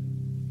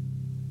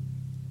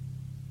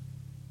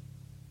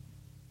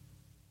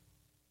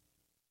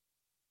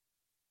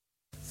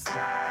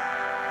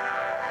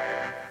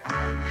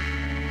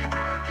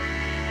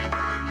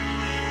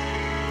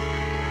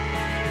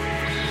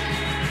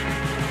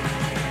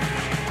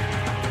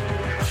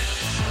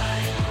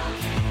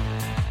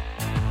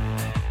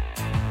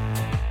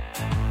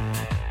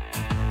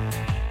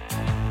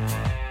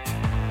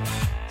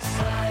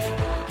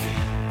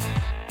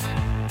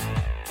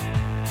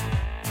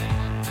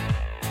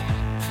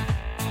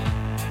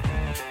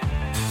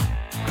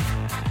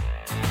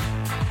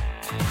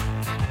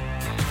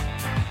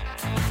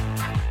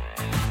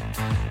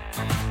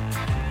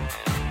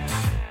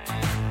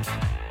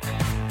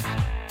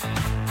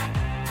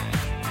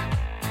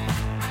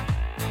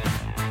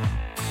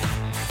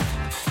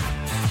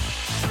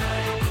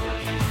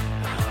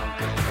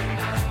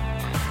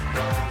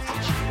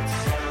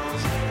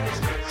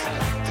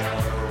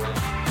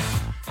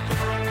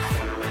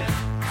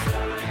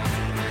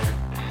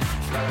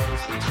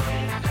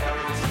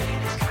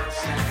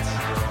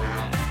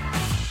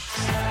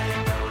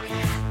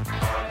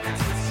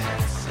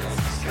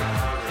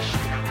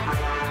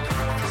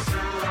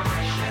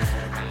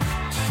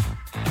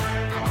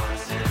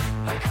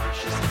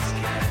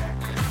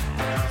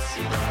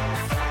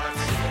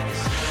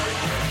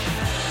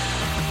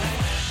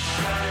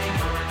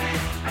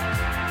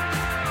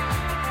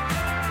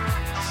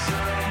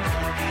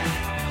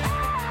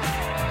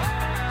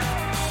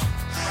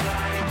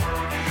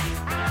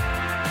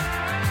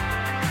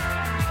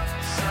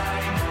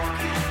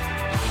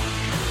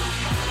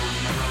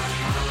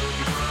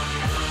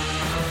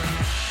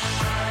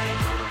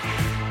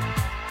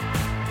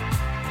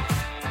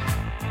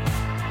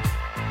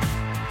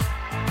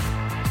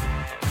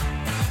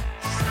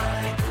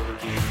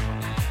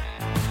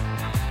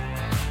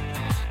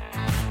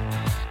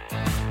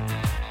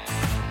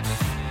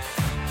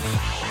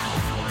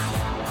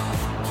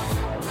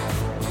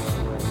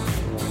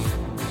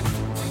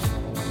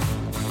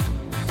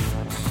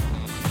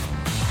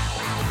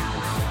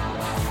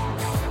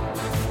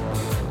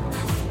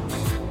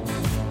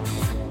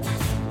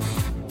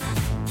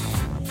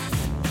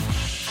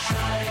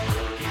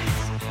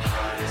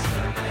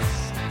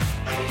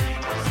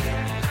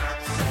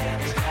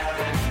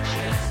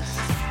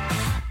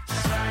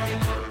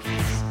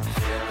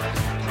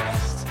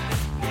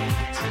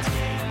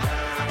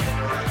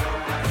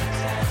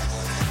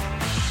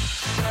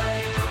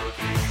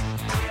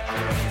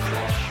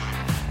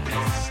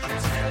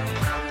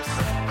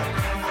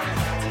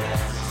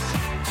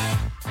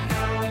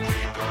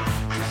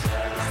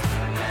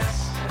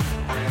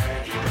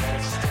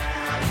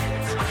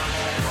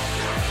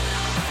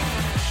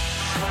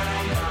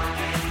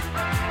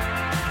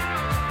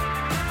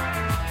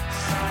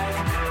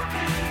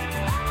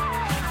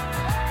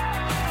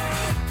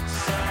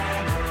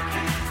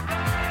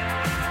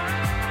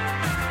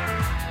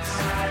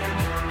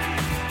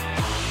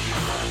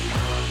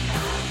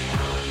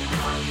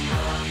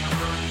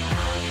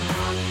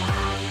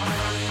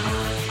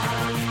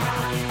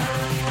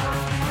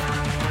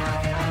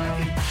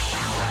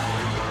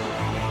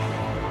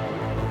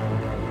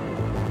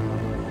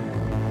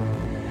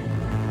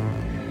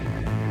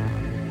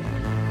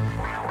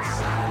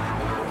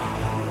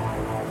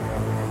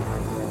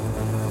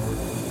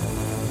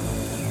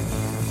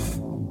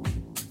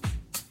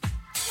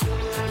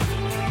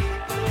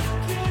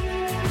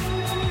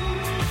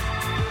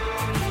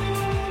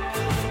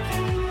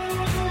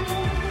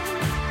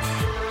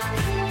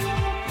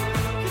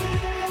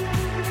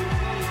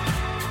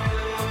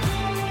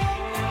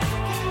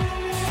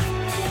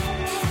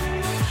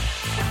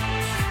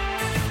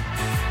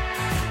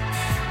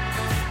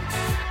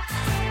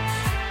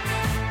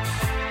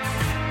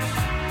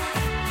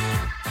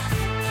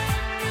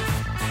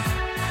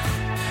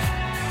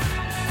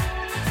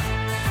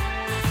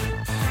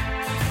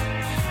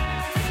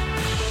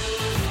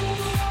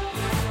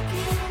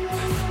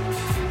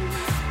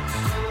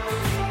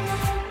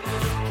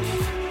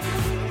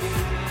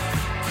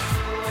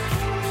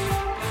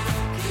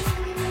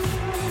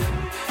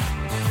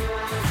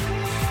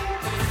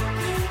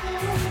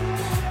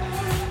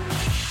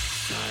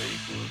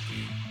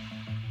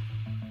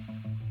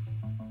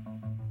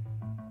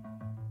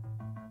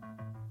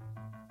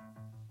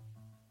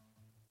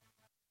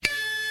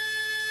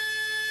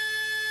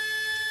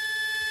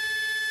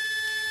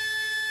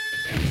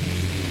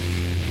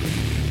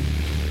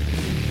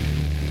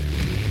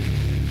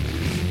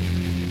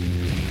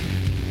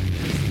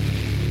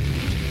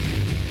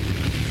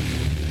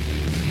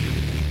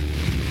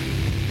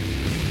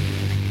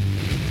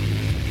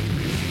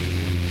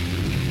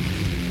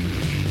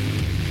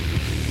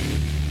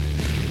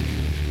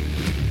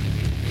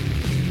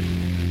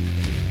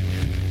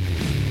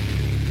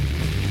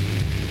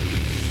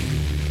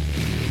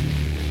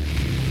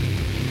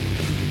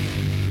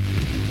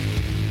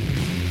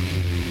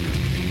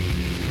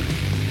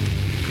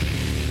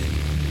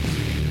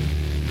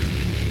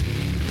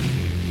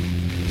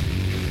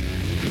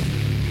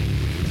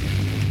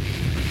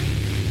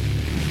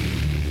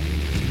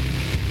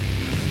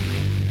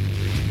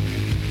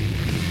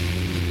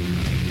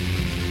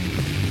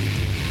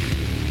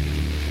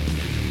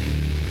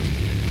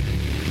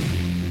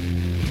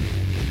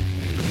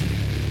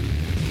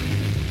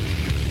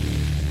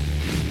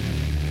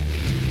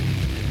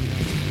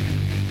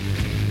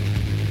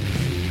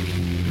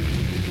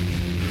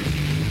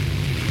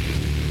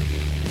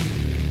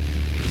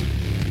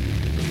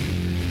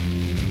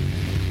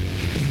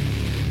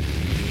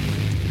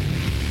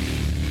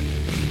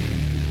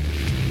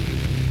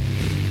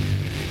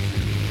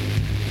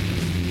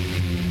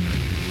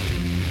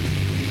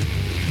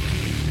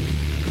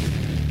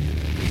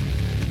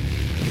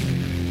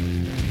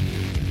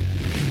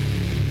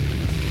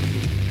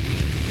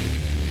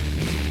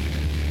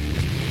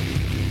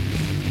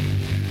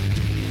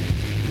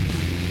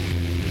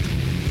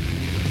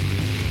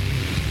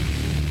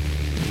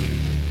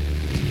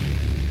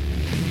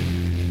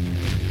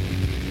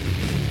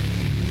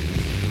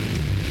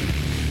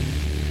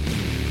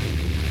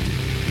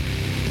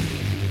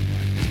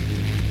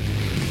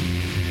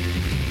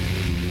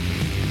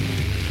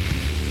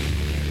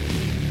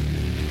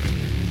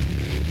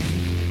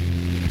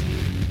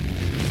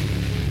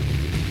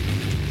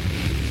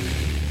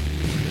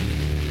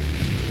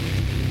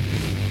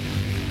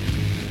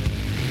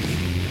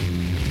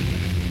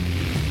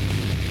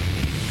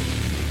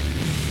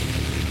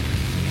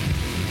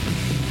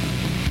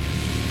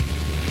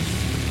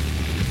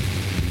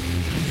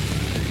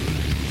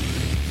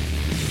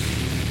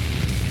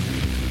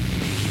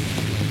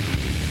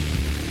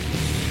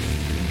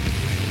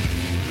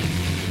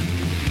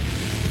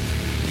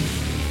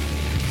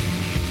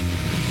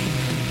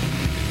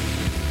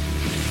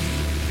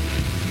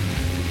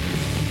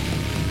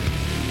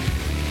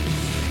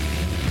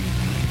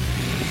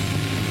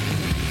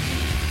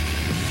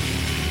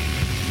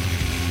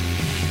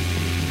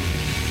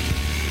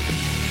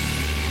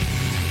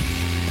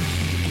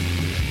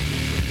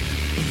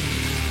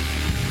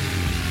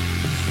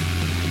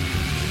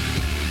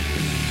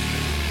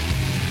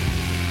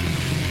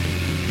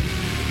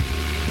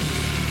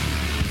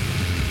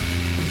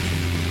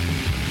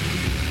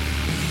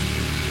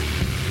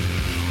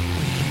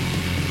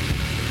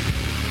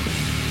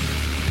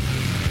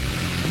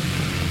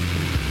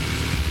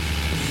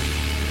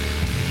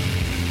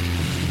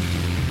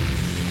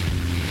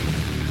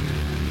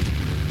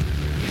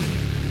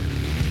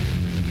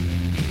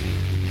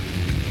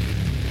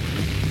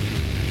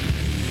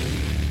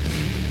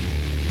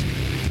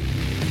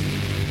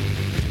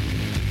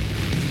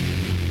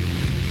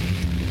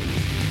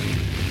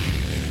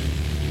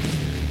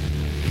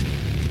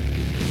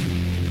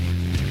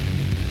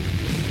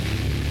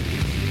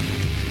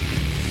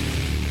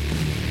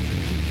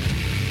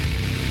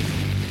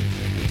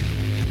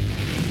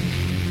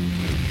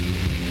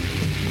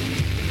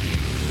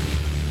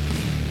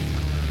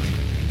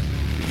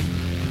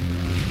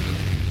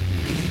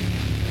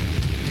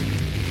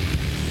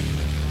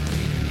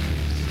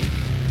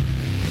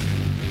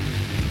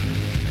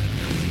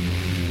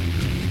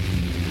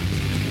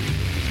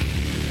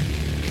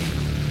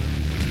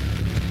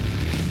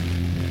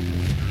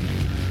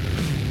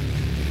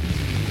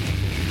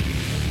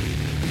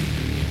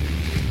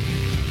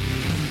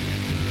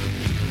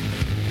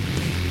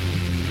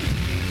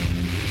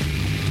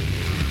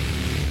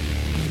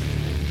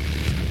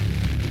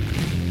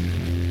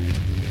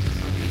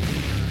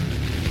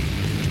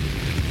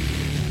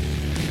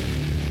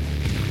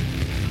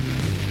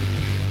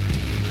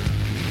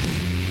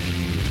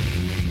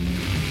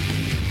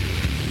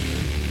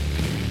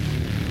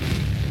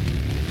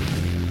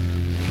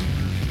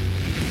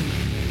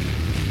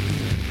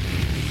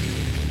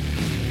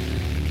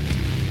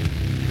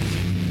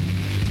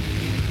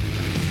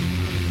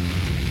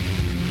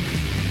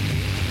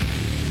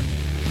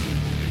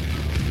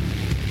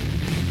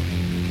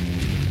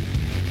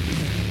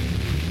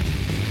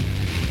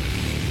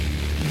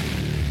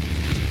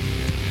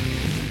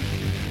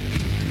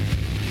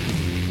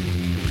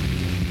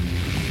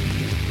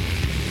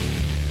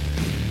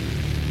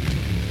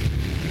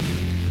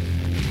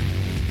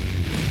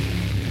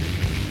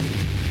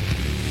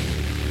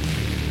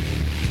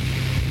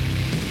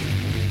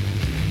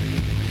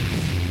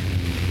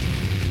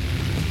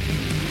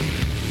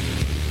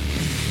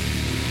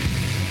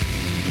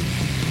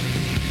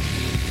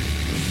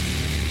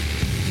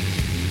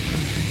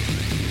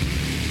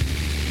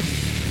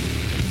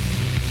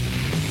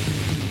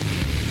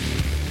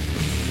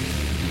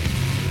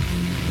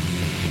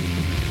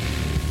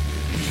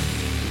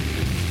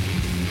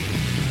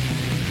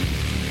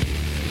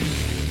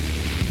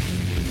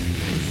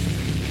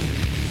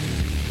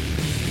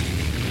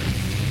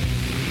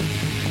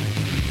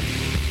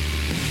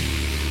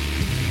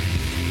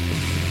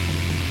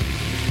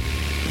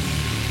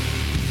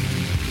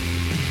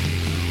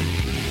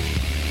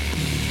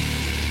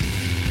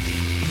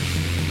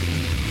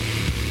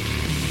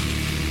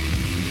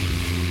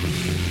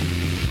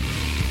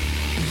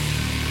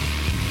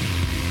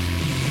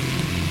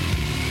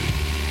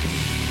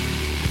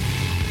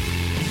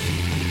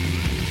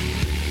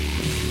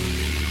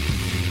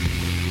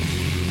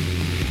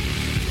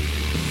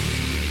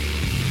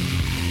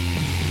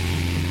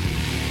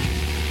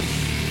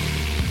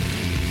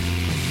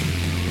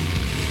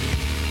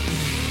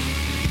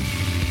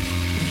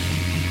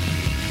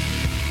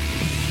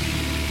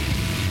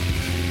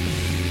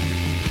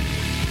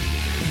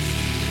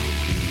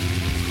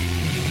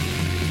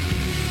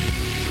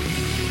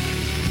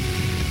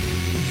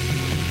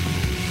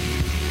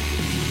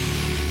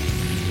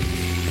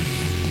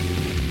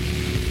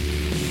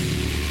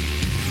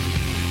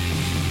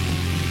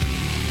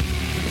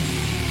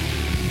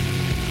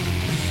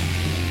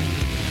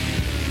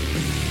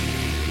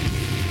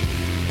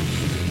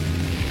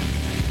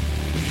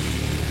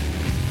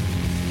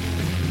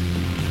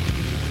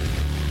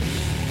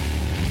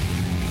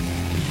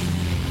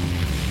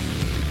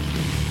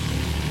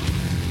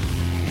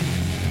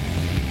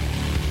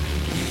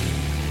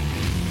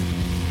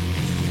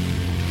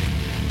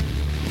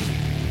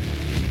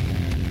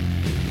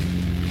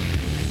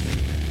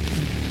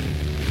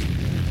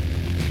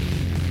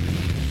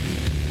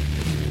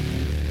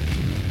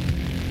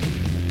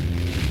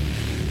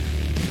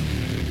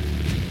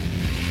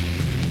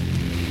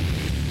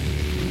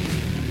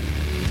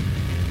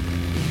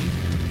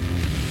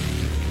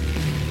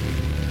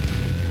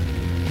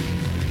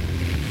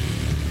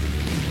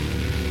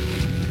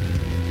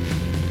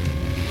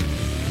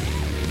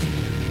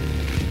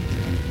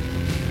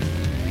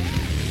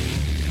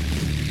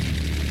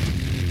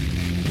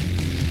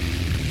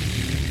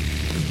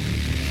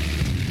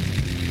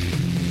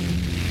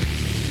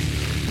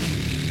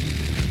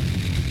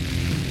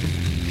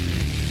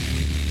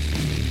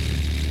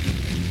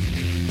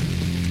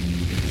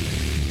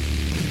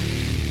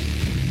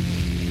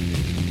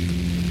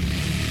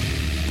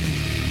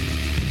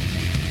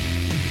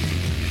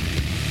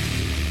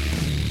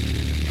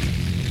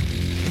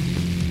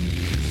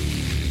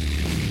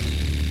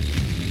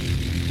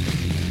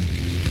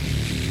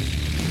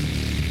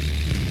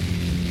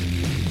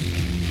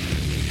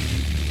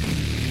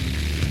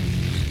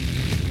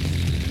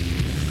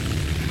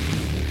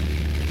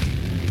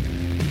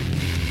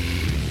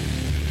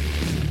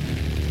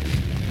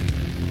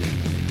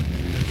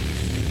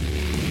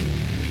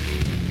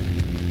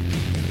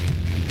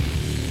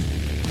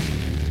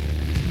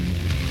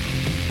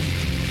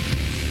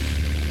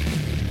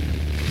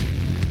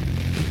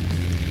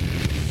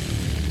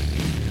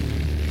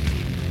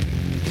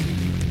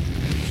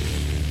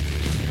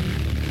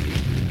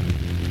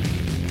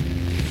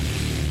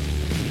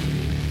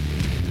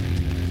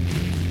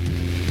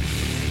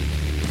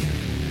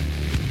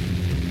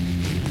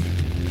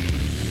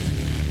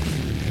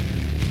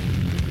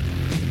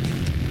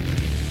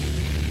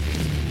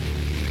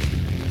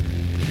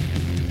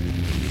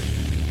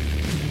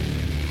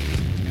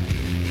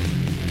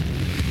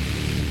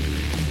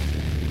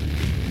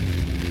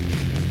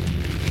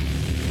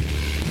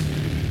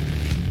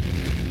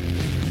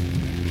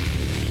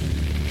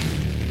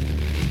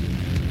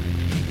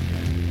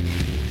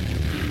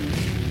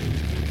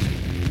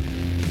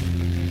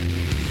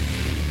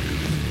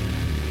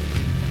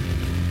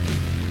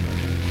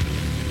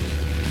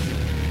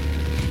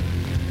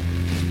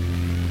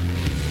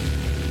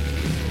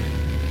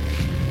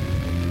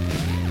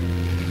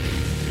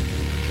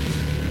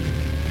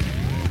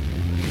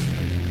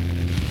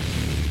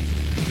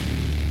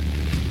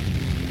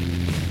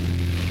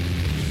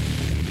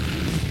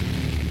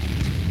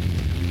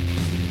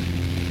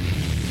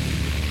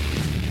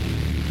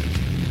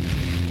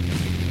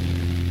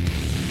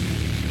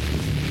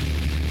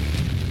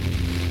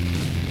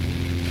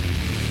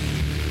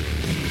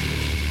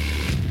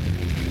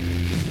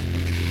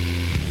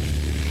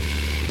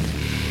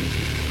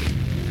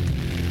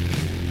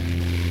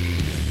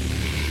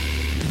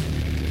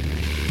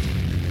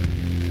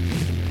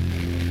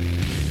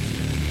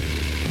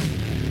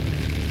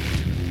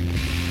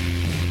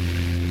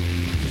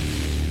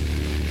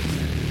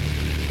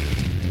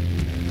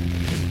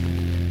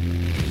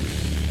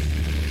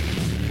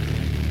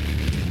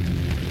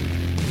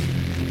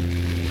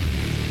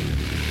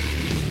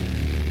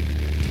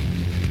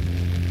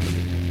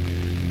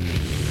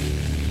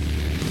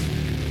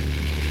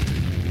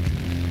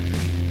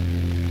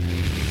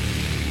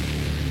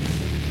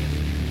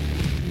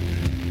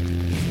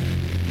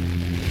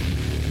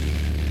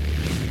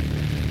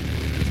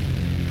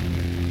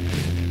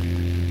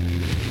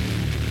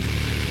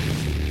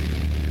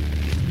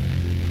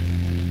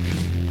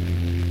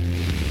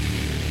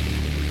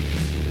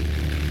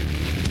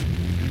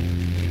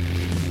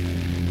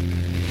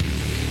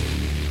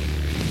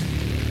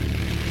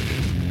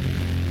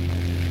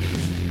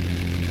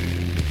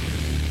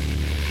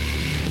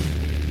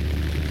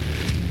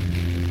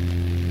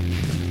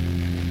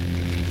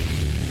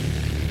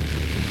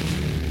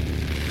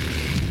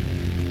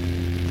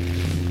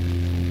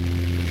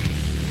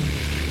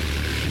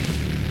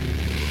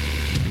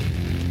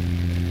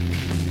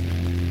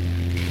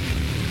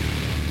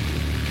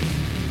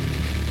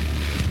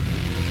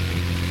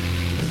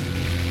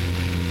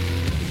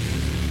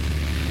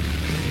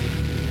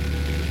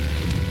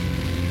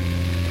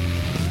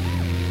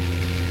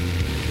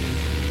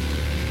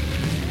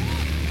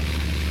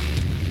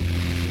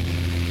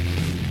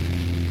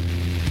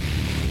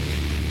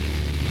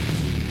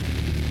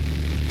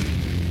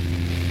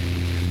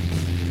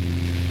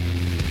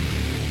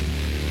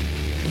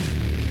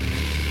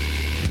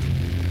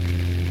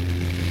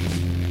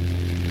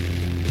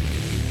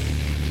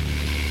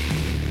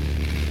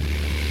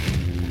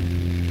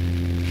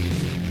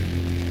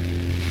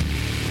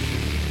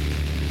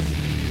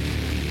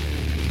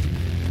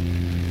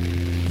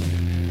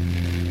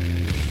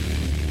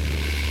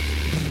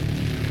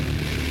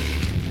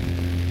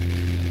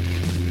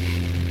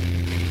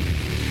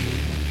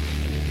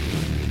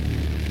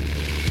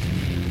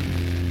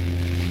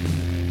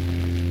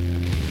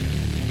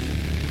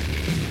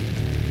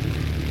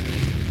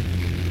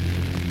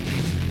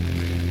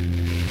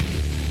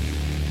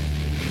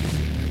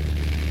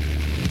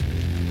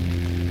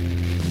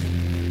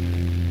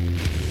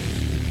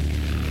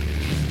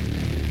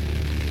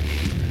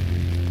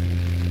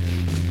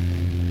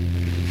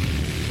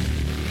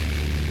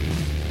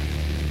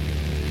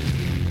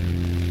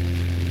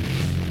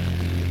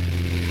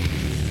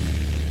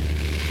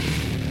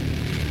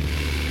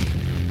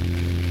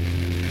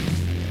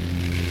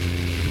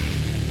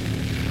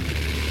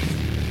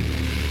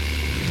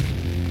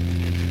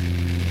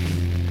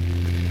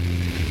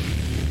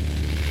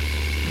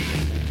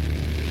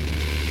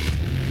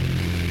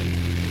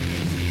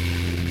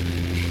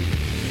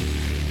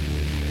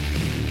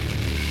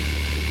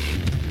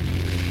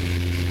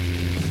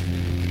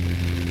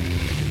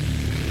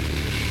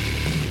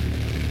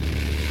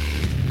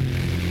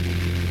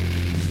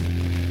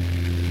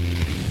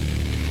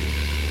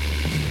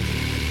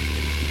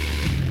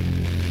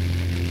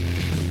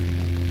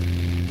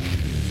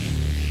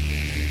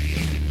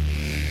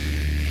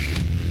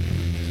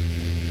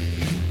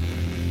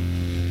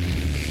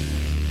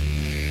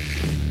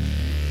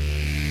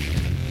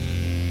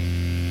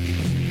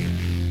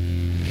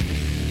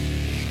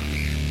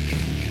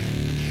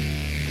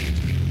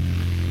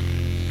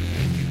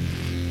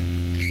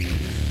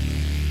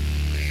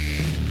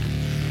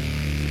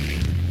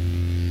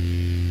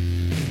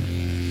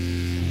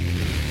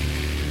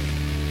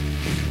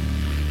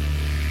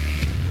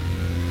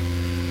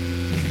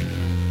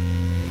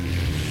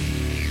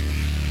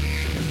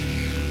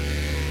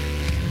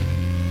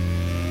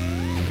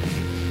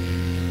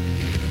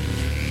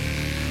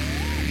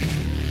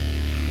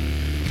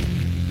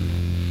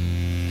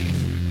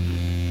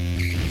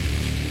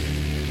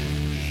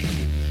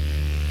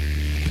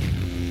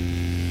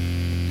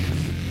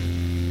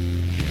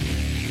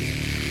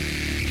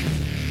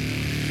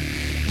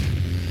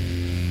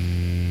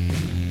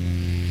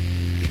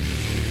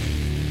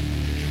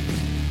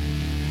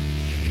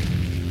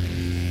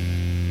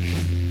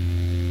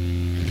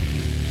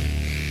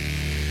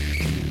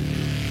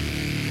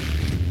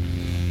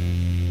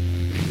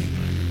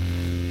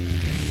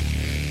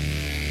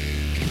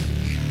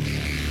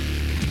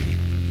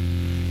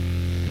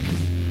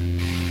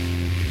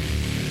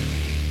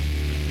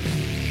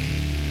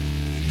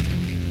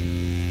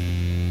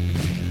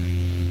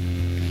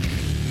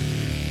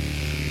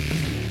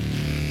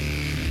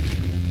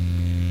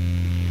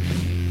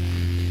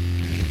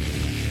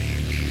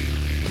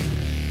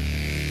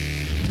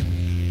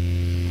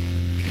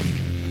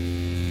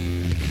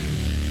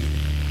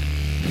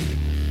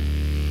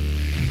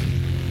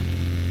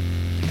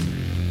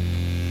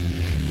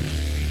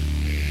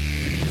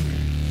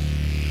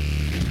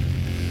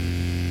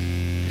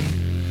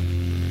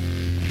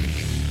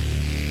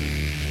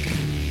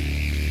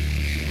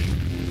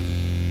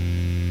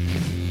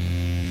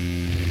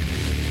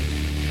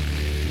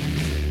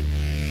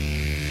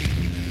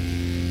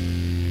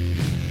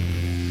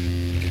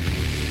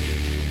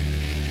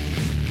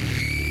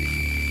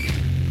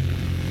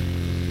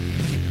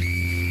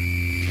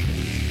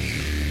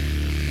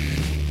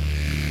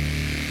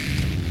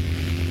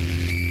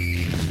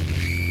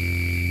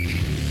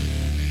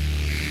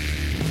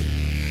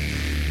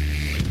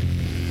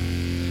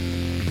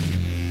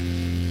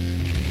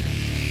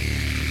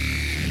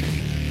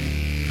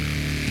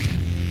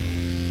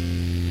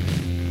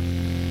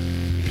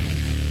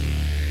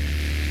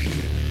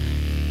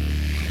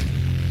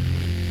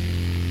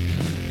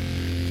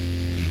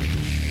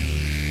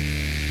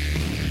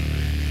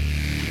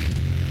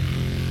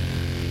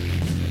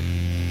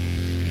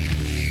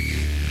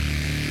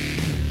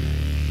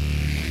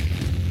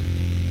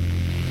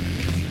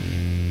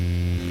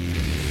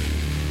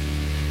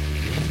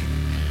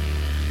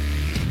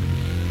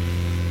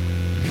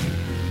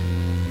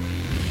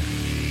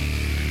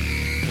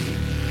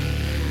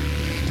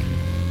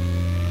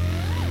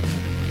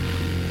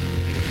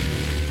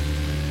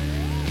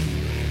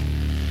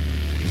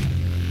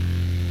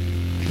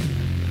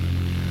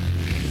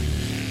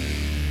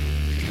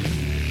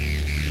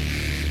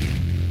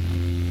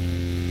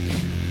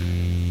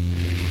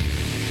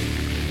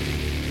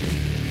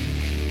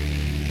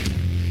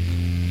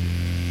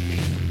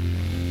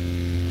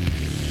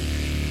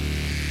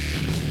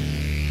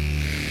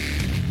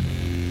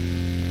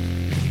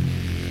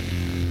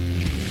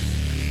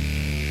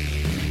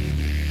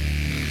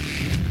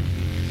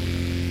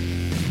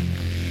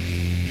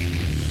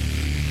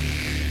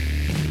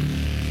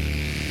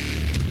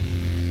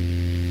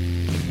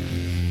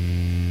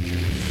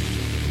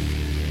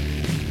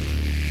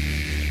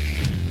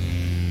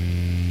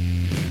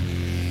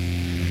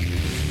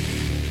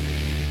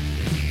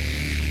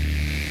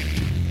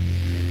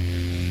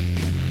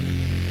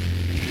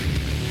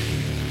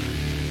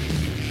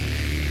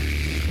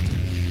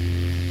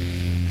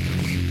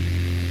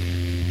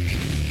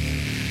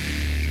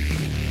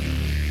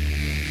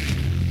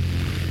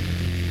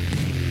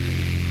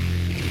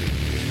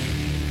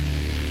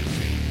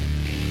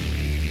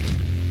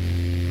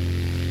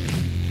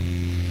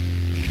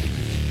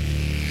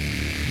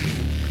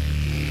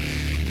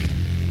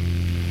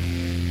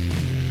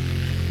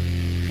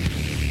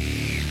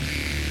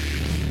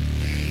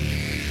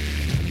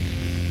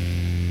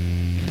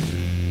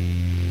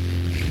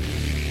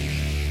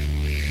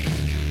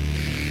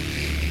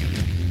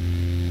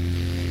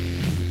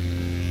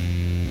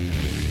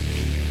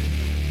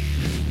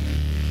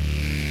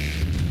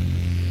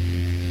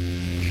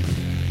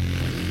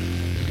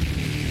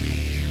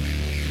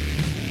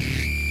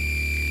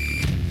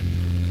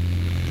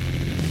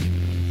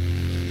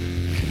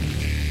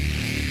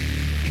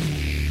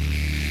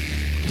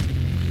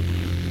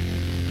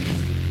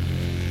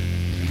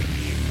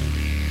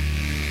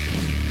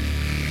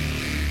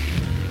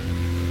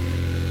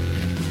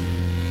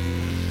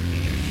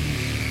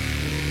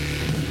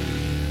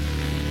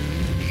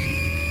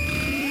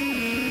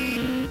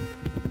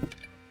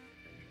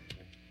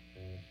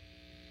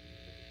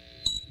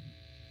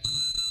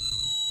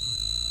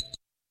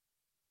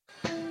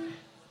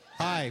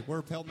 Hi,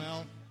 we're Pell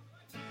Mell.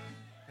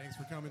 Thanks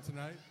for coming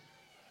tonight.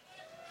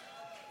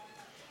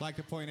 I'd like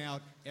to point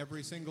out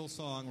every single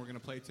song we're going to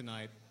play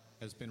tonight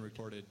has been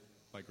recorded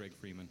by Greg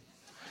Freeman.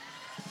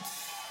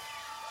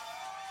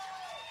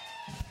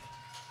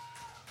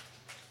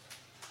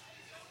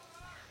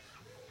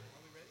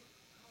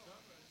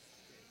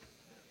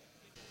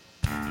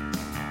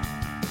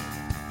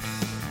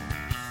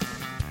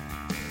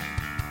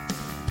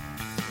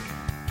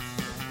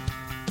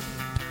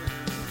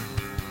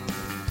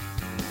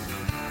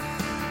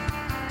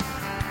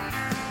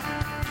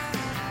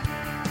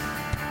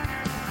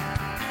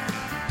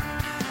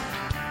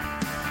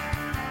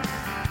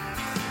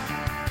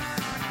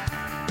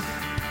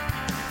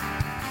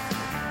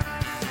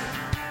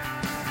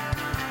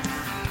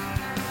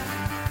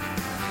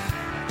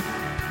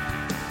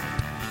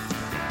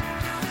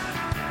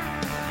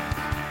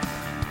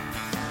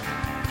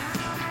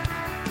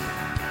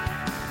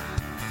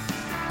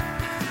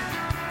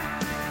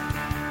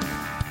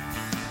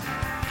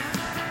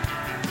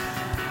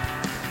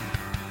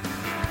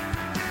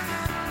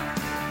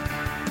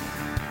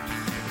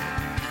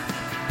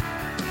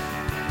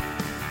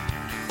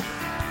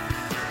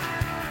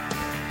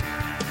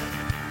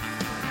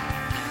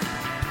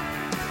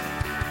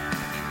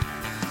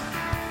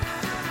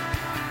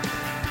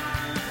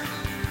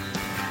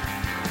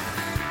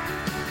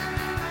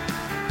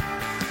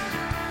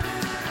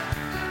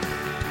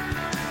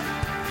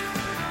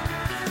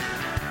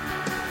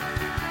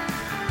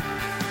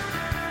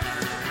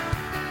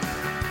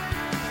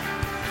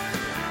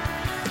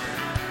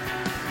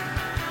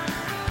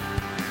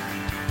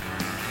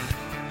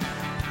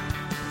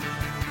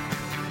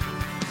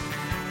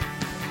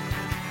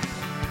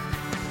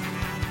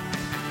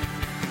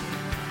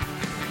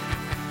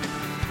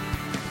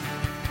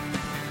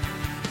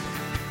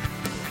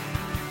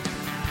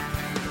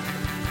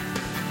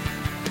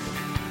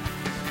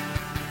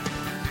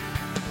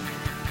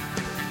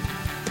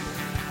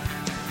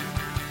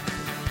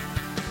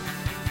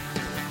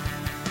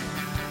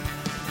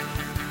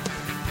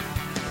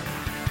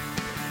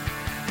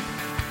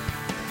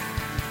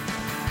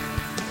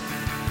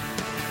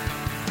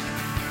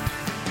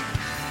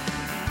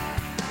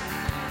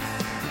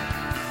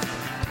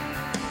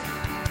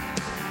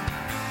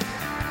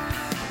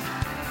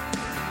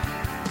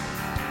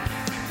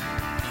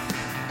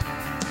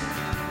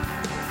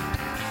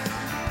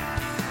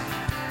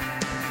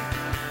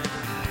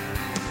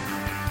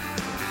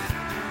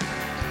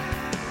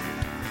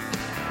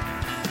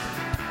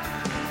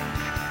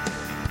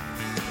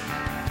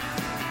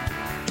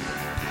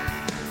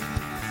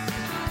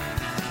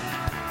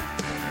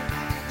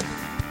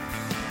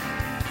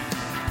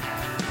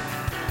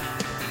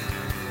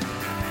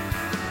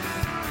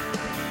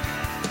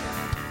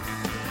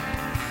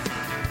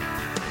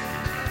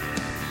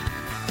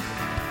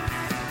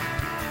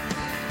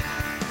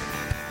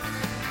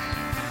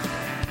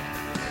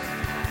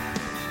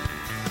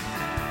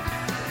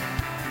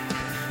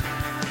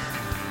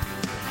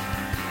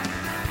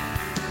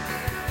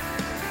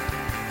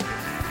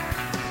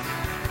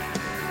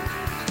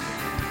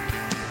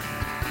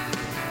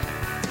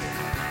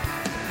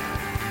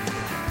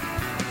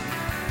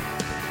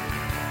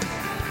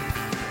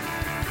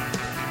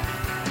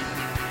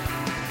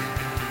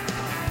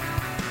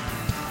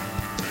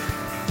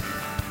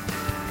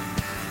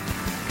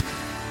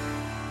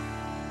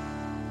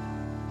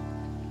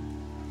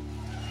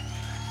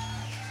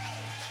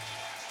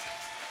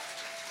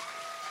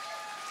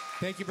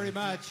 Thank you very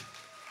much.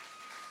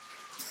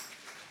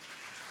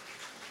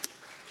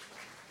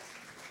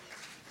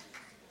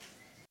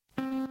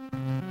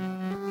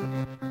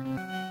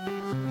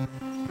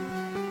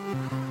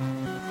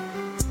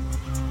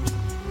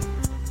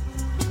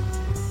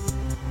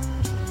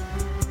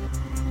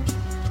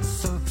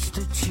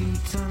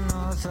 Substitute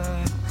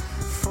another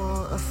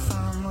for a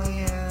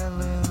family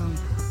heirloom,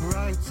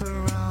 right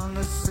around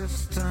the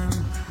system,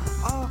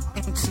 all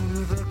into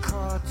the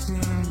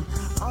cartoon,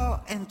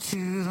 all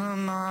into the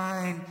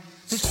mind.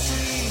 The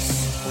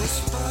trees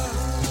whisper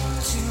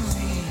to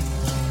me,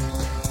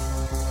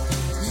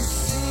 you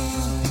see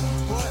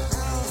what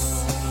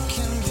else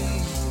can be.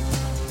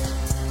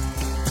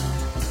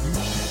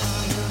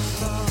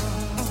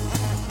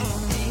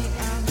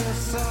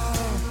 Neanderthal.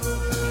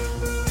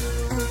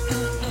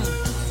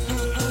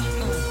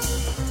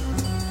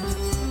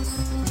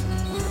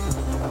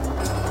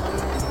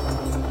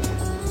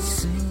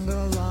 Sing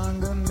along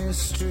the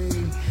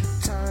mystery,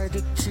 tied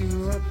it to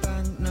a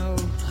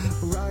banknote,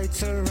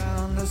 right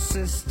around the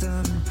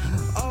system.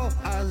 Oh,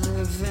 I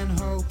live in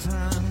hope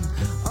and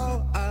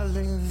oh, I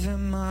live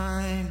in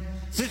mine.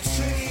 The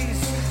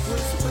trees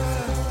whisper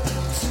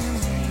to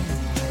me,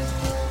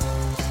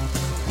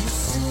 you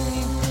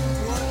see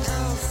what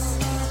else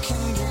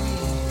can be.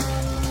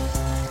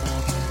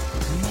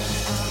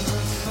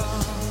 Neanderthal,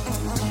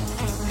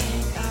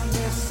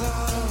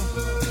 Neanderthal.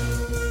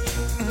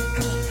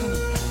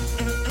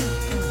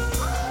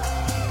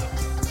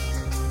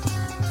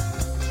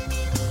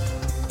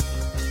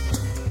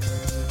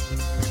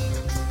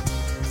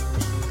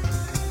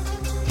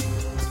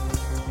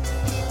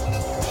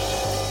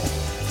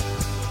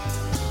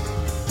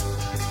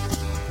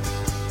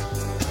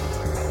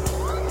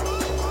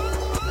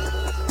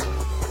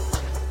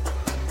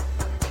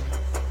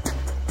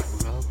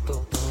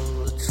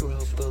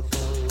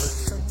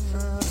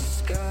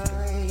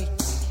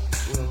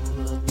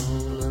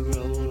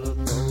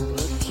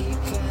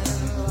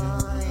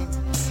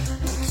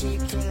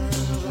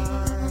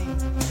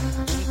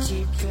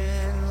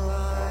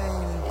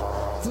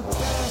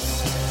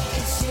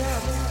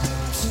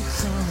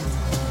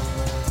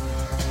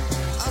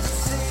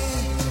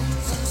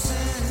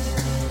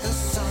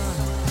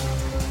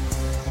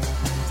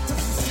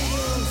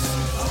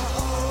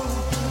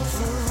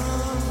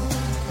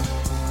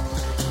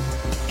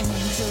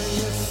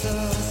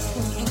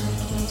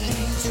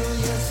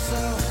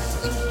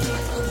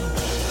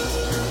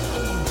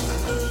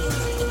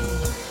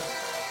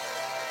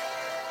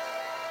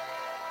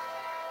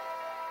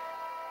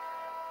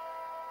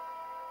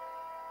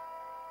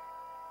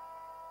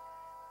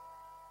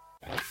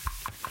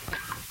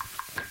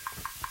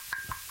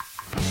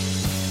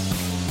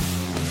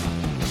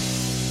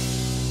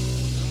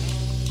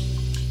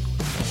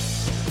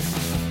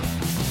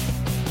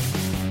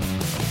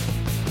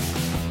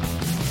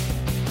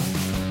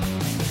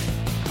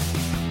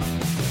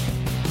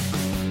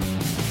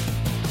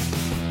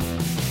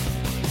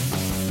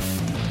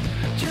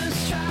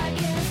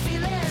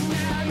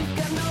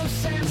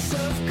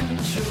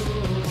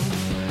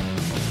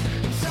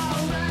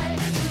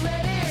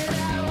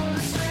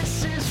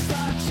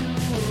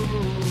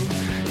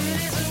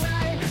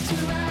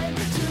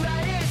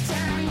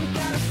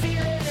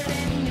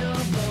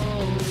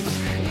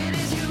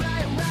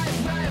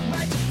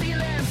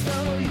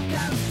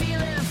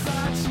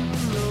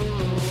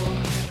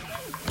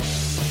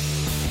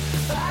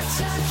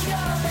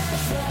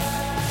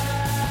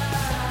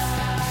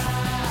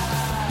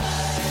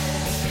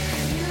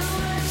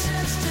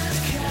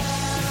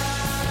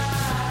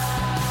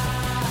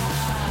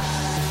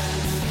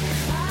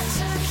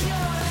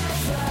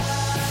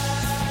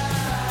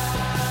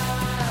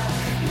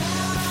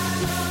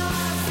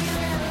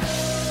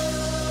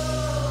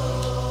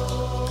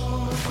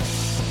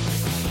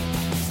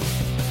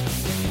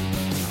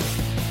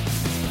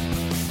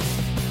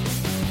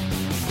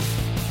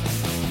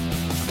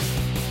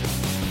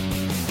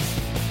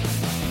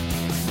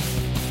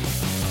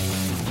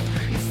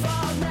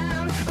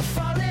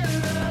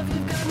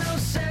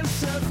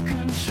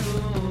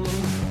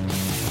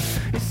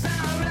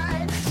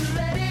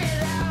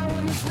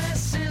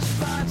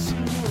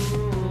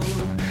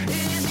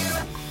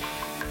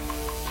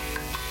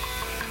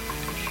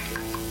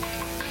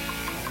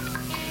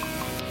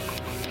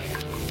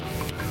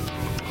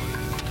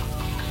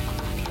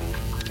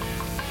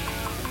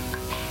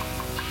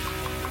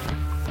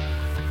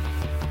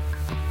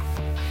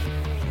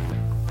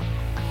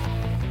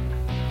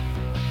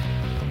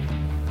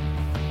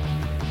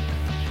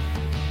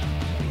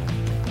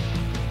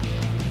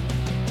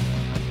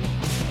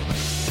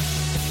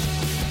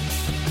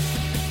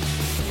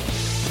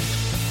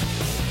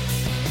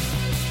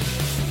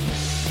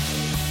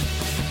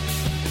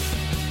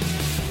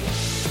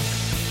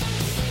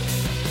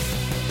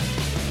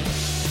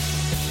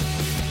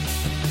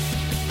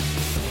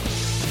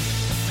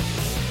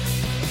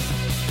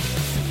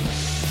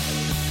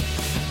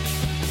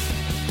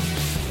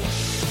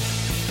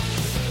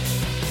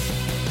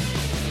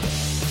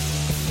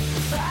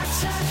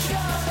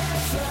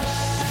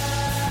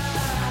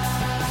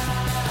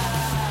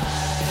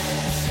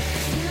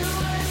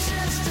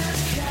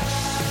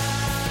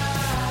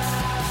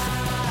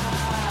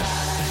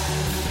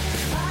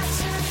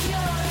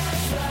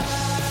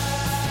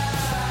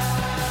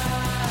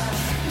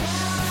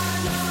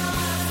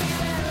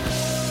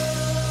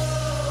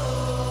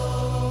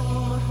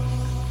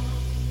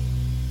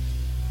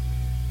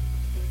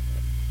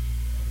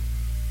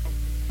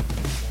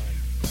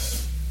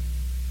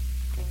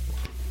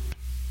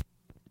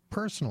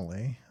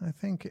 Personally, I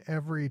think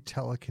every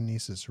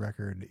telekinesis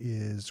record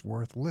is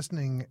worth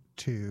listening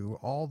to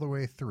all the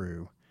way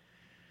through,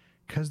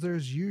 because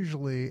there's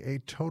usually a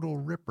total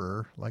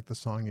ripper, like the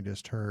song you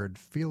just heard,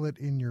 Feel It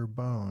in Your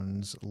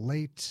Bones,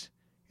 late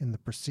in the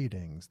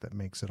proceedings that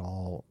makes it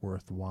all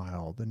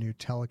worthwhile. The new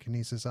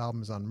telekinesis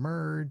album is on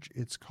Merge.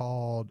 It's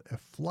called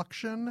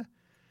Effluxion,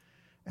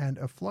 and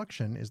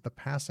effluxion is the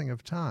passing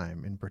of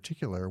time, in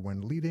particular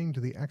when leading to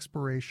the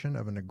expiration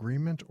of an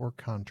agreement or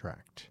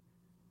contract.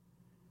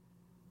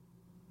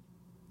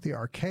 The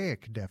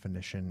archaic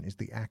definition is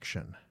the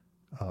action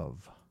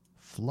of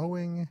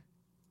flowing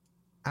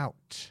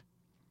out.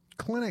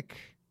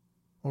 Clinic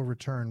will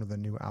return with a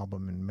new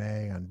album in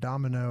May on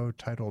Domino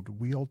titled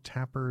Wheel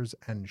Tappers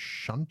and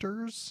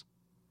Shunters.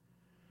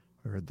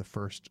 We heard the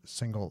first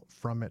single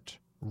from it,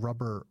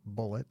 Rubber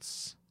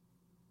Bullets.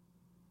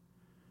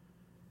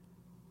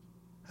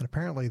 And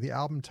apparently the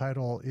album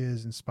title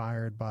is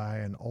inspired by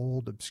an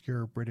old,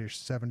 obscure British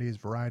 70s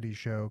variety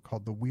show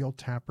called the Wheel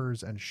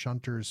Tappers and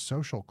Shunters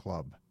Social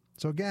Club.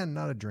 So again,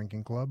 not a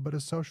drinking club, but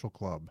a social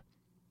club.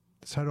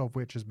 The title of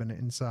which has been an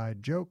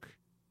inside joke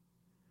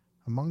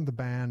among the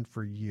band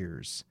for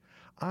years.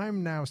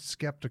 I'm now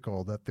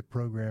skeptical that the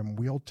program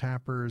Wheel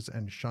Tappers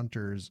and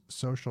Shunters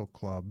Social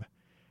Club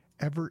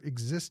ever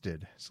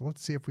existed. So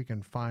let's see if we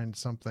can find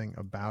something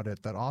about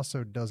it that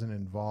also doesn't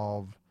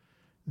involve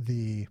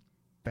the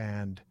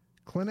band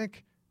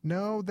Clinic.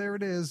 No, there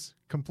it is.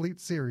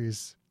 Complete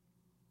series.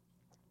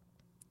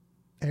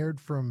 Aired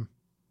from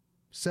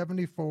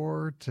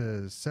 74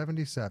 to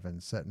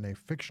 77, set in a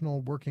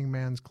fictional working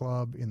man's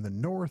club in the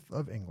north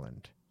of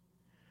England.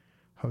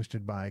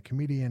 Hosted by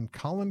comedian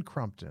Colin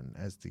Crumpton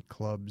as the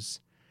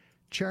club's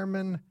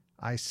chairman.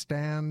 I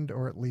stand,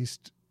 or at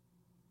least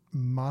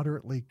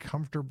moderately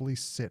comfortably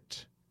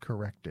sit,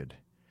 corrected.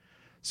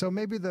 So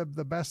maybe the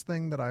best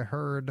thing that I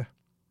heard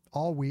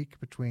all week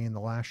between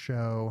the last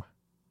show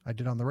I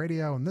did on the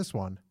radio and this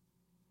one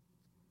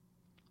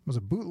was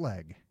a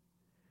bootleg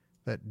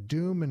that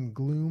Doom and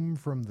Gloom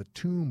from the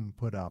Tomb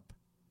put up.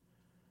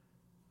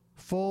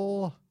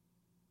 Full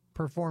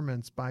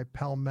performance by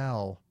Pell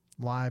Mell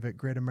live at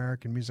Great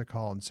American Music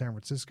Hall in San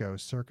Francisco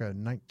circa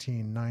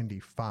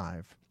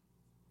 1995.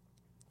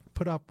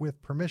 Put up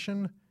with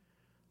permission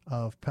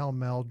of Pell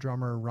Mell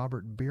drummer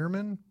Robert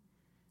Bierman,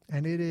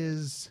 and it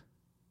is...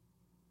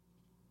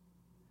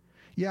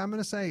 Yeah, I'm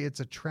going to say it's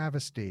a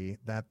travesty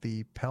that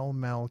the Pell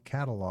Mell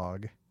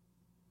catalog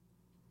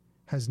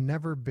has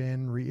never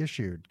been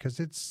reissued, because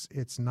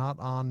it's not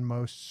on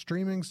most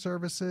streaming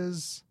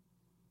services.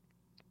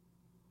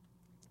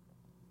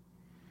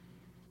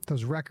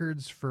 Those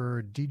records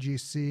for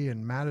DGC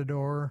and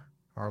Matador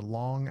are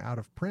long out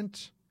of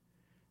print,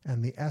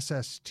 and the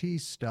SST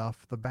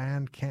stuff the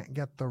band can't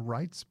get the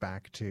rights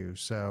back to.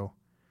 So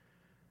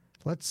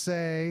let's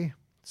say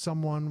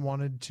someone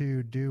wanted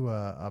to do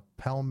a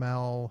Pell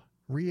Mell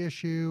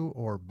reissue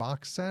or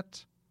box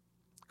set.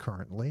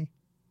 Currently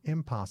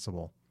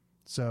impossible.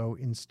 So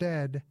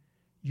instead,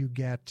 you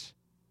get,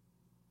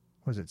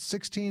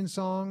 16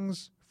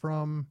 songs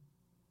from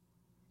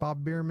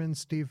Bob Bierman,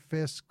 Steve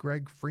Fisk,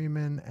 Greg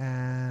Freeman,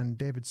 and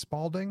David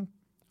Spalding,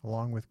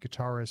 along with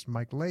guitarist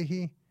Mike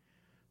Leahy.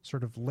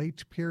 Sort of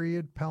late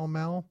period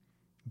pell-mell,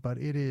 but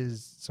it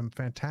is some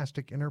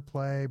fantastic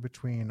interplay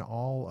between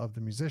all of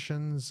the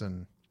musicians.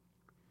 And,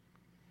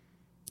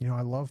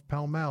 I love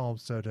pell-mell,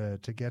 so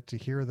to get to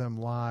hear them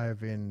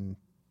live in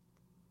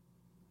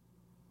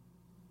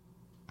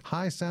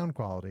high sound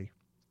quality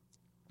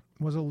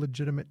was a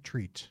legitimate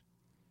treat.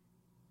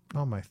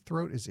 Oh, my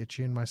throat is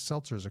itchy and my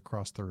seltzer's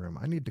across the room.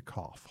 I need to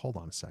cough. Hold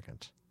on a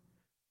second.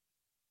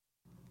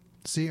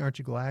 See, aren't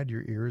you glad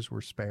your ears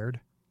were spared?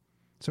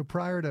 So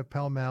prior to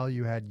pell-mell,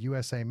 you had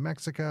USA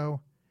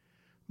Mexico,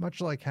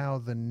 much like how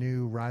the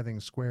new Writhing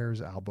Squares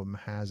album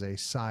has a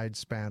side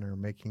spanner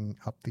making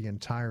up the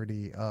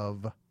entirety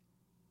of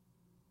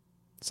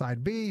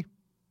side B.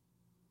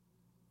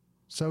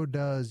 So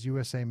does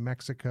USA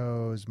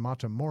Mexico's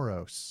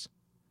Matamoros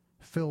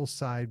fill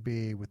side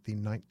B with the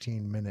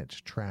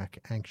 19-minute track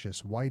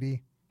Anxious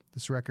Whitey.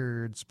 This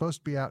record's supposed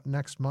to be out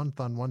next month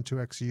on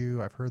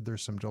 12XU. I've heard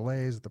there's some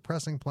delays at the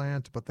pressing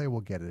plant, but they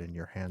will get it in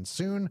your hands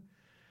soon.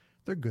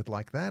 They're good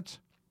like that.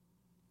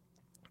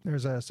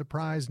 There's a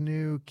surprise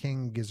new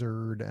King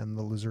Gizzard and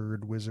the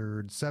Lizard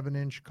Wizard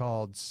 7-inch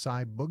called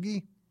Psy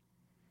Boogie,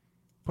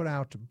 put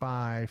out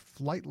by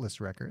Flightless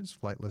Records,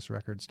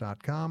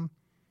 flightlessrecords.com.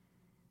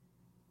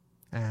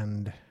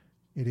 And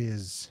it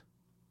is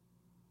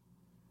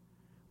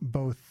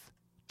both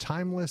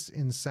timeless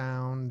in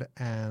sound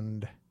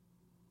and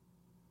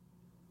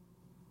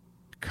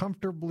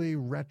comfortably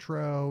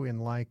retro in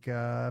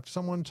if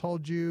someone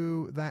told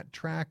you that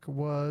track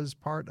was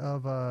part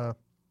of a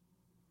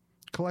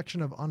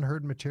collection of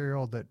unheard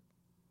material that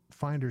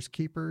Finders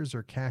Keepers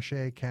or Cache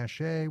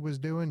was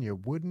doing, you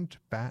wouldn't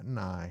bat an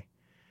eye.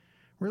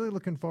 Really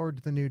looking forward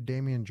to the new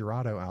Damien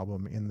Jurado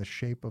album, In the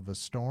Shape of a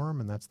Storm,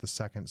 and that's the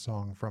second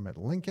song from it,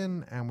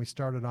 Lincoln. And we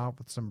started off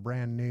with some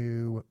brand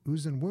new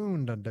Ooze and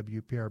Wound on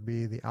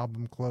WPRB, the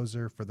album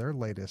closer for their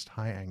latest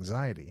High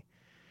Anxiety,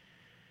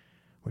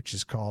 which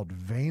is called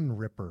Vein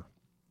Ripper.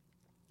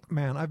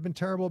 Man, I've been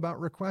terrible about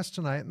requests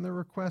tonight, and the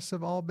requests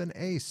have all been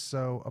ace,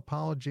 so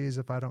apologies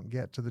if I don't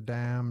get to The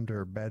Damned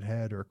or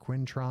Bedhead or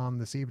Quintron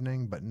this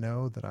evening, but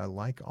know that I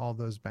like all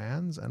those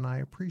bands, and I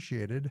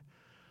appreciated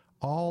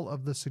all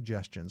of the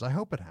suggestions. I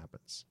hope it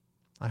happens.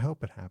 I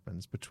hope it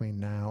happens between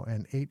now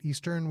and 8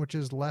 Eastern, which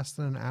is less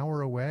than an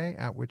hour away,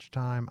 at which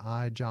time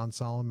I, Jon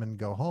Solomon,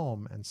 go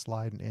home and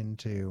slide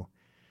into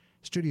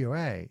Studio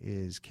A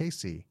is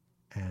Casey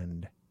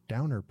and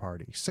Downer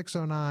Party,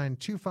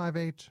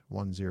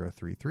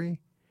 609-258-1033,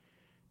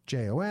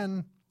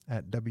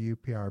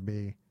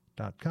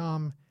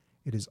 jon@wprb.com.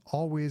 It is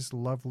always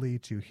lovely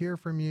to hear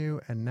from you,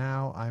 and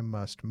now I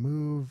must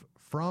move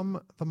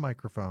from the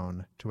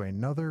microphone to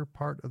another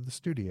part of the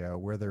studio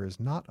where there is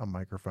not a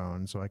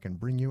microphone, so I can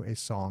bring you a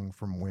song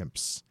from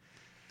Wimps.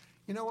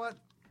 You know what?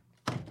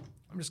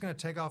 I'm just going to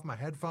take off my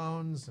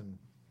headphones and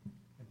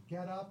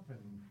get up and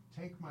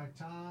take my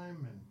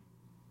time and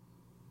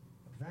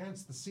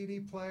advance the CD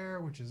player,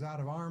 which is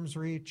out of arm's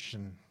reach,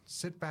 and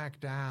sit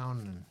back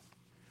down and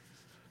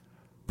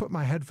put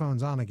my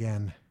headphones on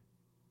again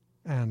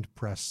and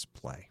press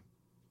play.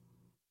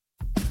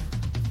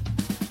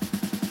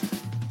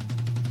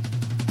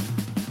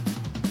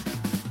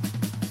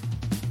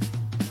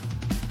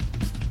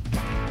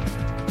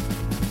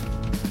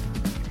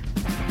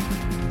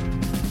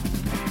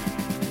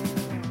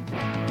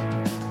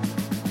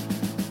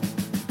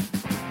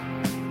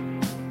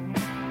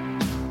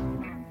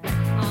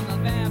 I'm a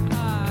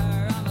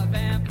vampire.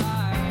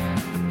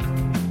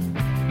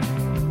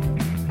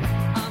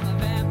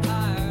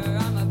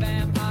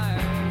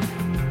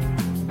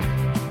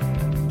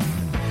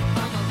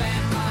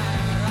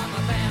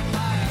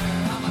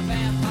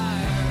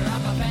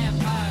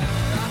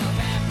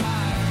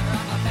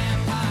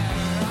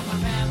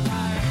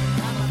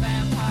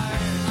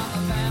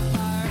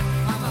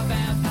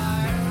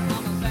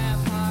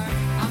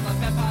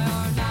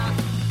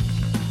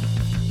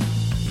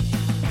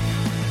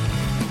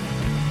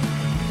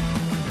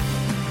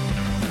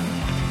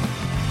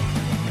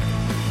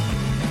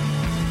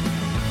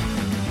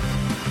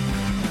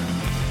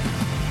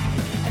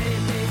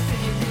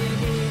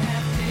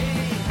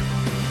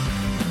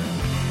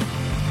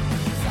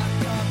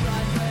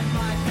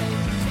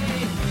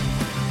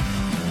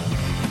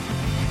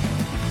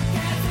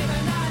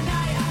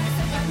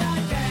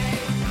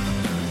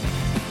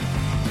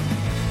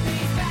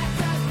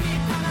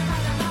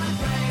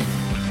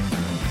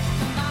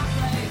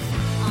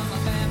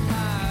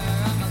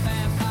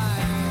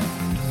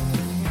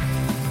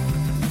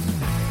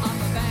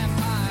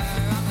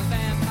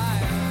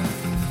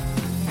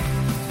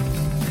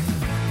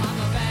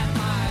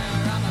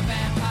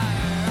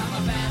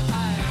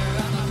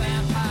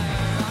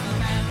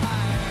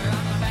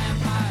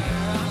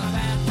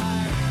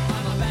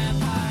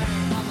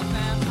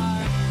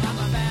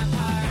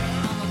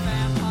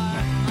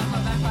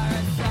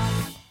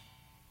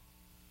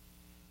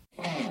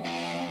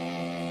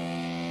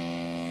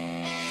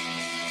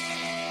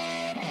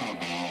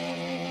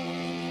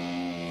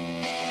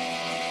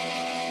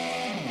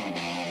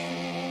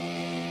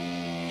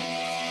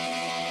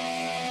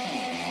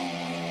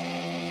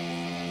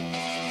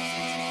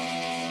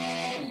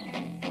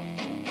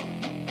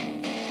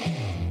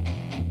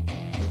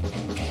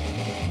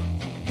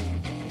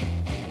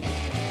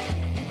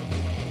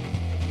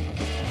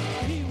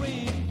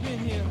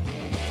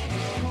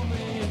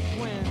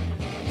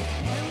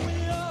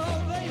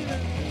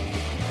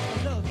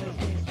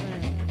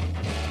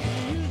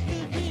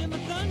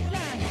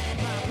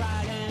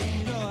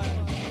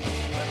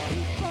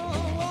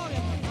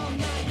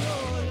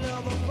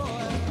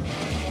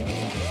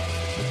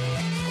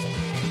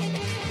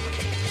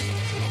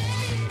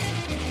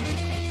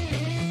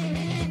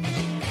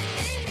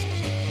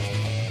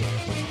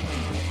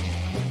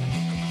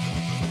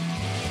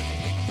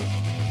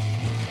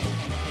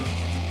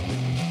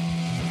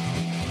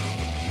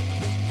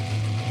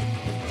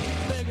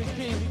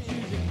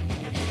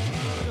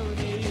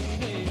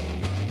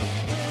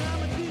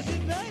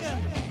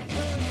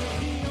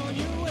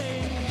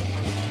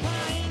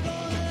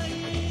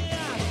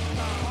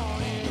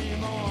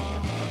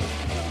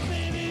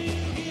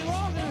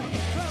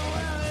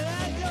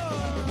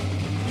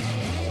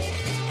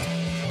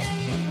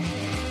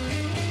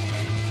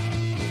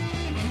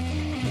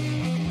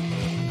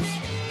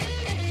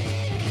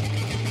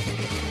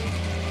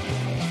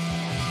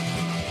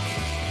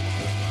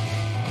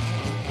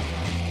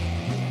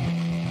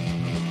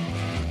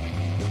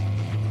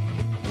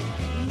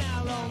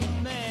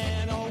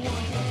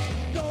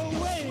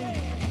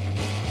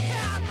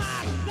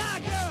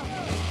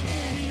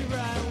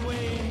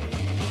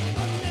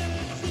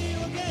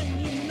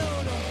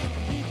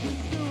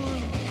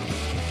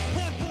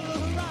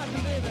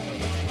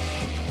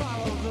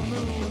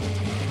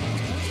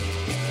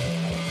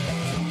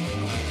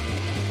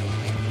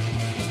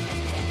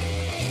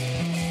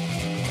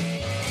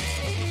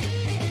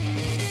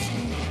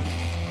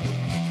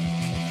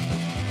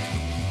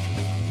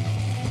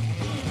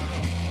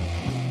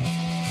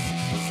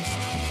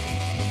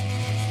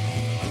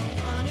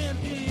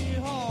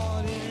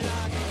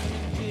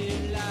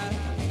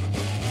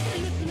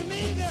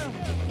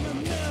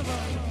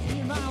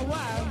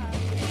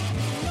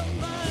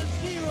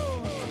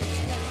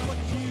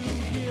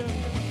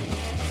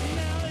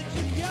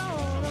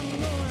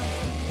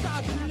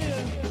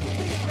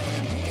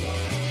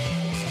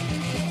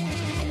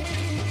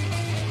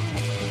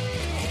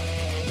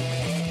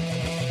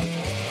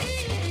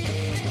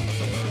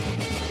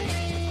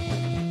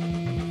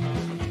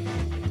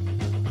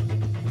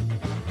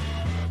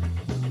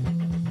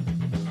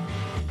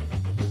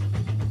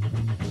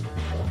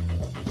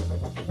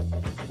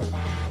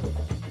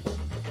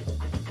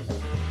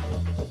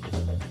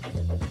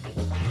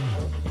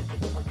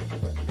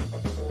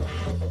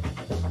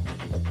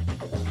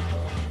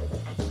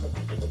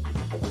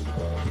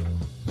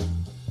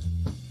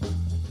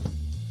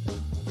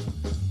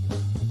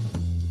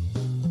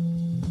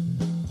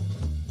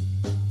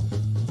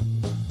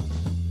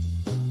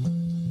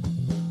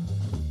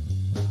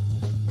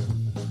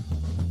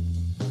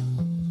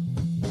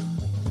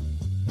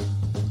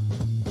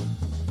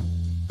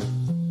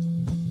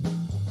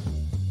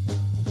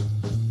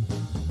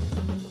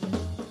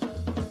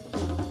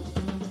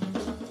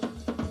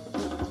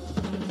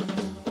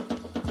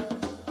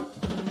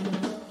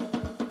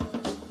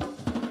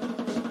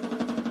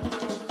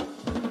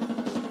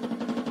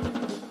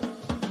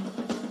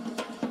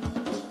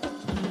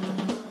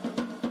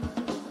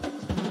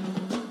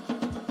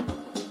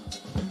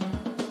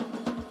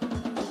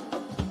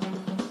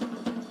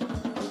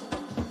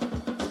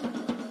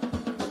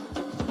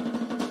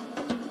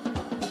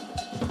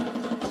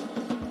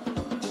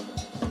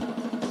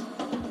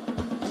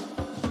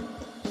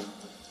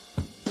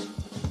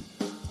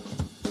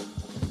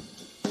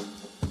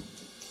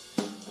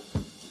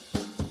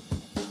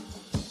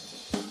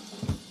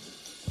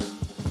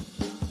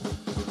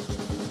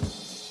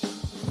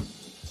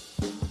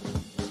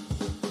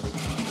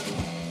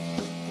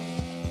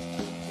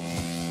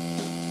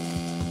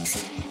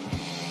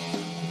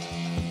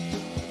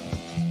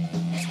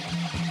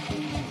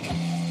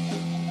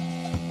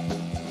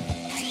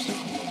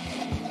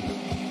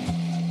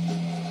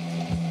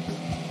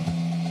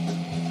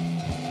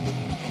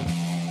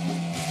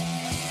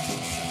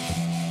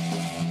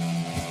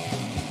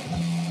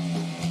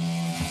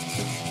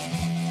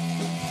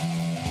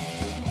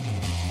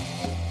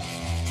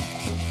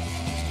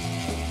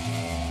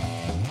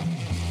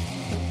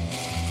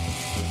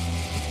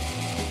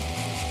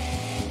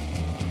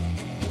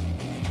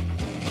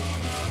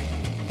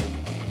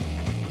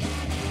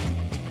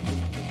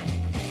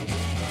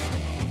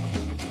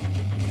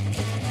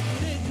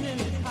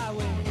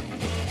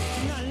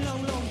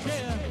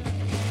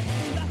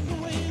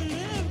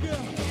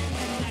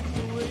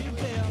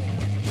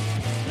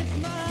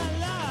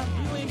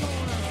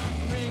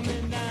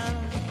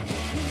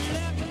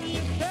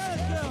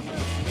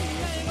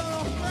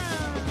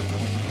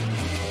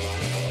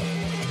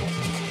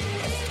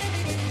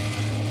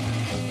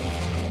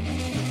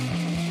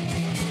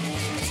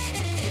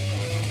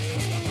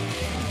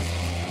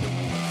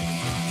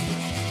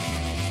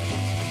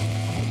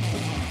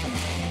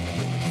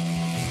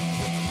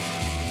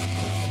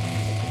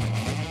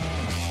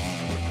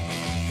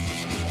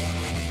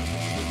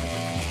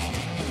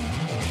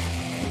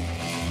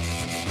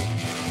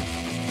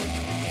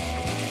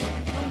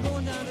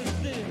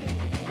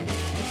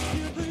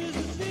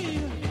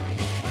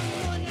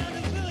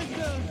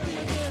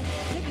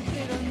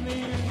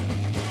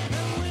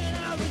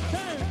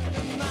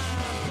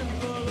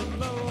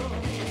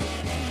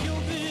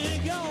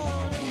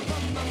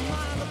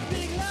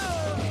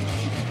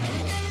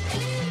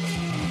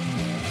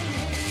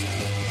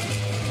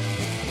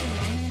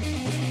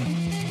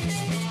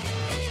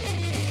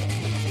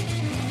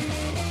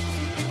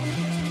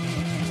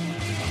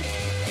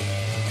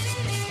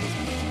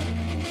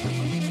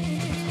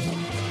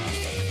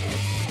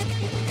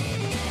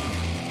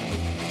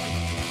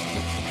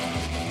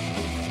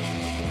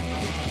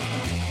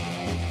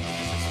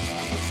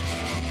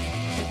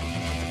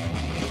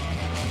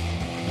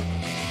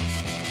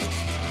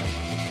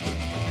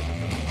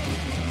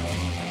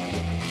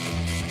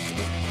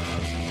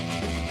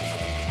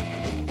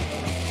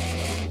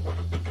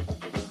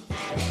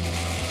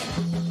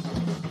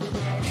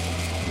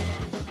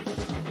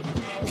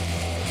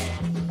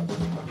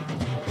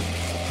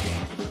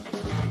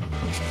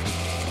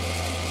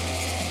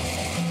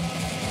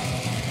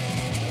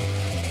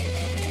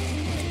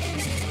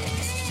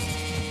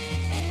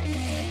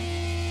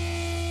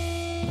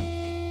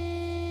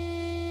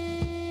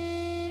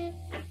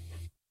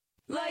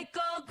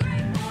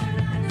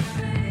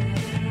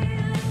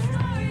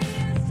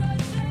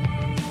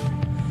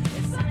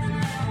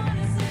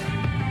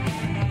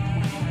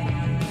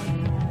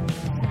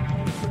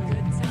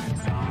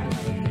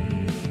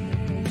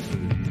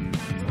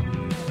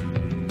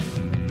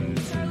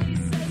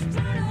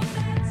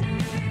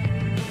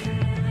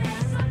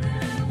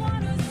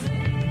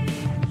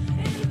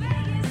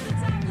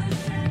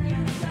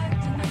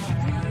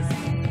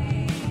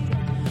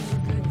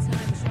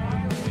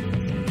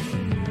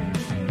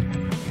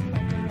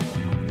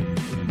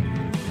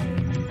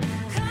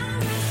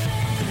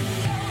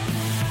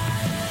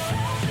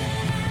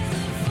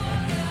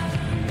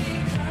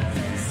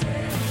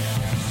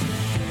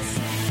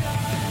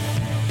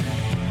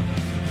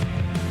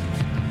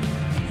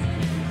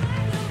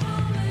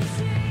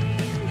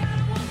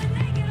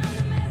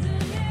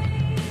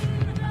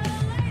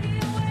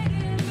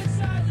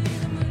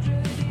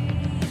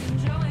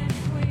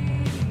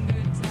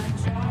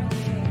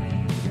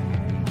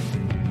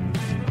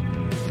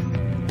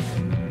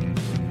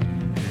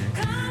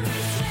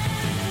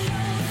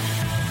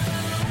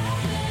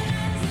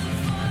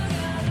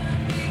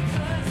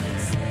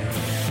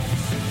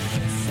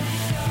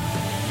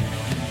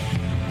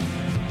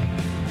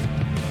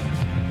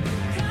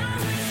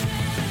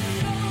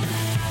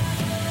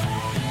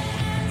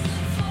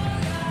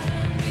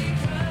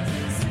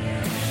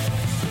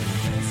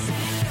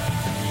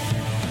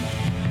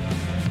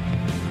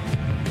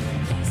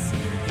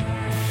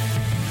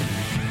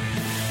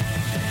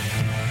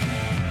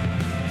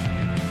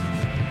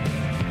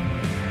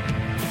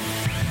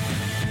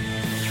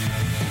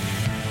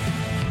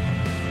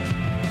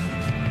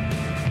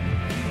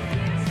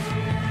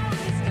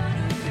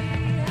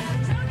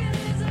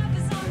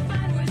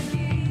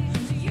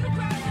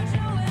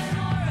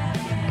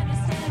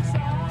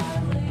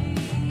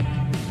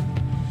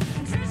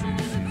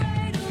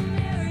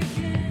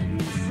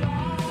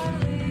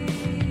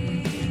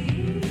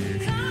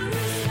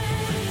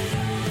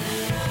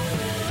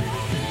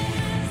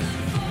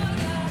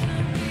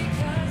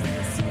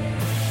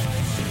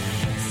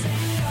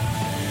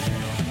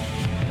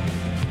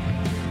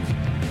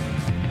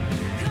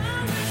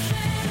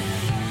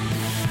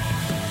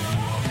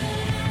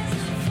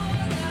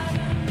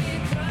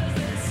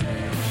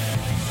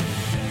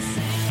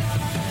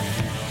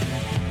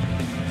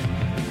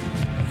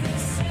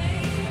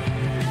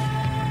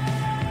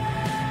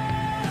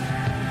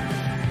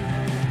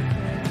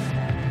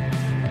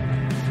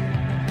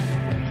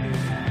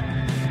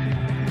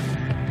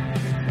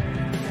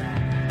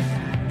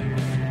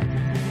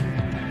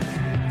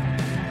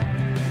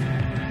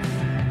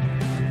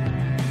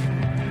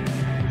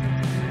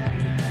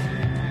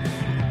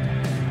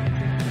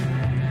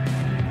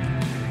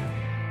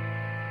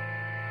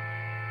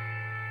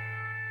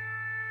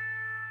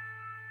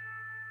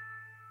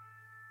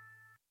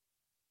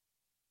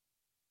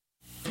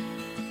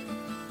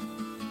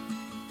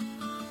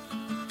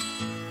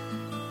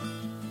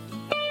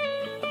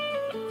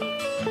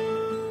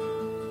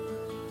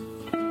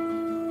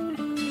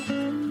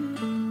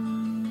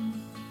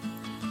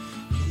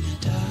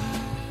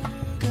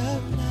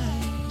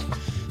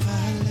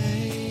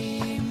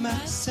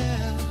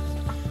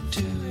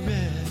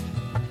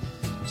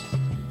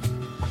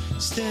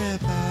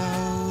 Step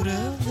out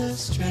of the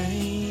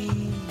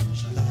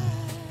strange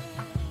light.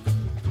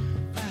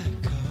 I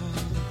call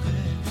the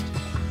best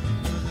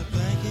with the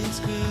blankets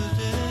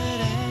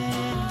quilted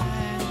and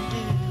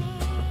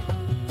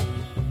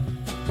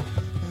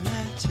and I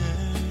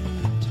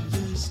turn to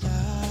the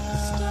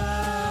stars,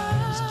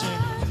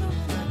 turning from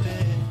my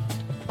bed.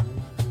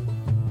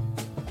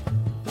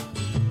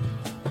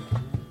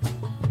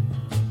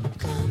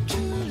 Come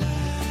to life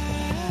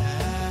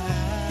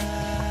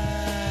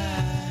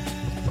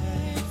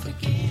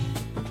again.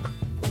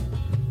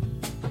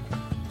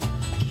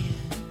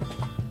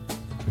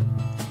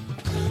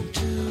 Come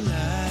to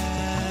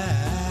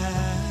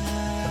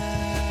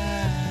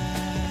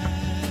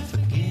life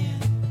again.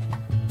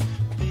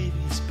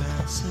 Baby's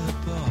bounce a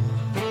ball,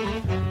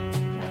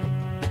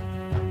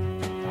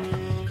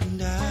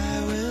 and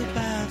I will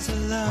bounce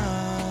along.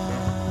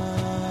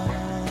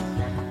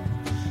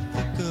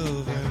 Look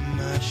over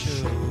my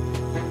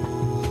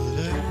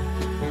shoulder,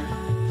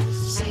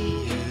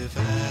 see if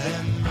I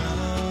am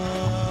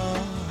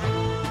wrong.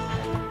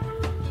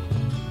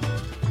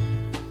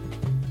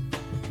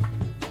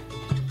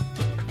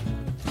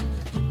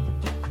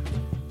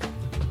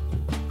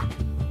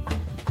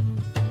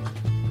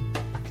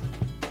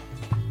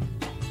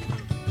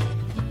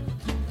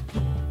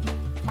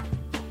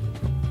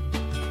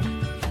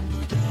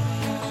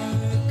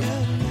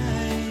 Good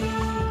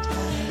night, I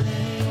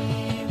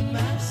lay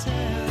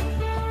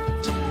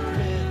myself to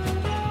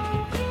rest.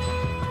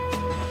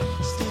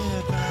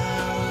 Step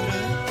out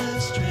of the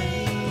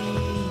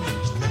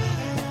strange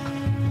light.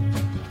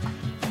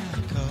 I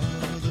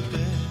call the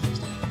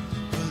best,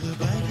 for the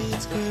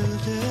blankets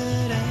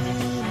quilted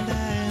and I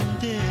am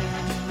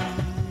dead.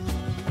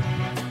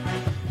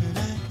 And I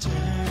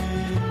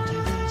turn to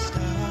the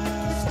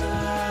stars,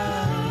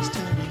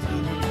 turning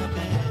in my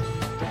bed.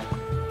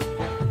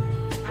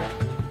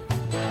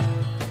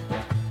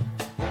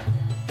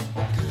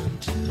 Come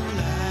to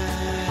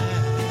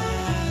life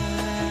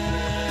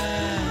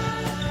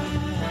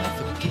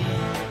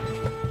again.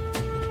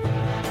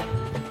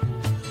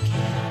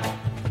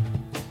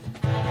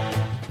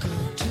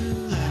 Come to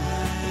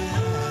life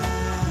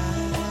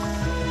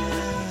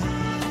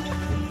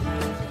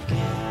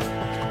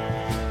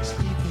again.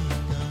 Sleeping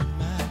on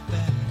my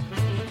back.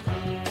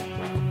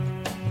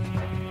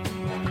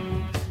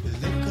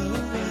 Look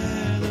over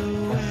the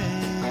way.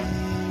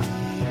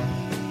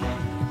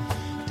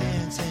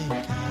 Dancing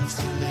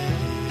constellations,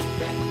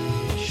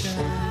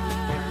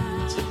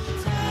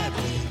 I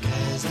blink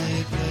as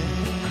they play.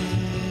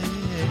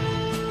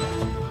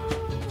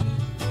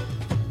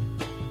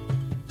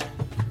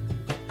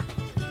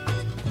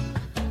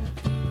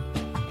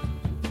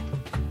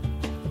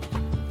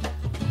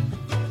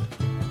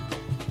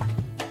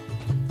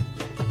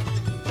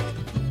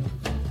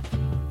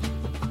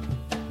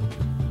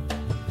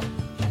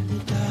 In the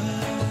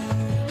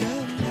dark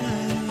of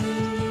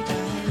night, I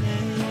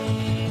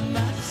lay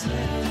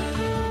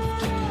myself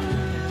to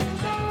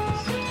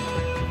rest.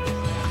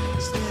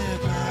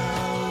 Step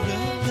out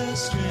of the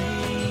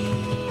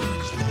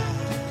strange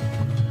light.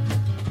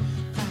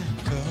 I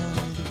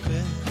call the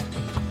bed,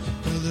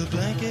 for the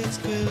blankets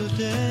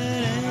quilted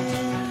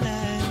and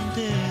I'm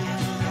dead.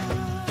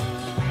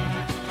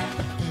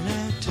 And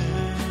I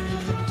turn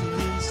to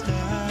the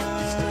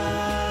stars,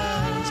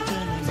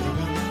 turning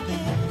over my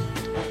bed.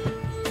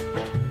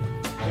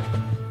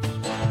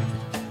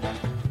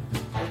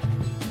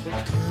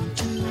 Come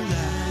to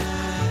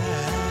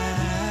life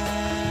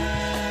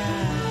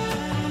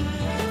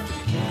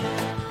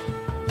again.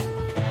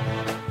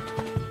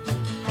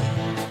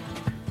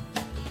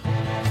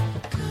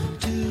 Come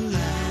to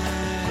life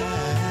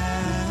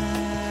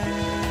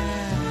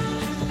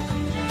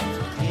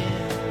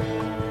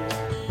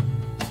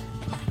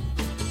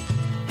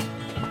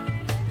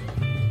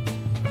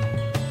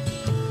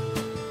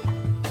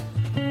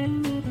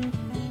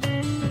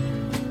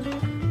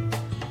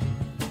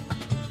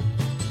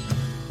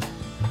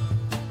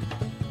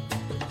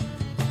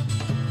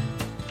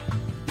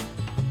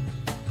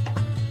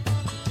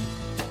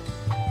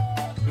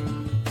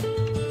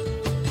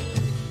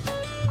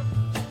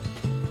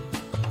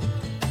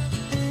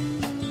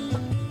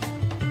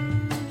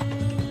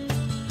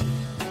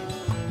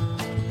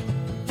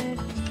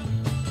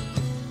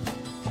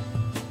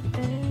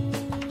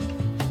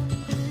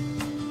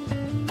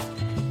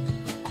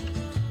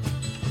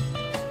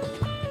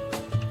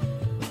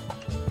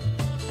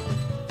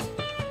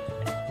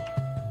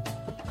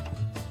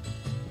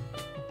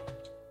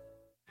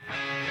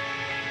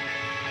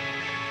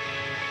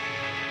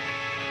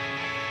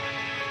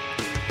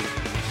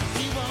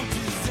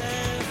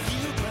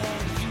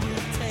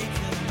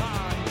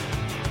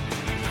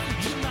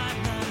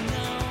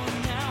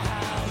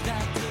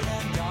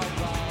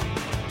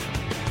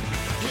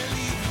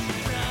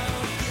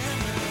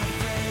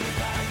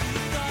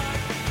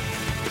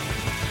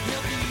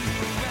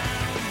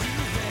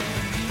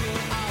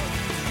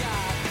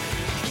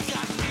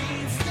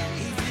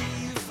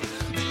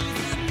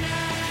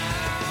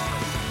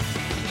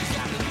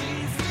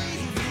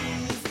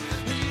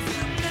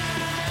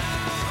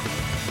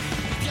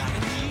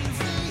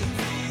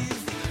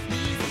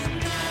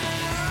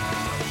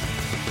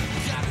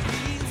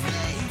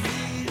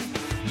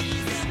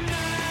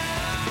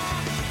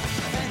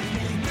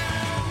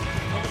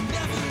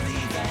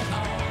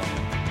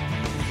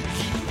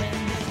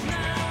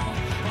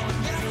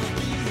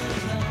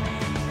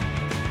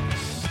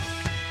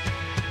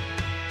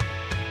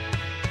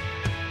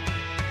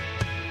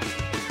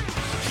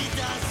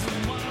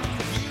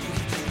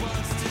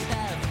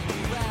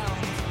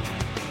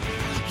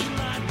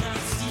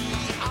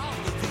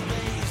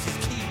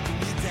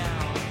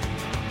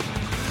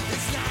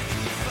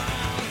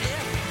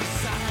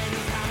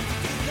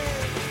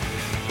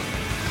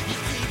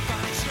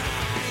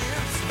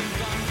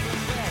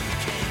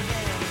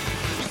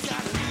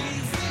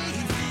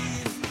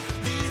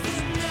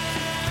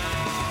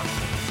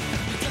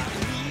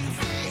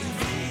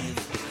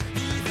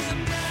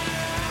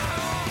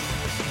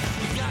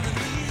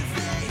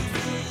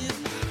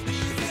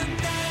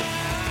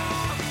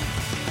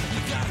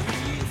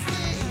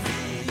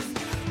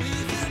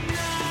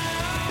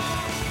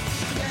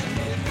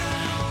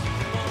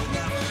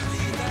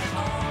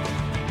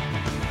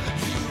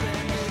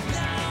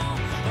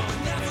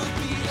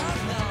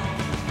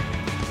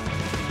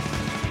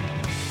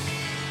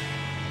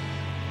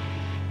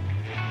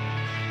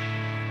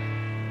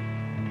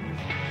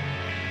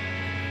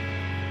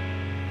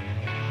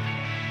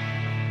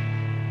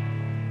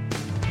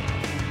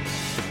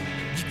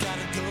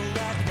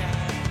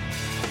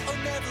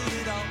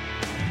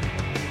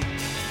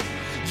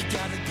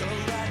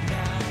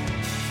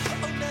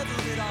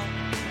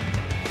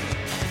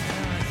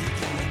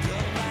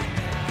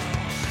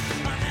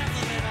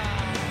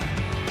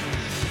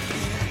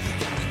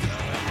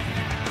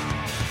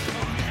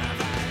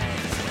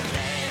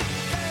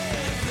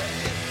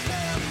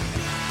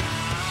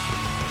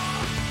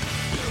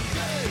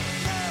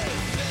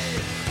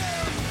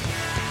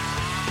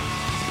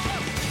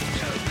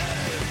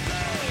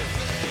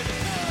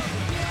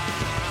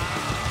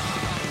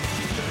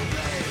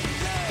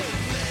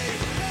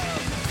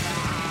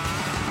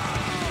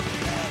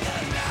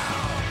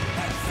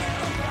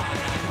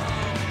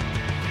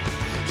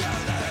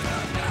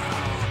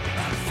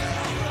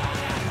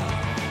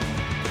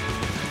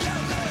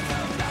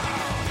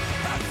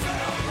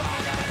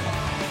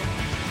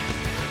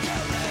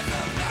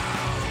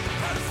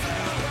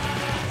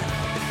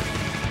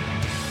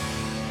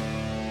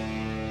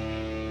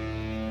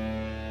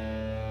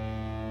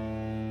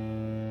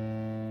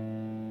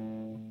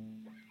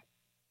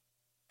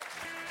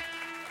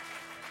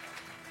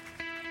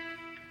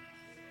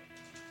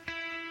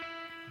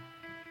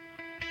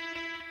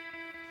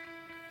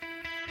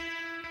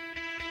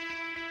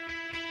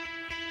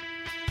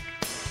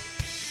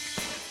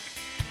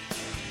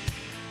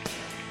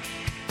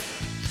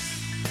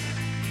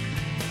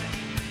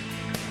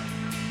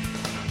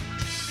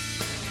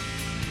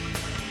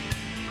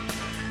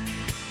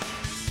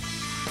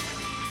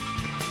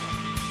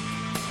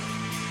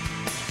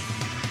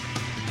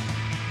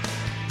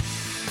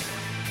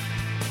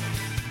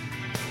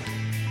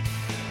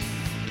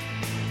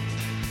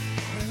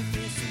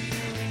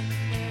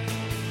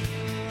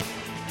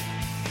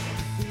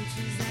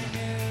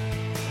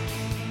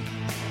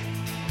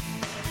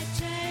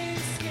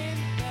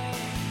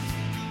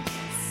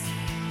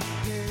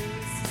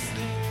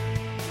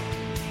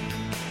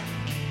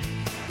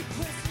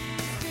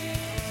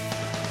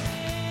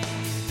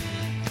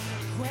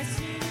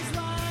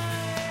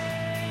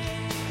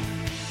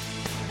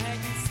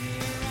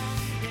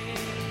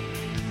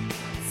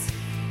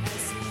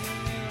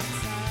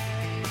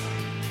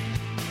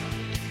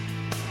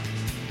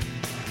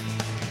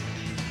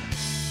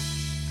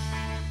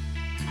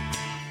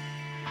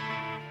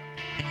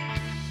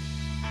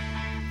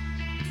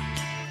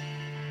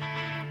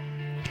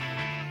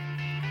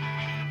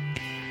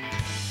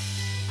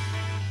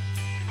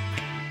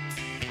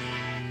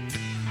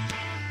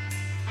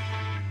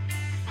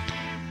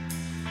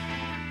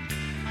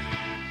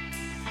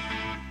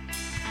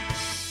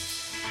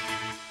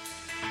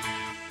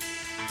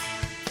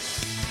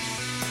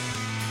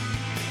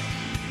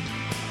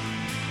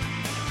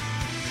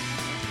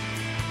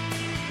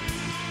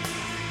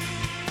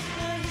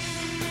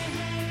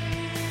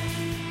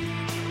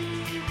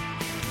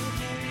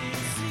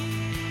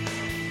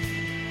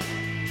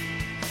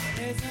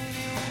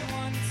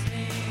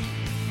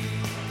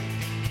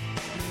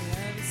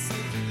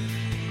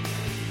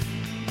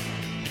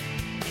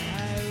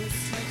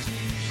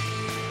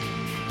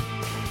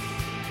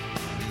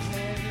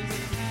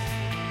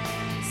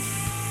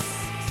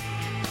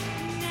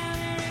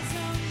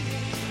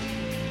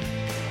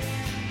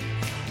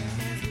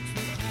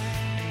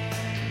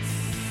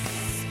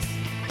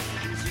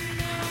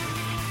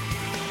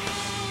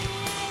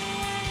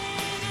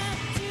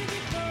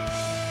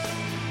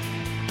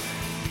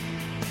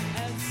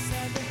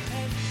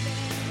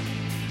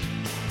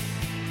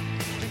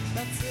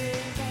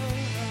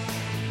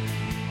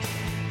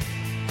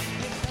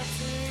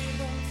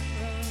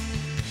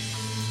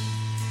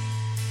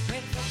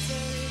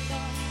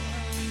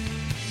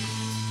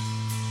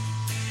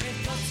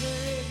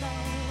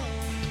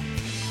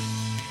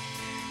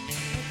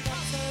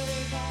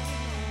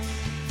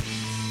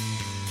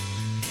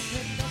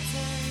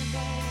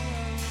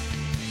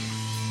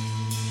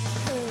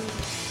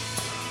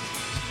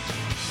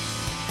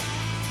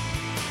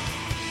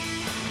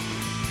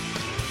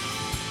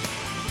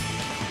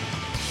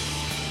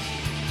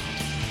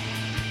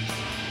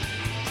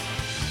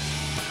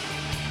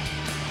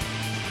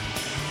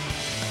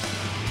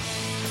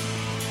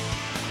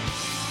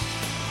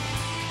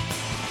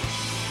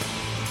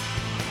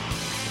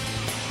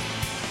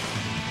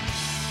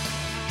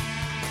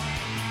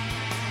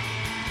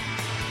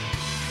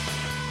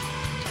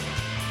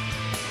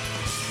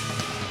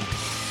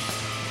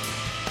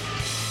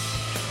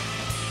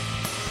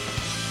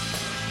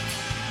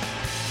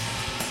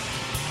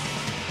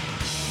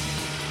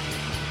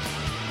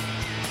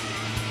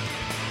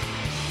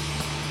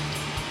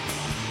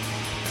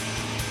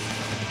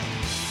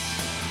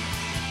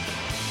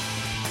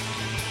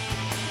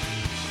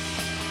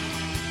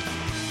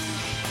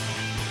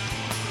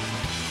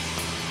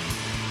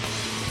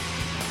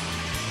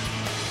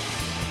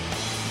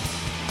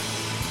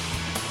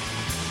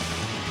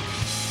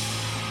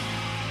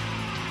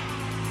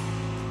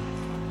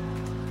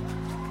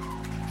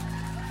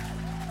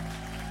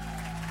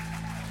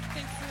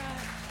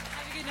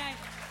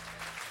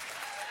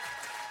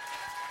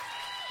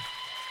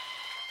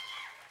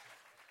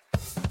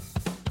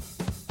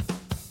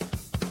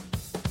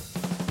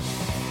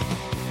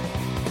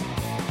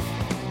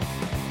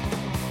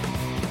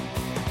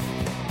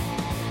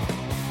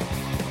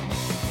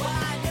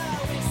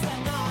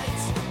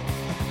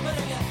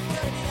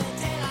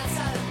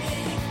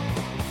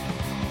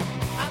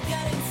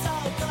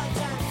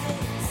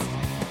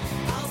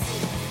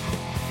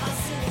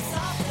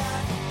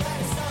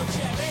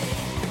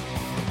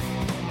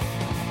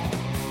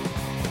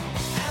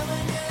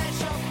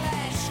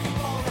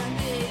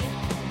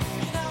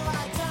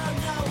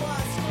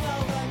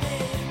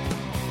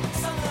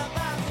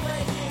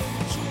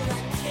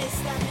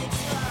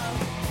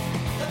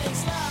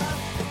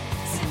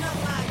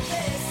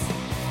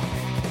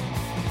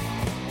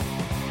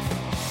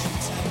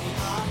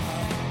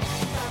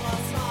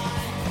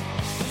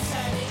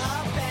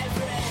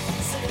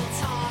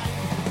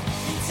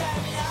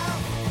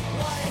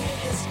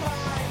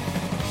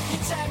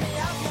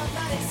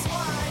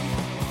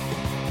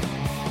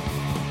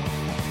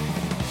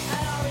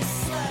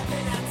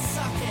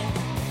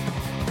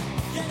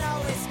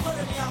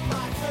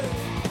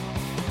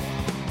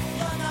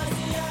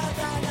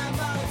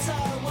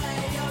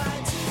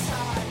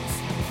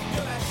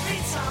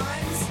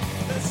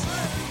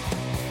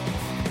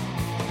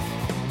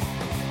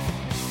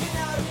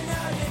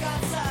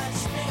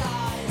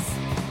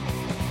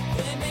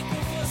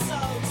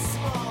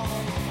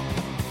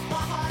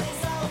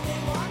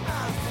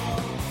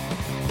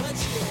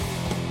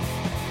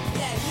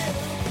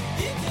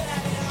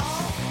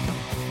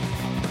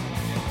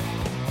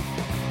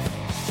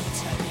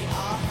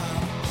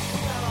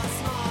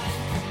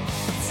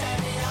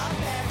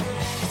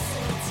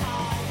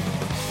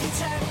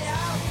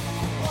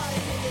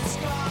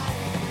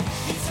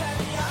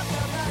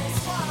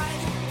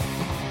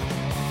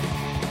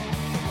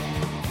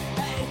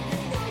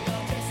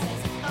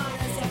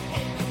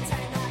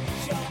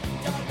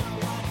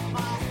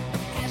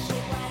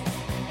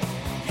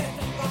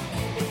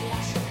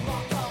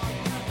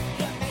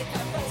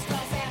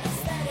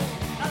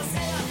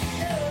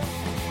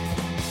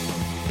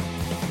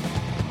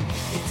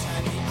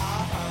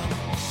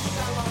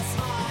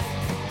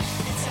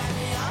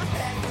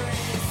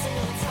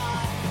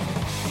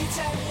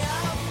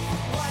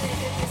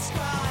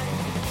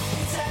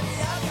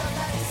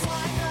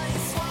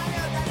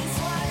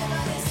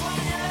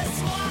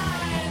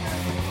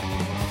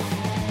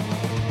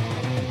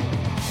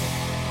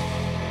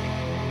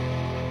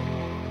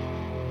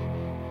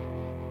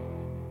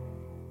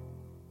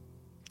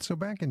So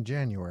back in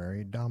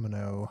January,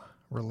 Domino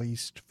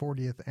released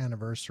 40th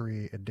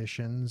anniversary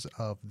editions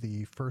of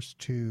the first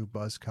two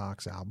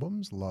Buzzcocks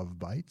albums, Love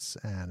Bites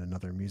and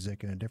Another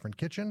Music in a Different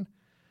Kitchen.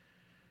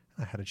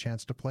 I had a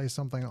chance to play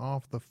something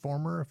off the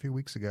former a few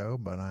weeks ago,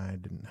 but I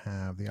didn't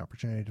have the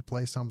opportunity to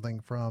play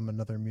something from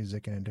Another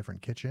Music in a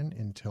Different Kitchen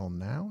until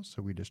now,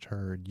 so we just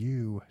heard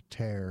You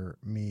Tear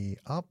Me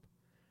Up.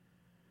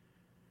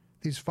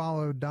 These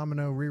followed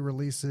Domino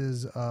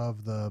re-releases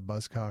of the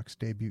Buzzcocks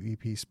debut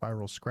EP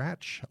Spiral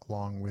Scratch,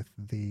 along with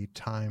the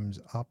Time's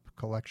Up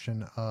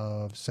collection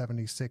of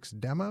 76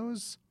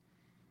 demos.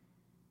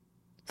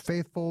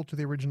 Faithful to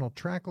the original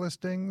track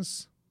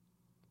listings,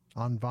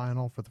 on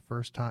vinyl for the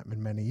first time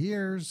in many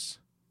years,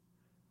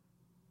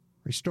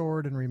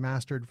 restored and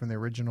remastered from the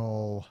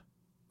original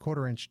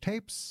quarter-inch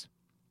tapes,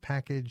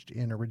 packaged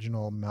in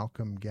original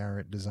Malcolm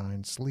Garrett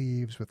designed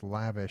sleeves with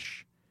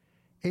lavish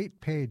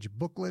 8-page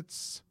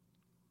booklets.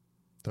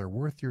 They're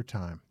worth your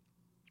time,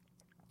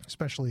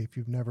 especially if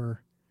you've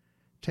never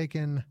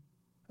taken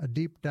a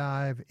deep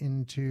dive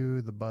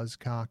into the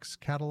Buzzcocks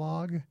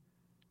catalog.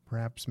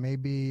 Perhaps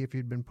maybe if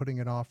you'd been putting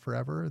it off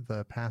forever,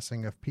 the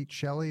passing of Pete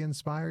Shelley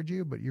inspired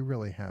you, but you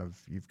really have.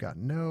 You've got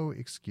no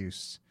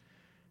excuse.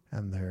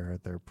 And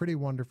they're pretty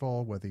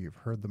wonderful, whether you've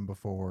heard them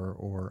before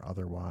or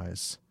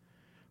otherwise.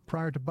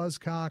 Prior to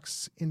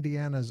Buzzcocks,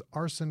 Indiana's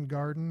Arson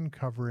Garden,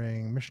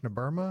 covering Mishnah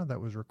Burma, that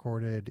was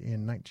recorded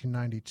in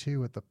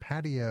 1992 at the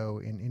Patio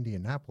in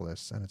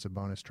Indianapolis, and it's a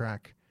bonus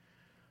track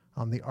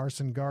on the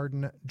Arson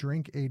Garden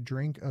Drink a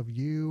Drink of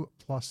You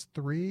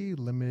 +3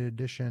 limited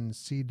edition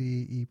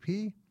CD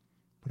EP,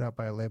 put out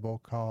by a label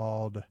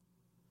called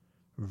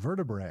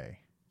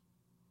Vertebrae.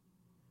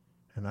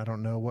 And I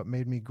don't know what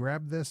made me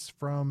grab this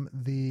from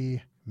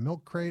the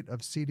milk crate of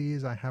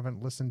CDs I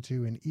haven't listened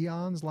to in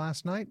eons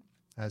last night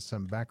as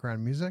some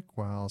background music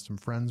while some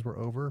friends were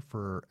over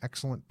for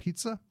excellent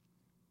pizza.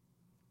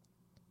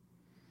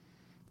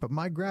 But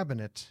my grabbing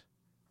it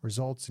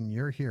results in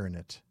your hearing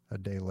it a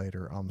day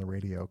later on the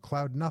radio.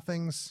 Cloud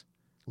Nothings,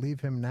 Leave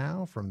Him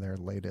Now, from their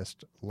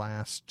latest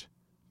Last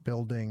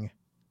Building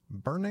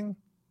Burning.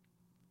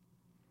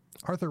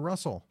 Arthur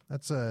Russell,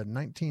 that's a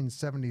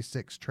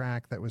 1976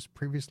 track that was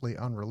previously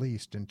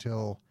unreleased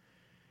until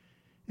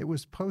it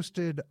was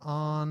posted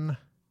on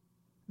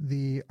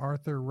the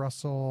Arthur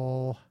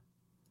Russell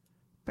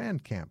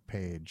Bandcamp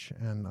page,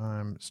 and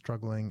I'm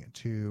struggling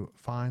to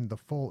find the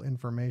full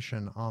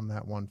information on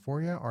that one for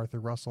you.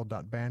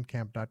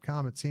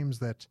 arthurrussell.bandcamp.com. It seems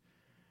that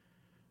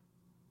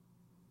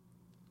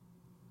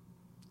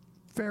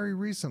very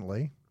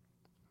recently,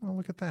 well,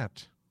 look at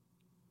that.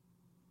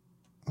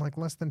 Like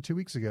less than 2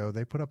 weeks ago,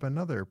 they put up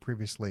another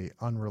previously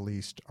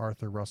unreleased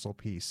Arthur Russell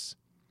piece.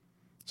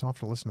 So I'll have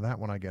to listen to that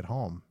when I get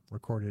home.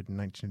 Recorded in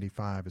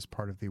 1985 as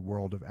part of the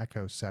World of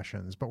Echo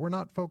sessions. But we're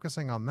not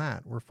focusing on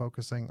that. We're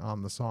focusing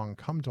on the song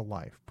Come to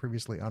Life,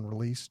 previously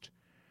unreleased.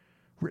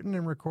 Written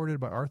and recorded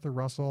by Arthur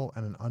Russell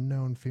and an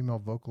unknown female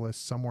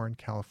vocalist somewhere in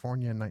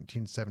California in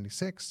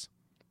 1976.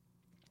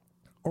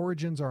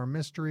 Origins are a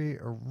mystery,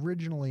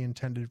 originally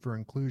intended for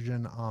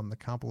inclusion on the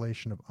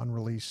compilation of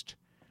unreleased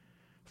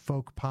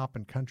folk, pop,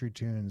 and country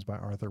tunes by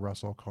Arthur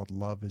Russell called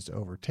Love Is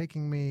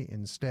Overtaking Me.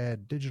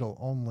 Instead, digital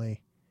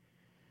only,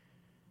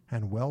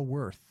 and well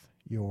worth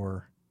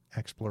your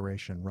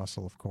exploration.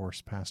 Russell, of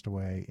course, passed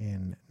away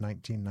in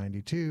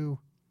 1992.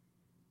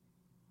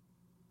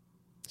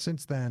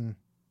 Since then,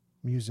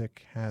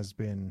 music has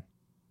been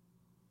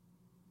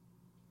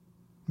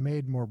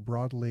made more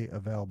broadly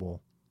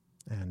available,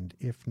 and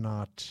if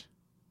not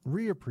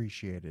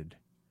reappreciated,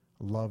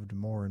 loved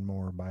more and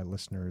more by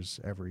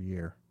listeners every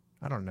year.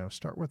 I don't know,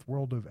 start with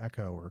World of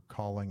Echo or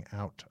Calling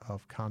Out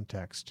of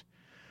Context.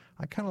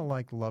 I kind of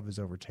like Love Is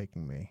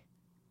Overtaking Me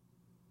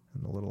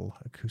and the little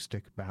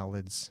acoustic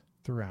ballads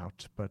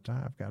throughout, but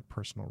I've got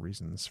personal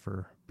reasons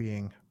for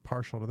being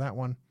partial to that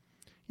one.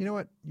 You know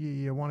what?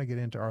 You want to get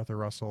into Arthur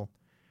Russell,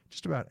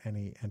 just about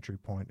any entry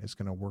point is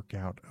going to work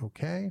out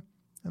okay,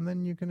 and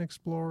then you can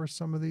explore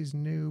some of these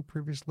new,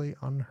 previously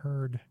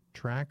unheard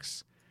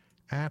tracks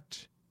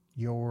at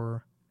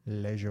your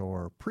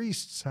leisure.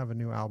 Priests have a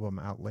new album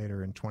out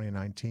later in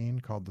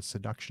 2019 called The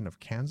Seduction of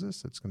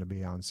Kansas. It's going to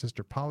be on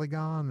Sister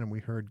Polygon, and we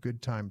heard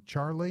Good Time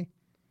Charlie.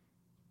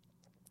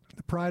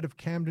 The Pride of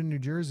Camden, New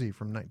Jersey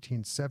from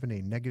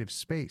 1970, Negative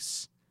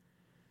Space.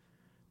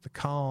 The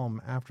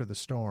Calm After the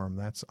Storm,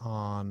 that's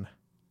on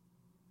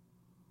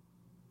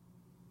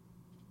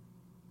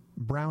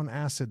Brown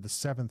Acid, The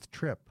Seventh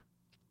Trip.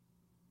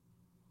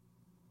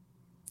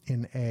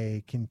 In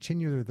a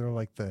continual, they're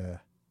like the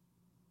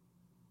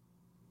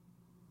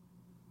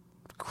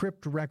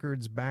Crypt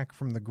Records back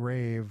from the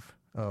grave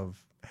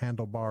of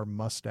handlebar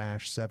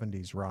mustache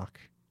 70s rock.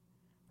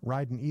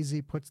 Ridin'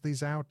 Easy puts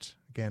these out.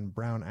 Again,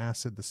 Brown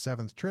Acid, The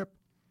Seventh Trip.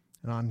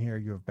 And on here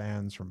you have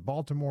bands from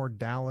Baltimore,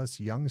 Dallas,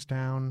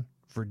 Youngstown,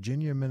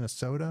 Virginia,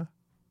 Minnesota,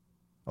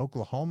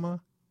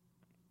 Oklahoma,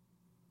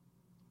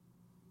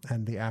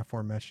 and the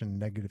aforementioned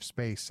Negative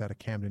Space out of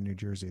Camden, New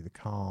Jersey, The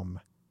Calm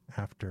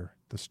After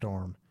the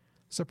Storm.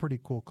 It's a pretty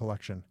cool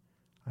collection.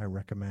 I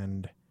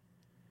recommend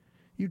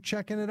you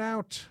checking it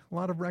out. A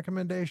lot of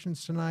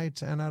recommendations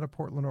tonight. And out of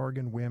Portland,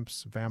 Oregon,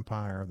 Wimps,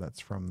 Vampire. That's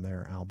from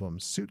their album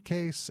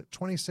Suitcase.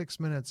 26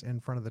 minutes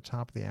in front of the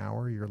top of the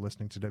hour. You're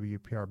listening to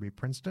WPRB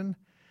Princeton.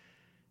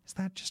 Is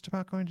that just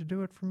about going to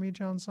do it for me,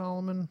 Jon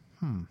Solomon?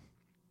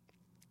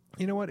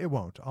 You know what? It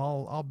won't.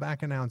 I'll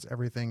back announce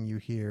everything you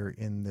hear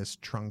in this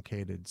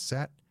truncated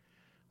set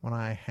when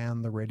I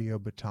hand the radio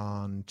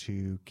baton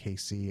to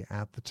Casey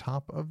at the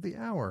top of the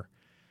hour.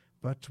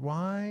 But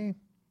why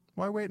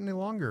wait any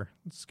longer?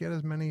 Let's get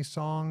as many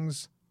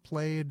songs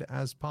played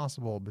as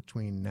possible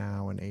between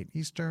now and 8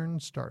 Eastern,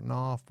 starting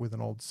off with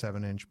an old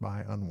 7-inch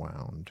by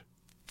Unwound.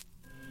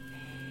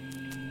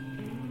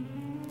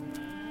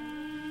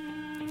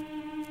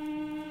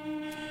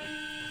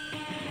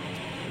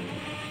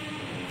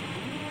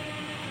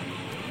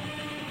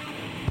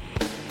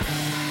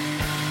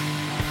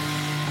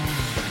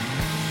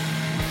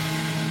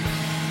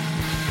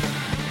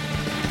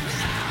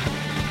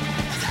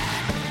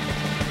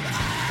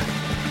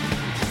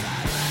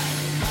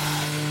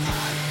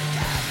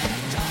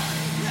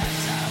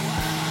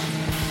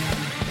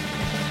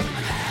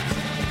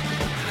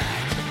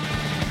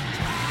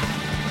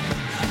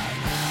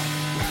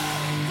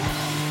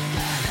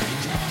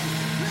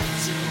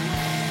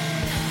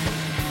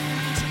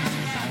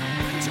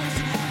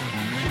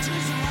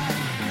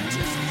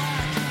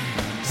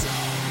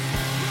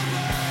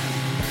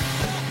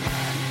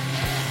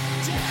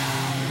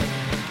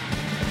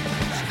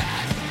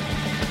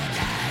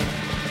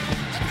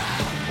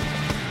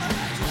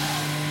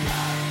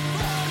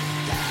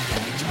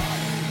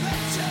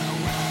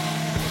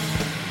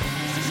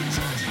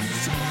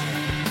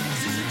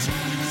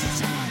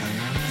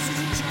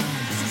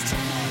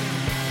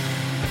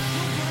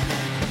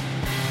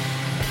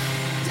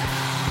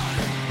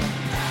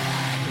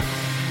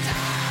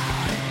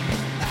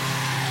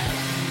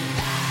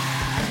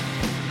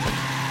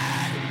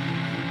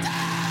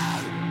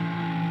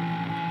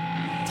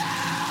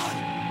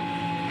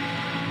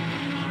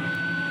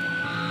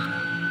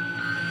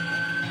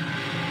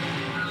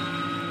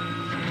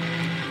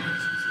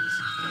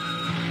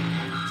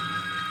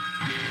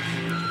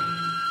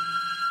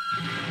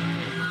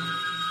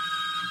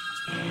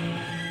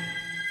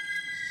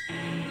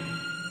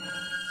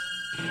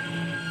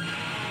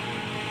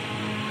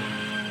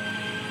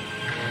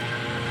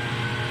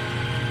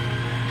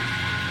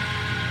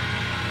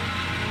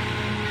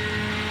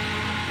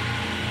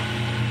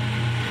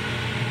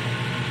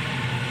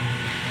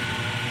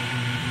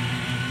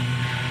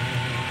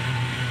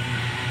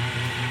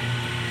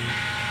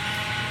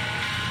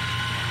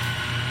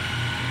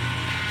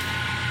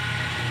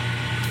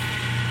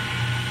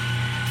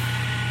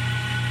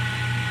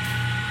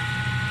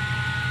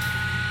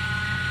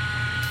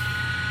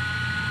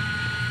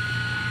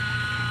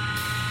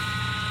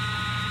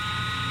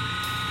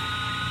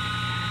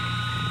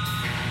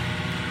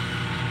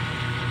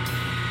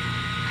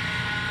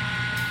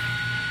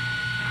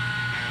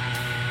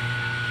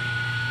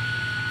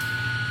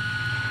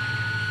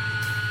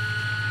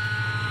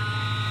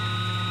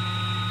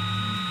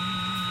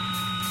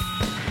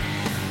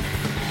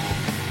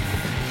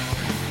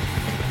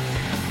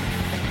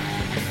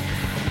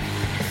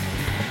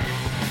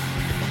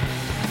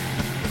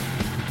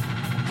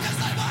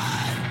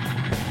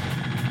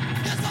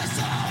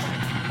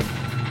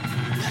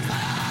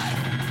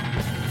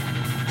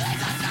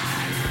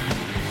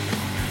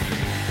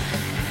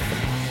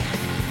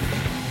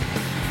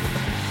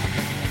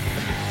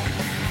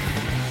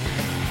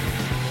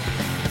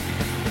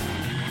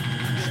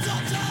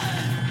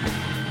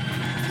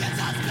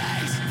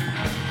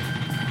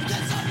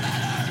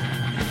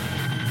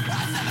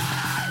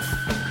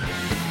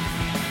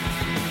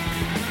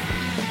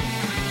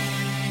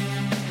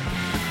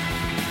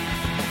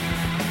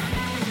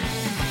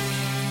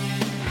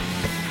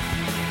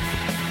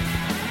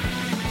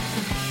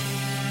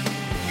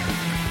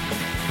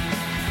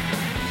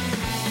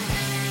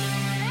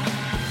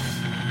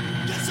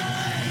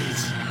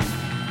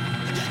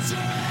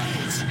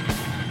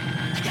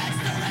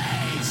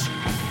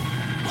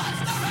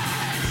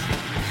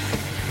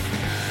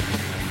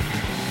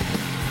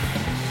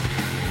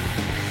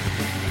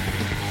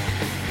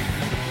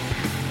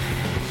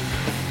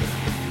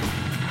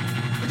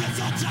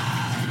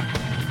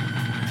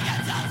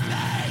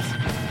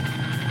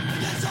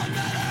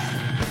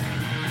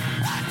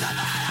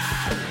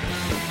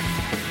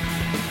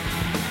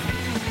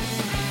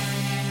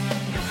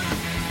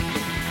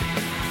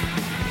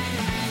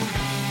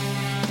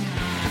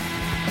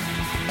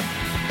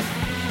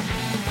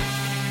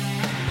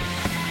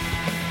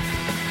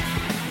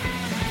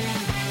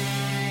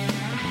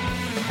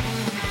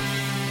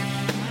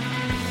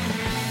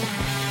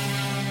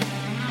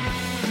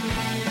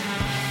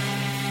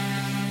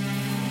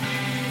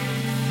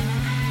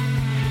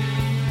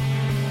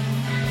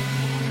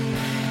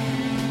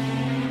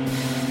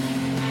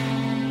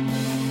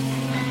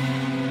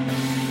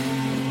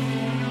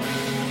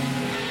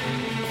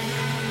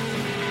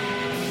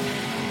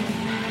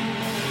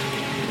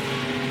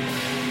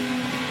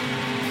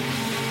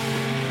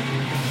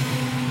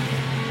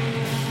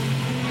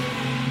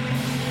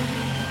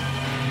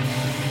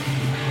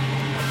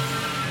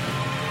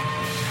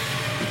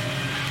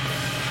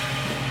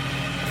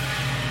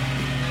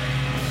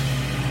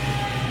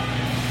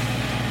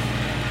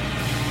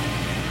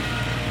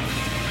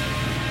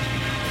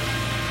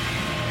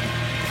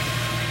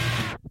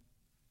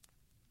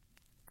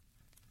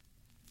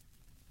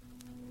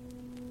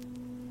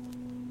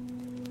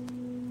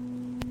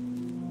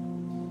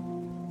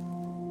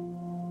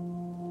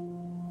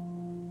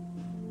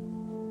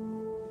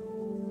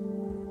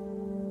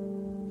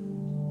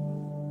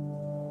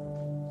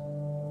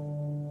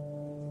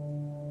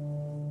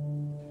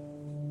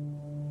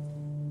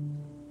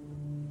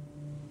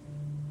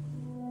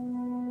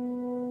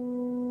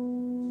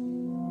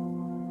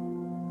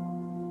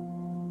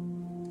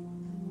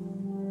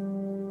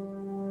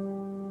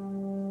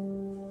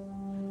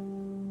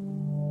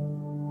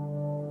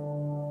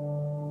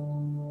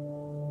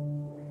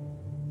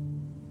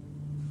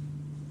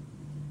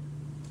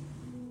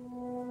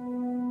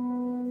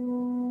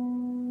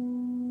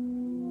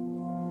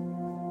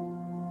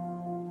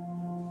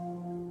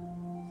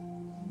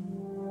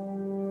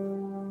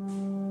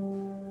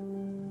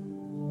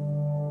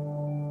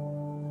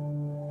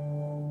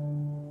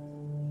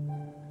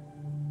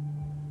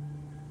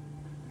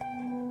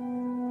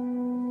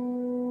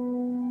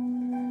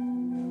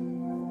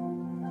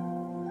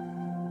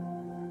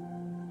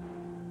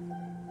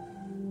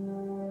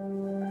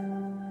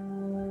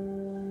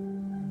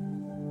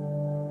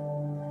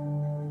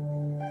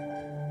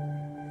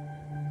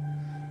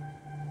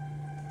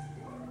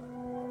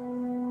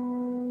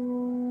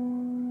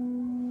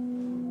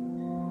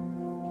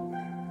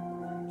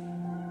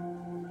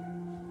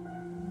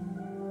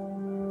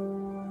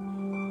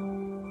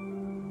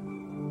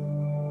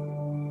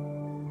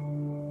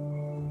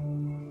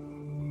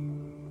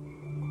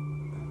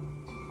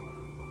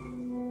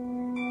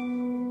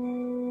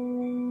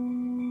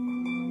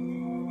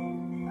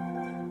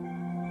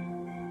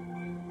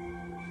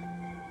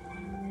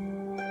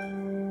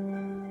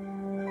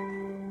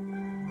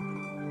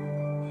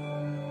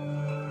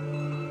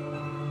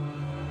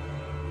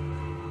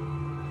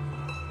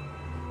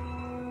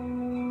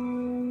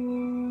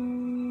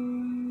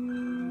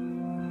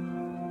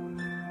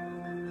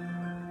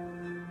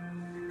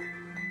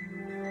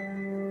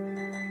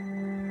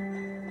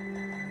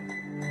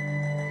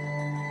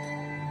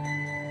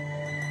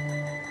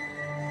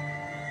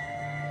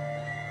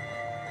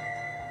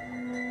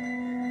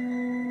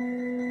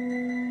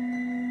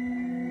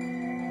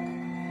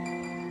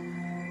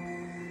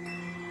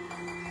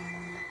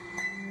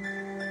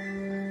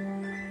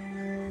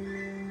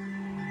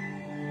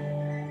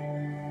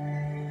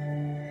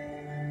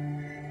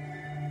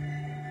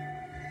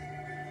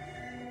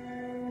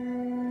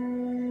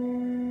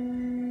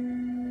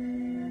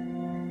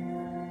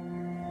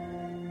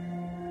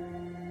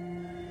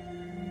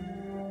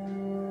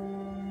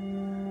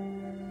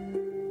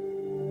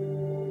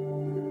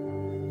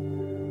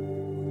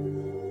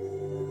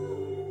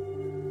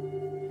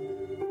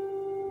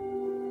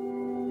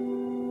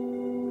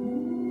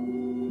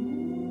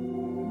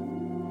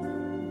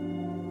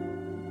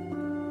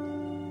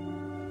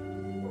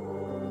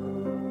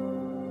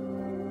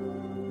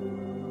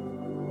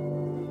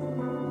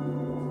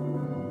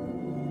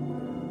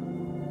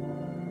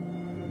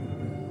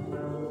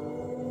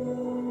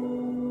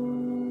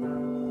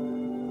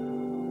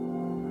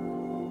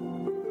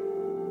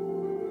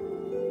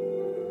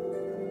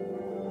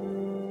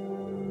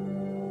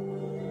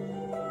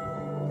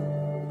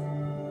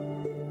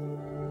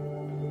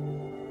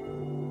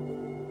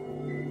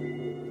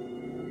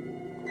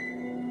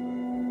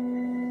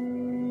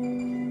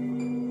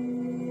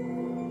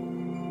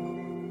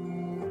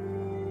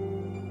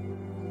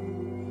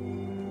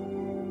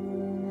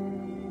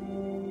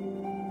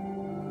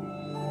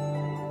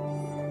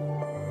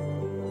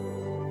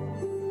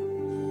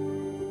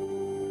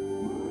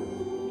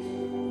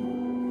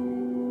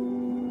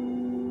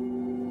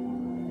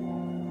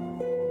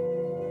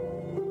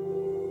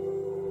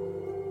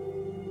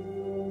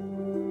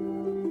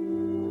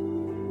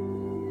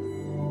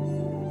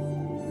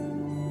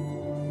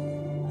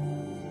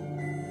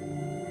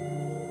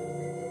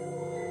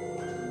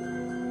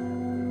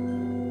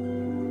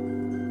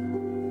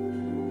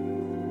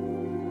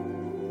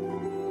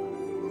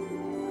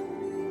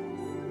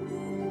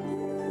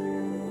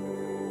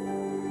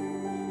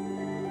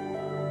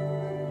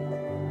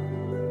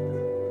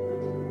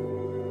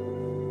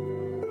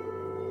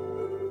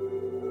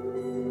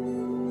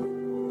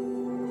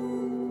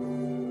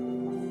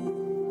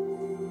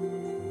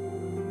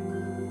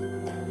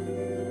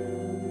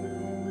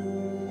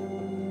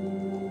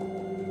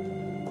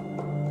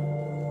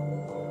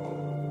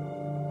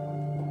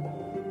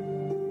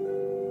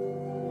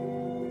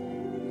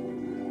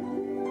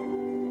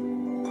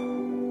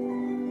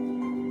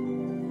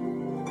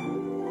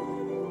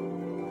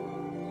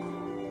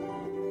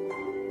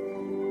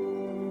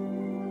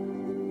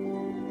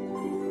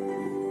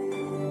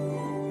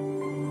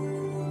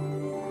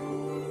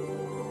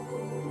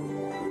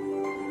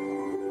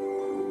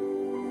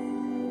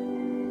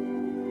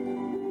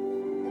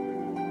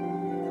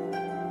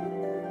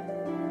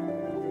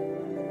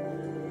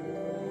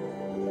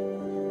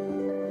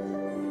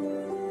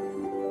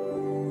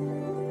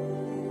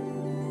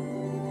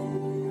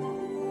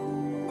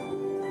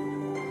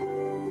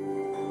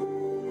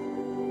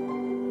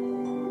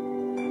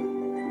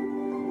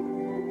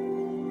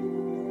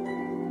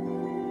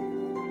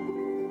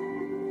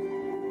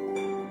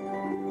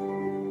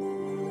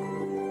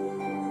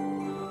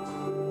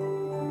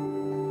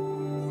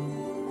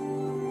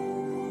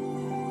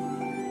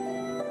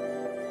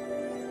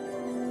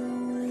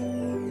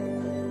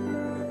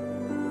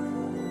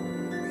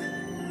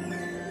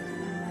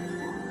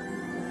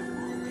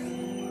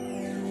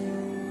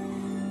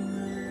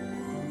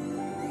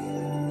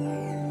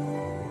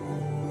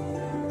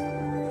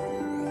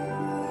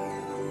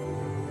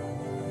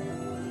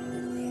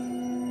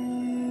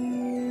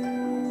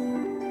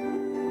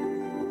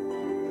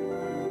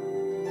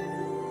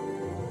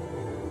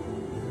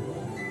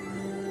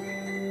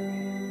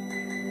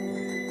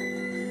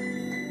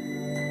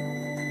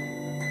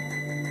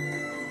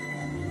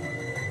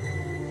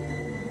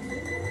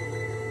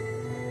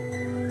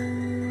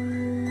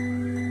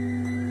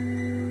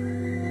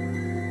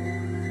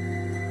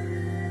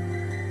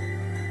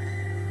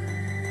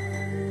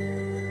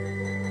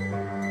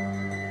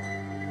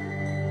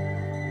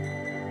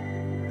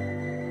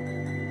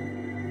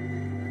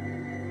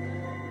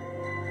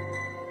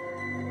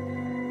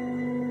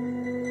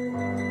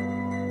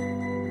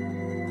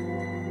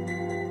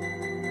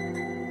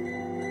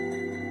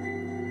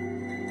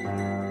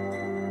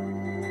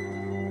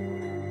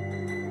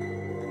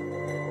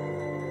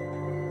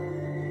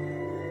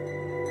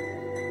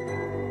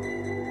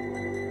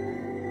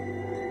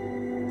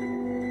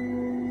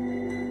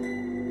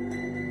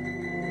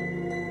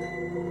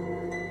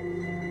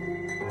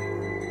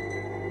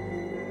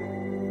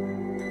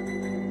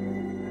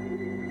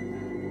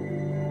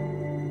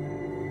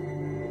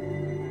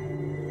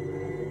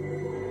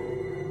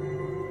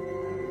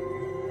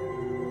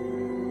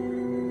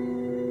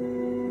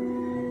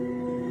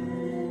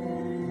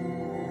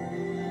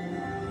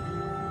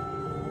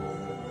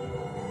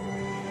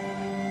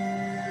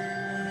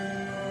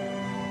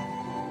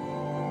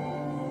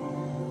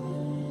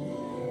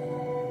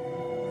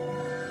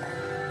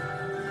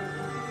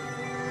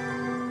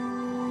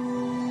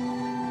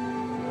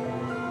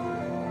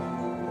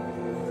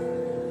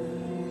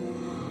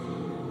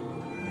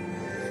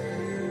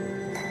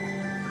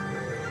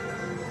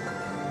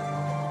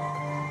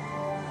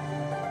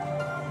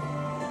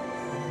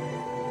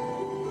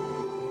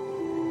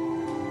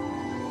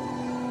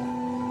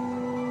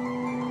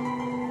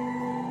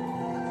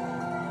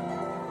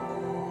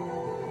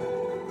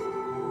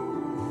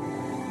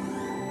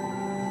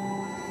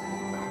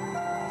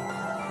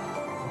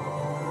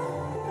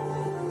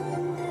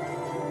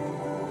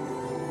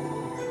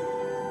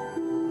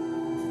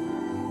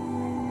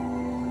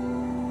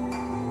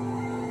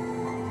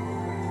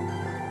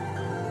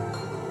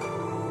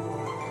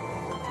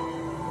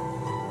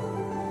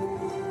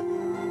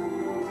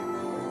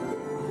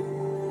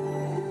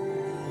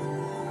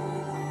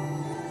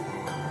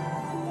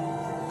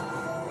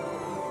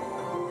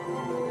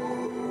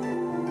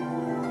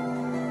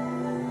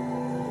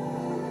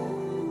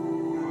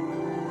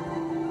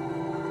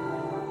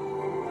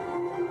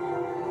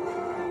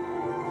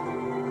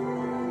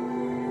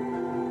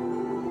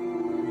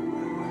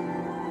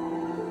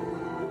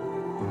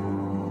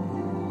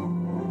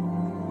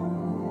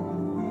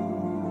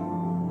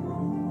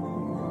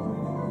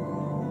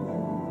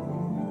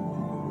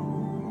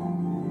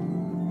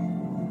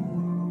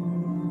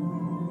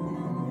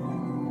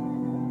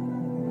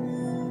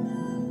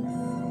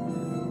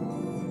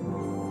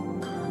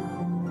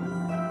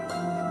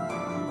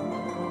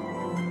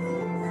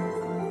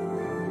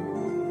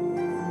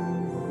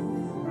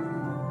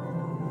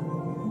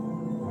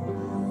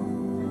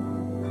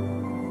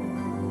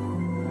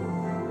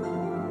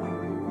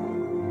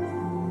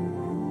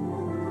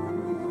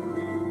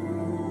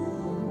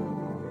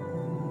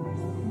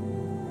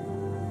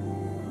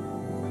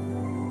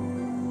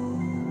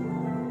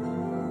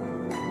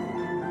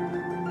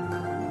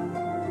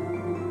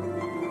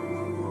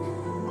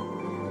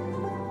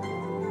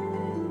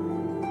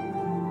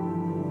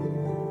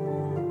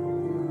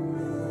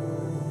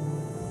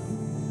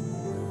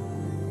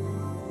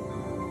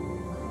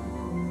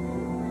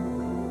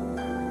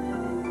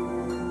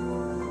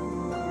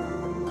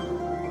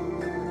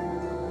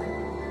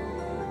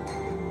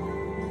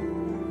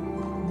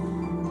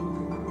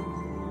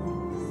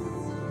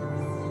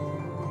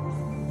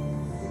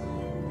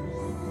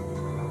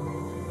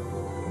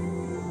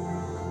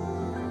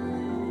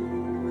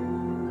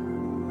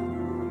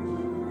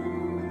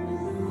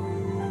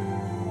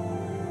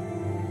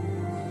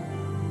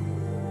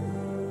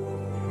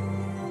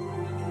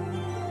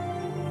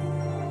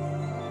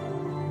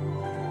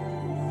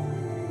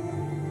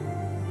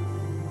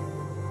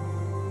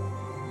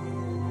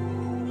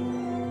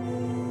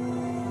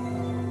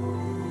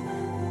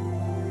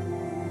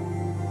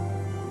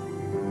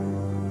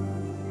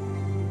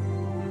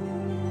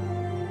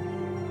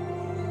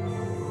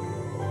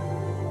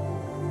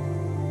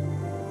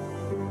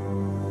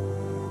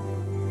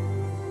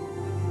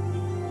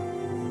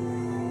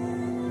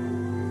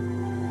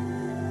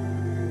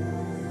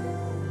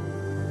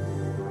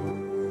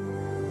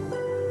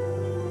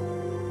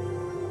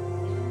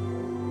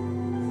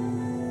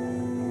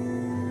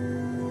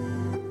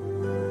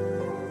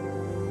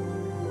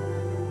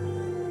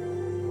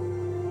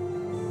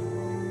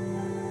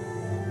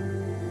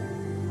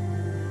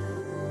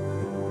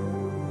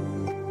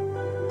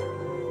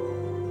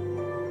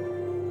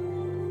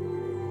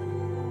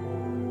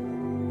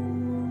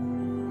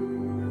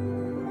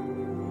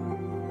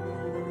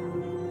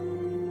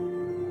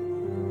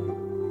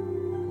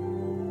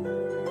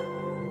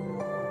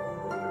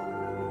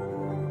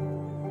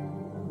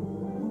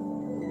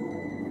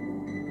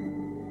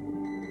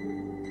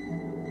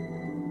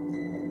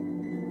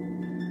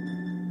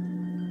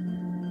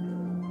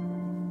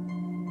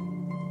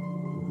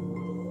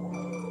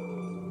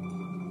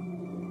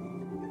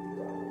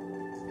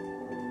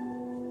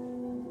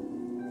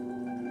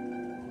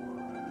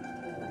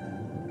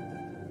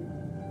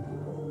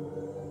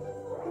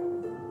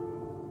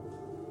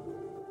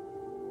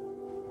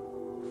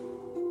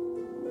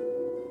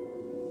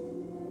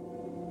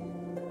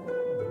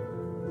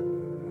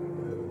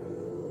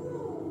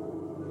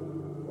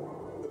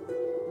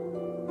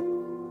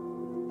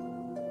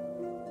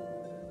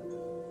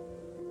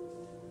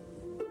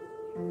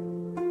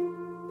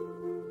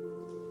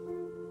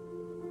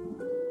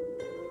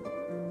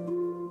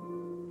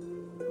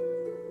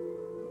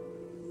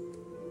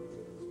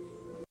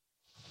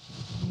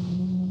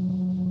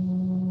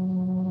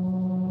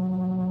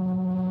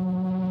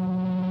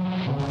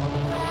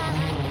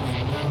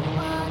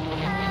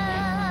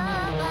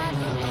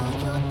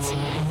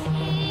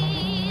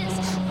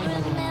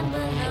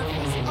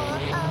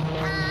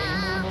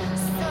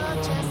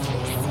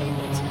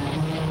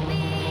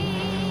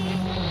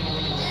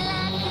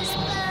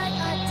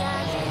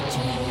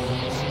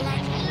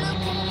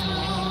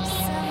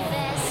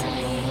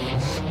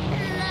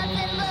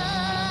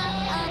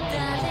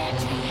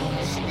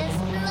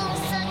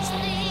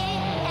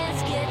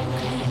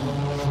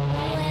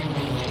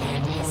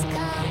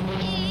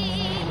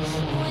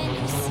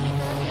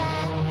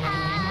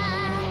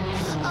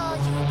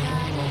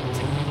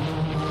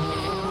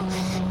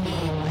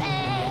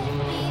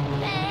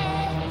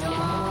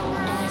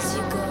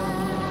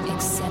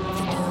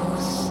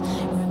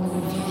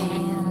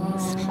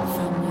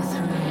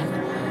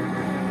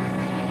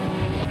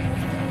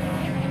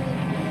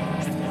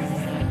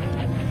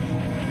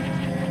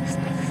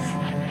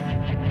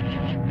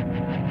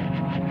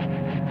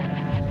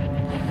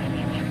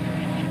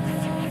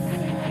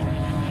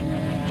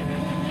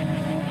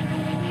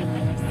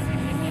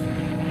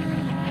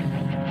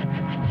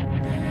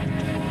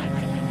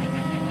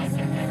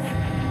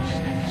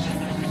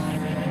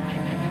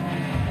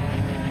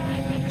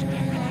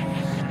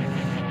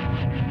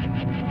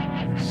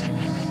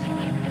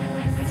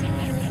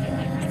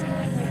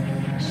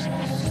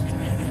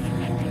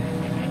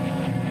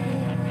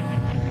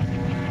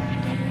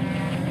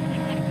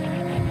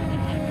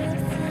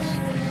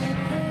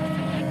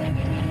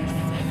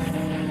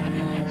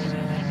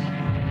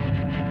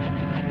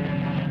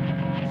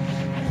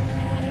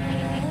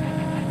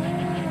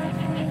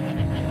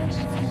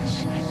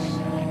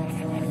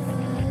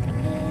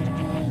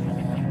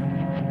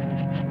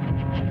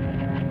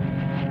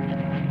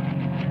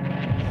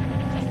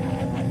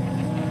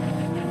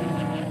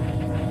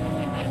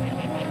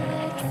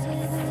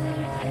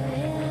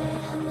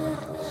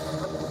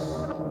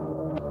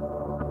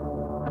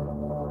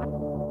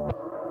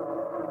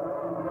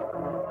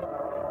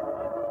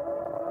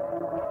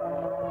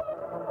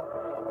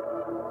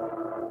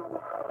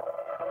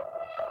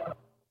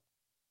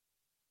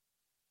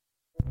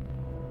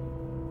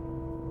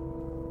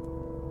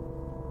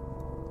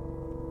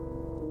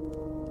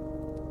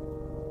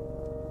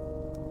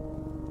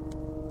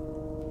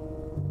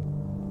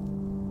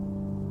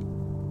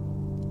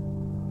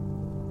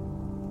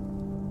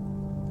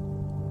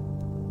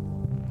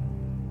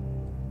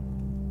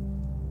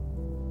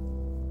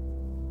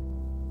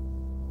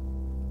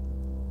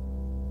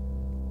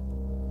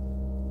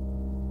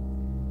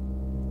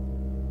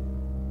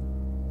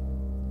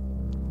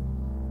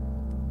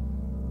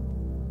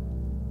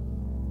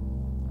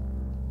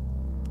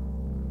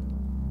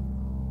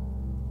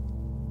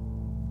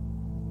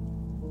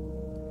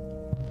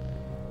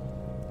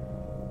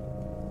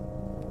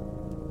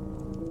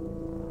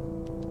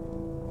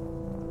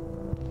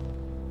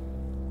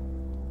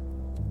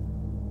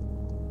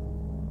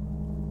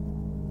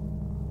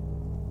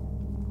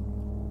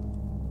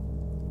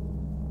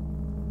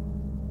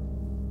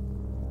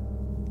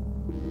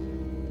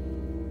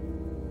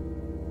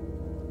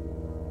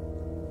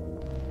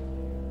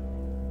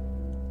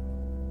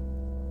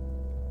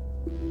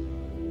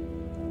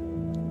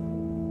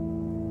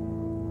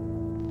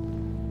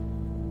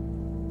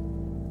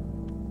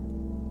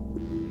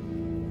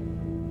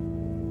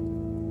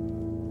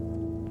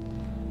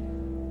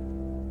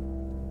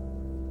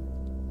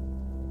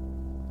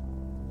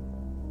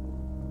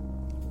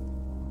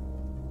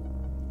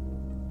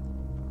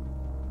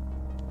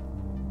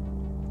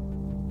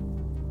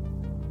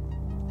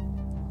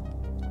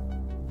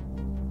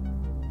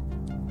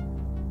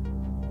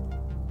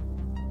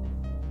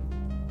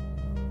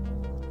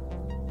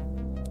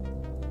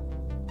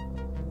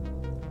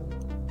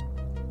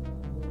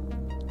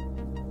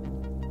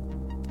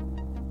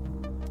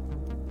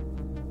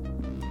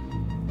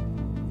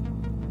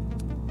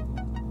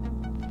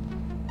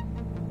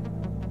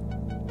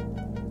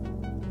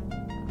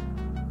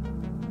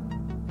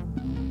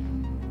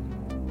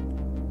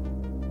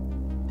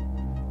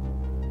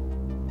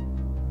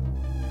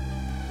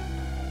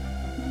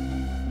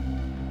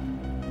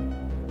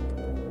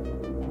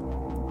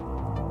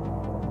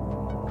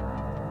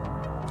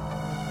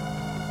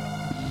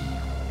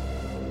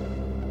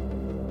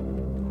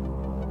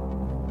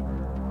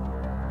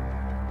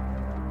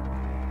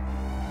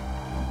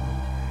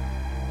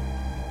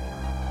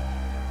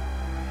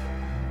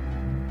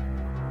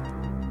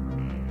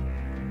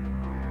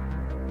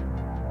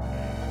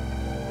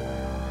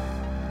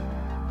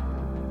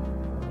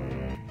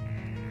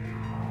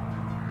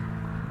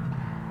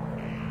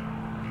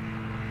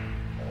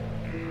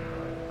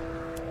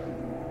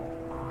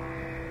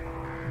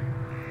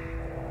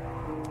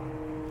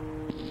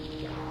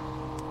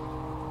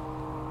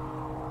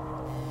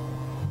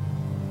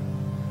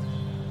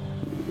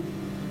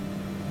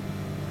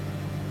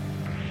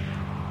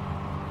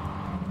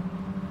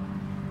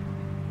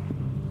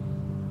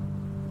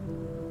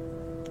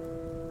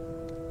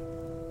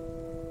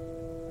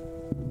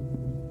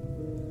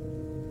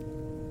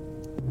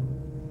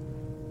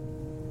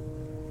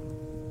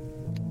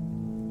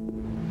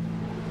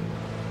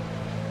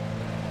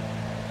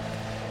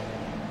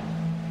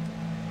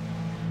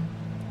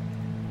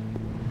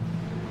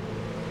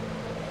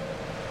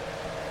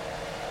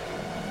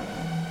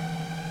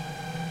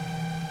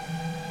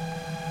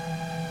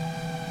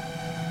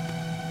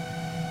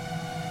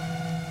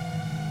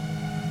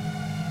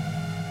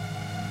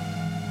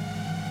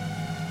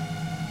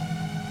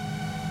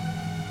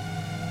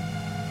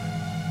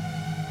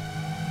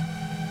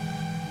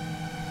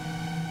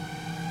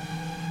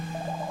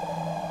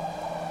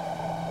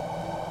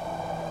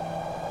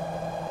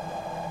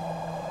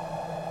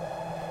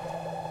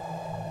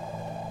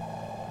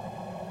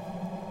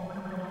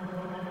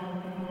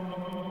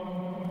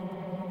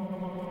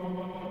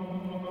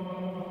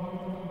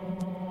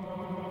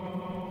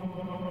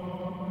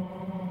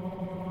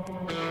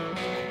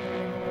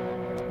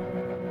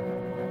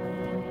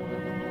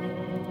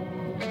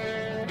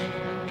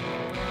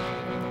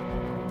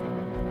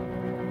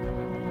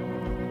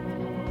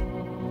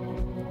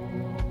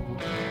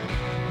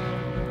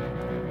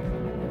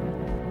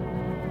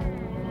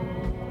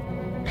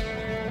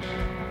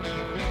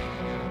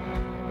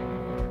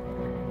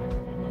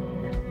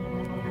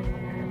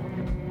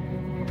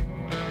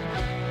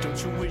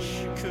 Don't you wish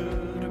you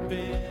could have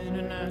been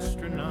an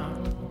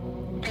astronaut?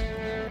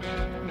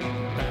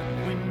 Back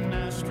when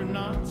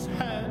astronauts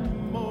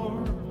had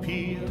more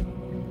appeal.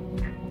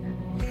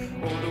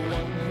 Or the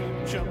one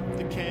who jumped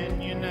the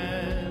canyon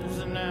as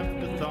an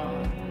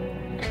afterthought.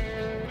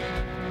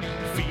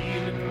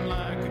 Feeling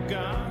like a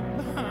god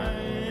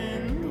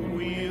behind the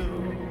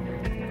wheel.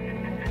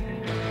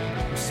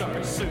 I'm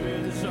sorry, sir,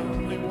 there's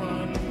only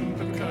one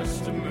per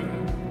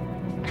customer.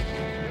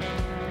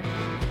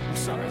 I'm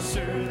sorry,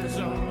 sir, there's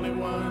only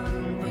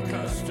one per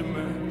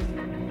customer.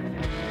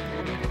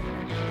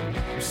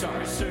 I'm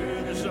sorry,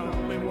 sir, there's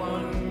only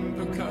one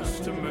per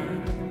customer.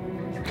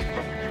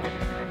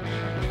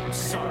 I'm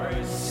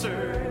sorry,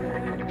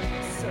 sir.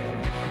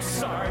 I'm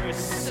sorry,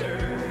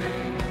 sir.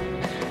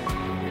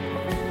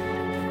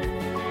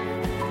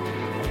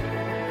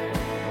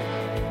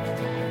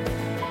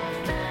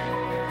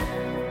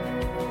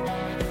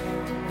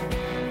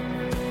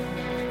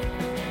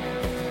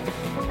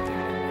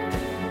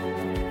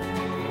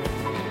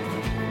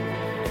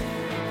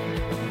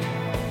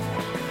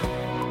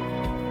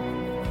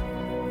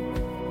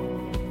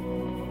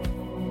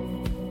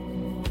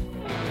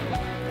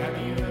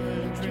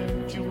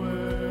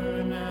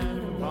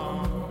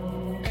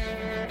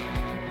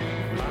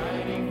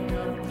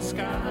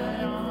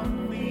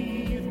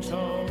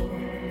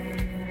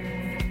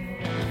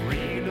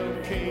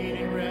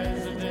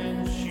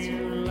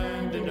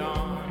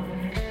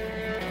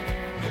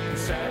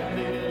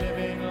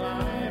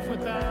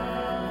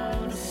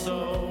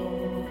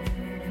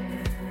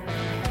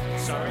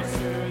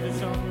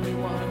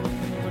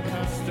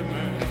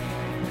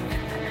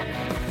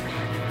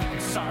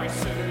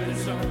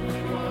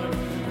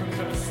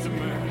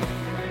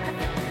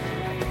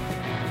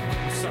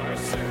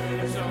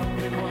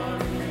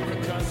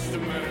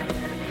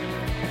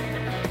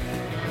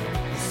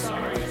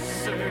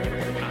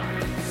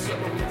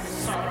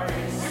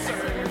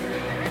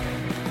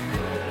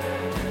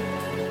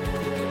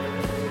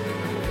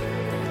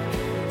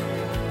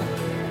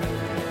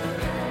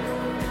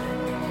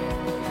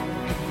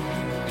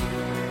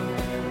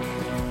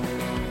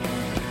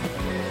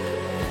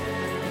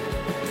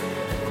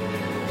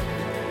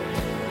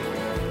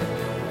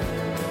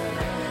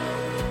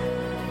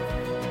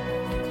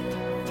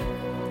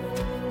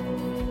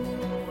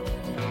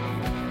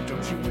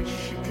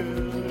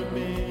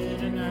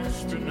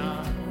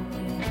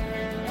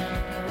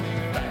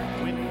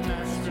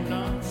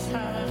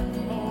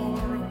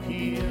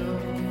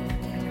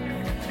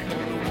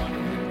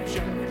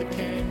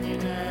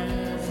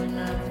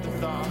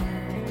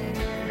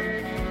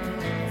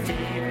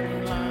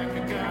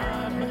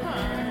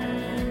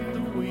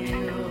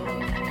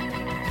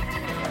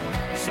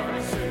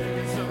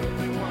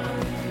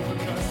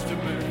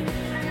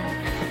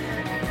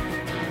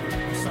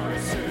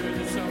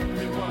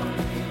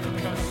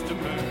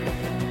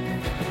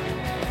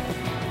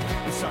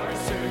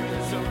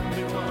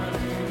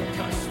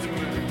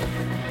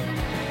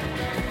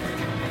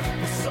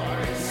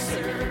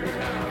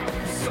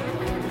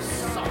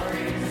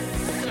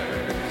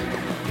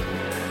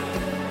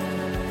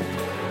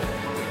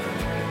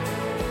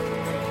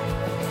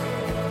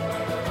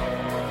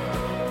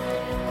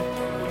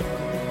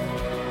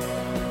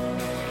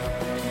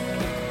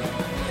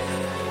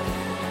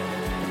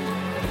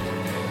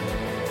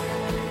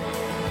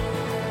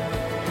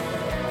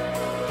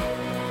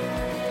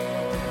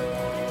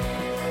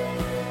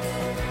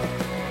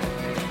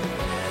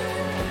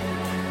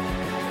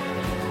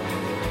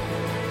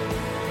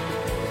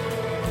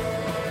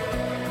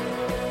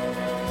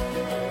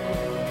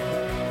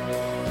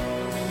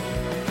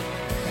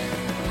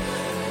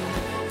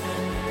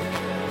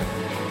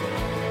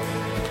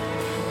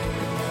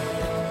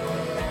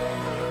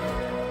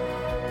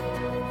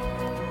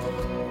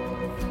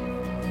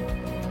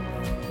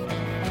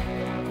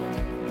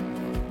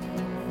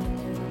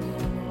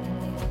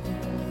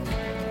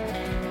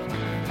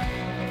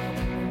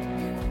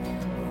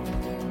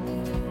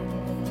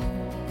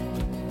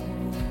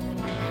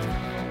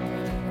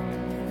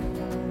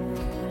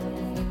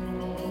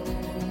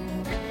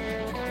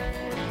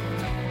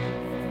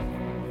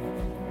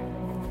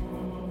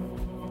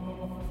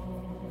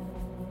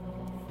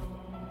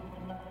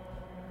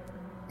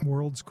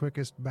 World's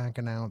quickest bank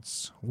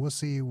announce.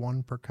 Wussy,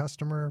 one per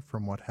customer,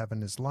 From What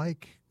Heaven Is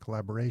Like.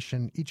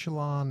 Collaboration,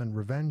 Echelon and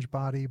Revenge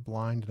Body,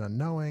 Blind and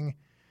Unknowing.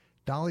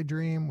 Dolly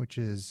Dream, which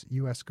is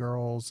U.S.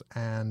 Girls,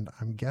 and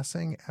I'm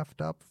guessing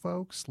Effed Up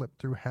Folks, Slipped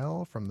Through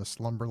Hell from the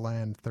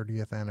Slumberland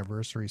 30th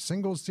Anniversary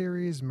Singles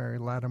Series, Mary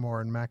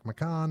Lattimore and Mac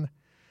McCon.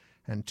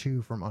 And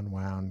two from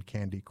Unwound,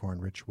 Candy Corn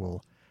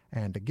Ritual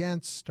and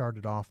Against.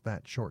 Started off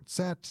that short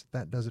set.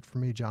 That does it for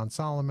me, Jon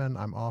Solomon.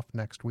 I'm off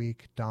next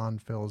week. Don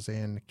fills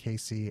in,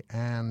 Casey,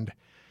 and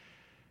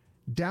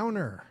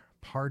Downer.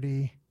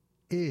 Party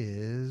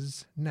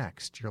is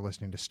next. You're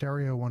listening to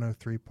Stereo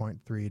 103.3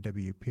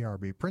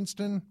 WPRB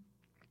Princeton.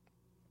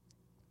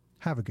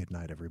 Have a good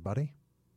night, everybody.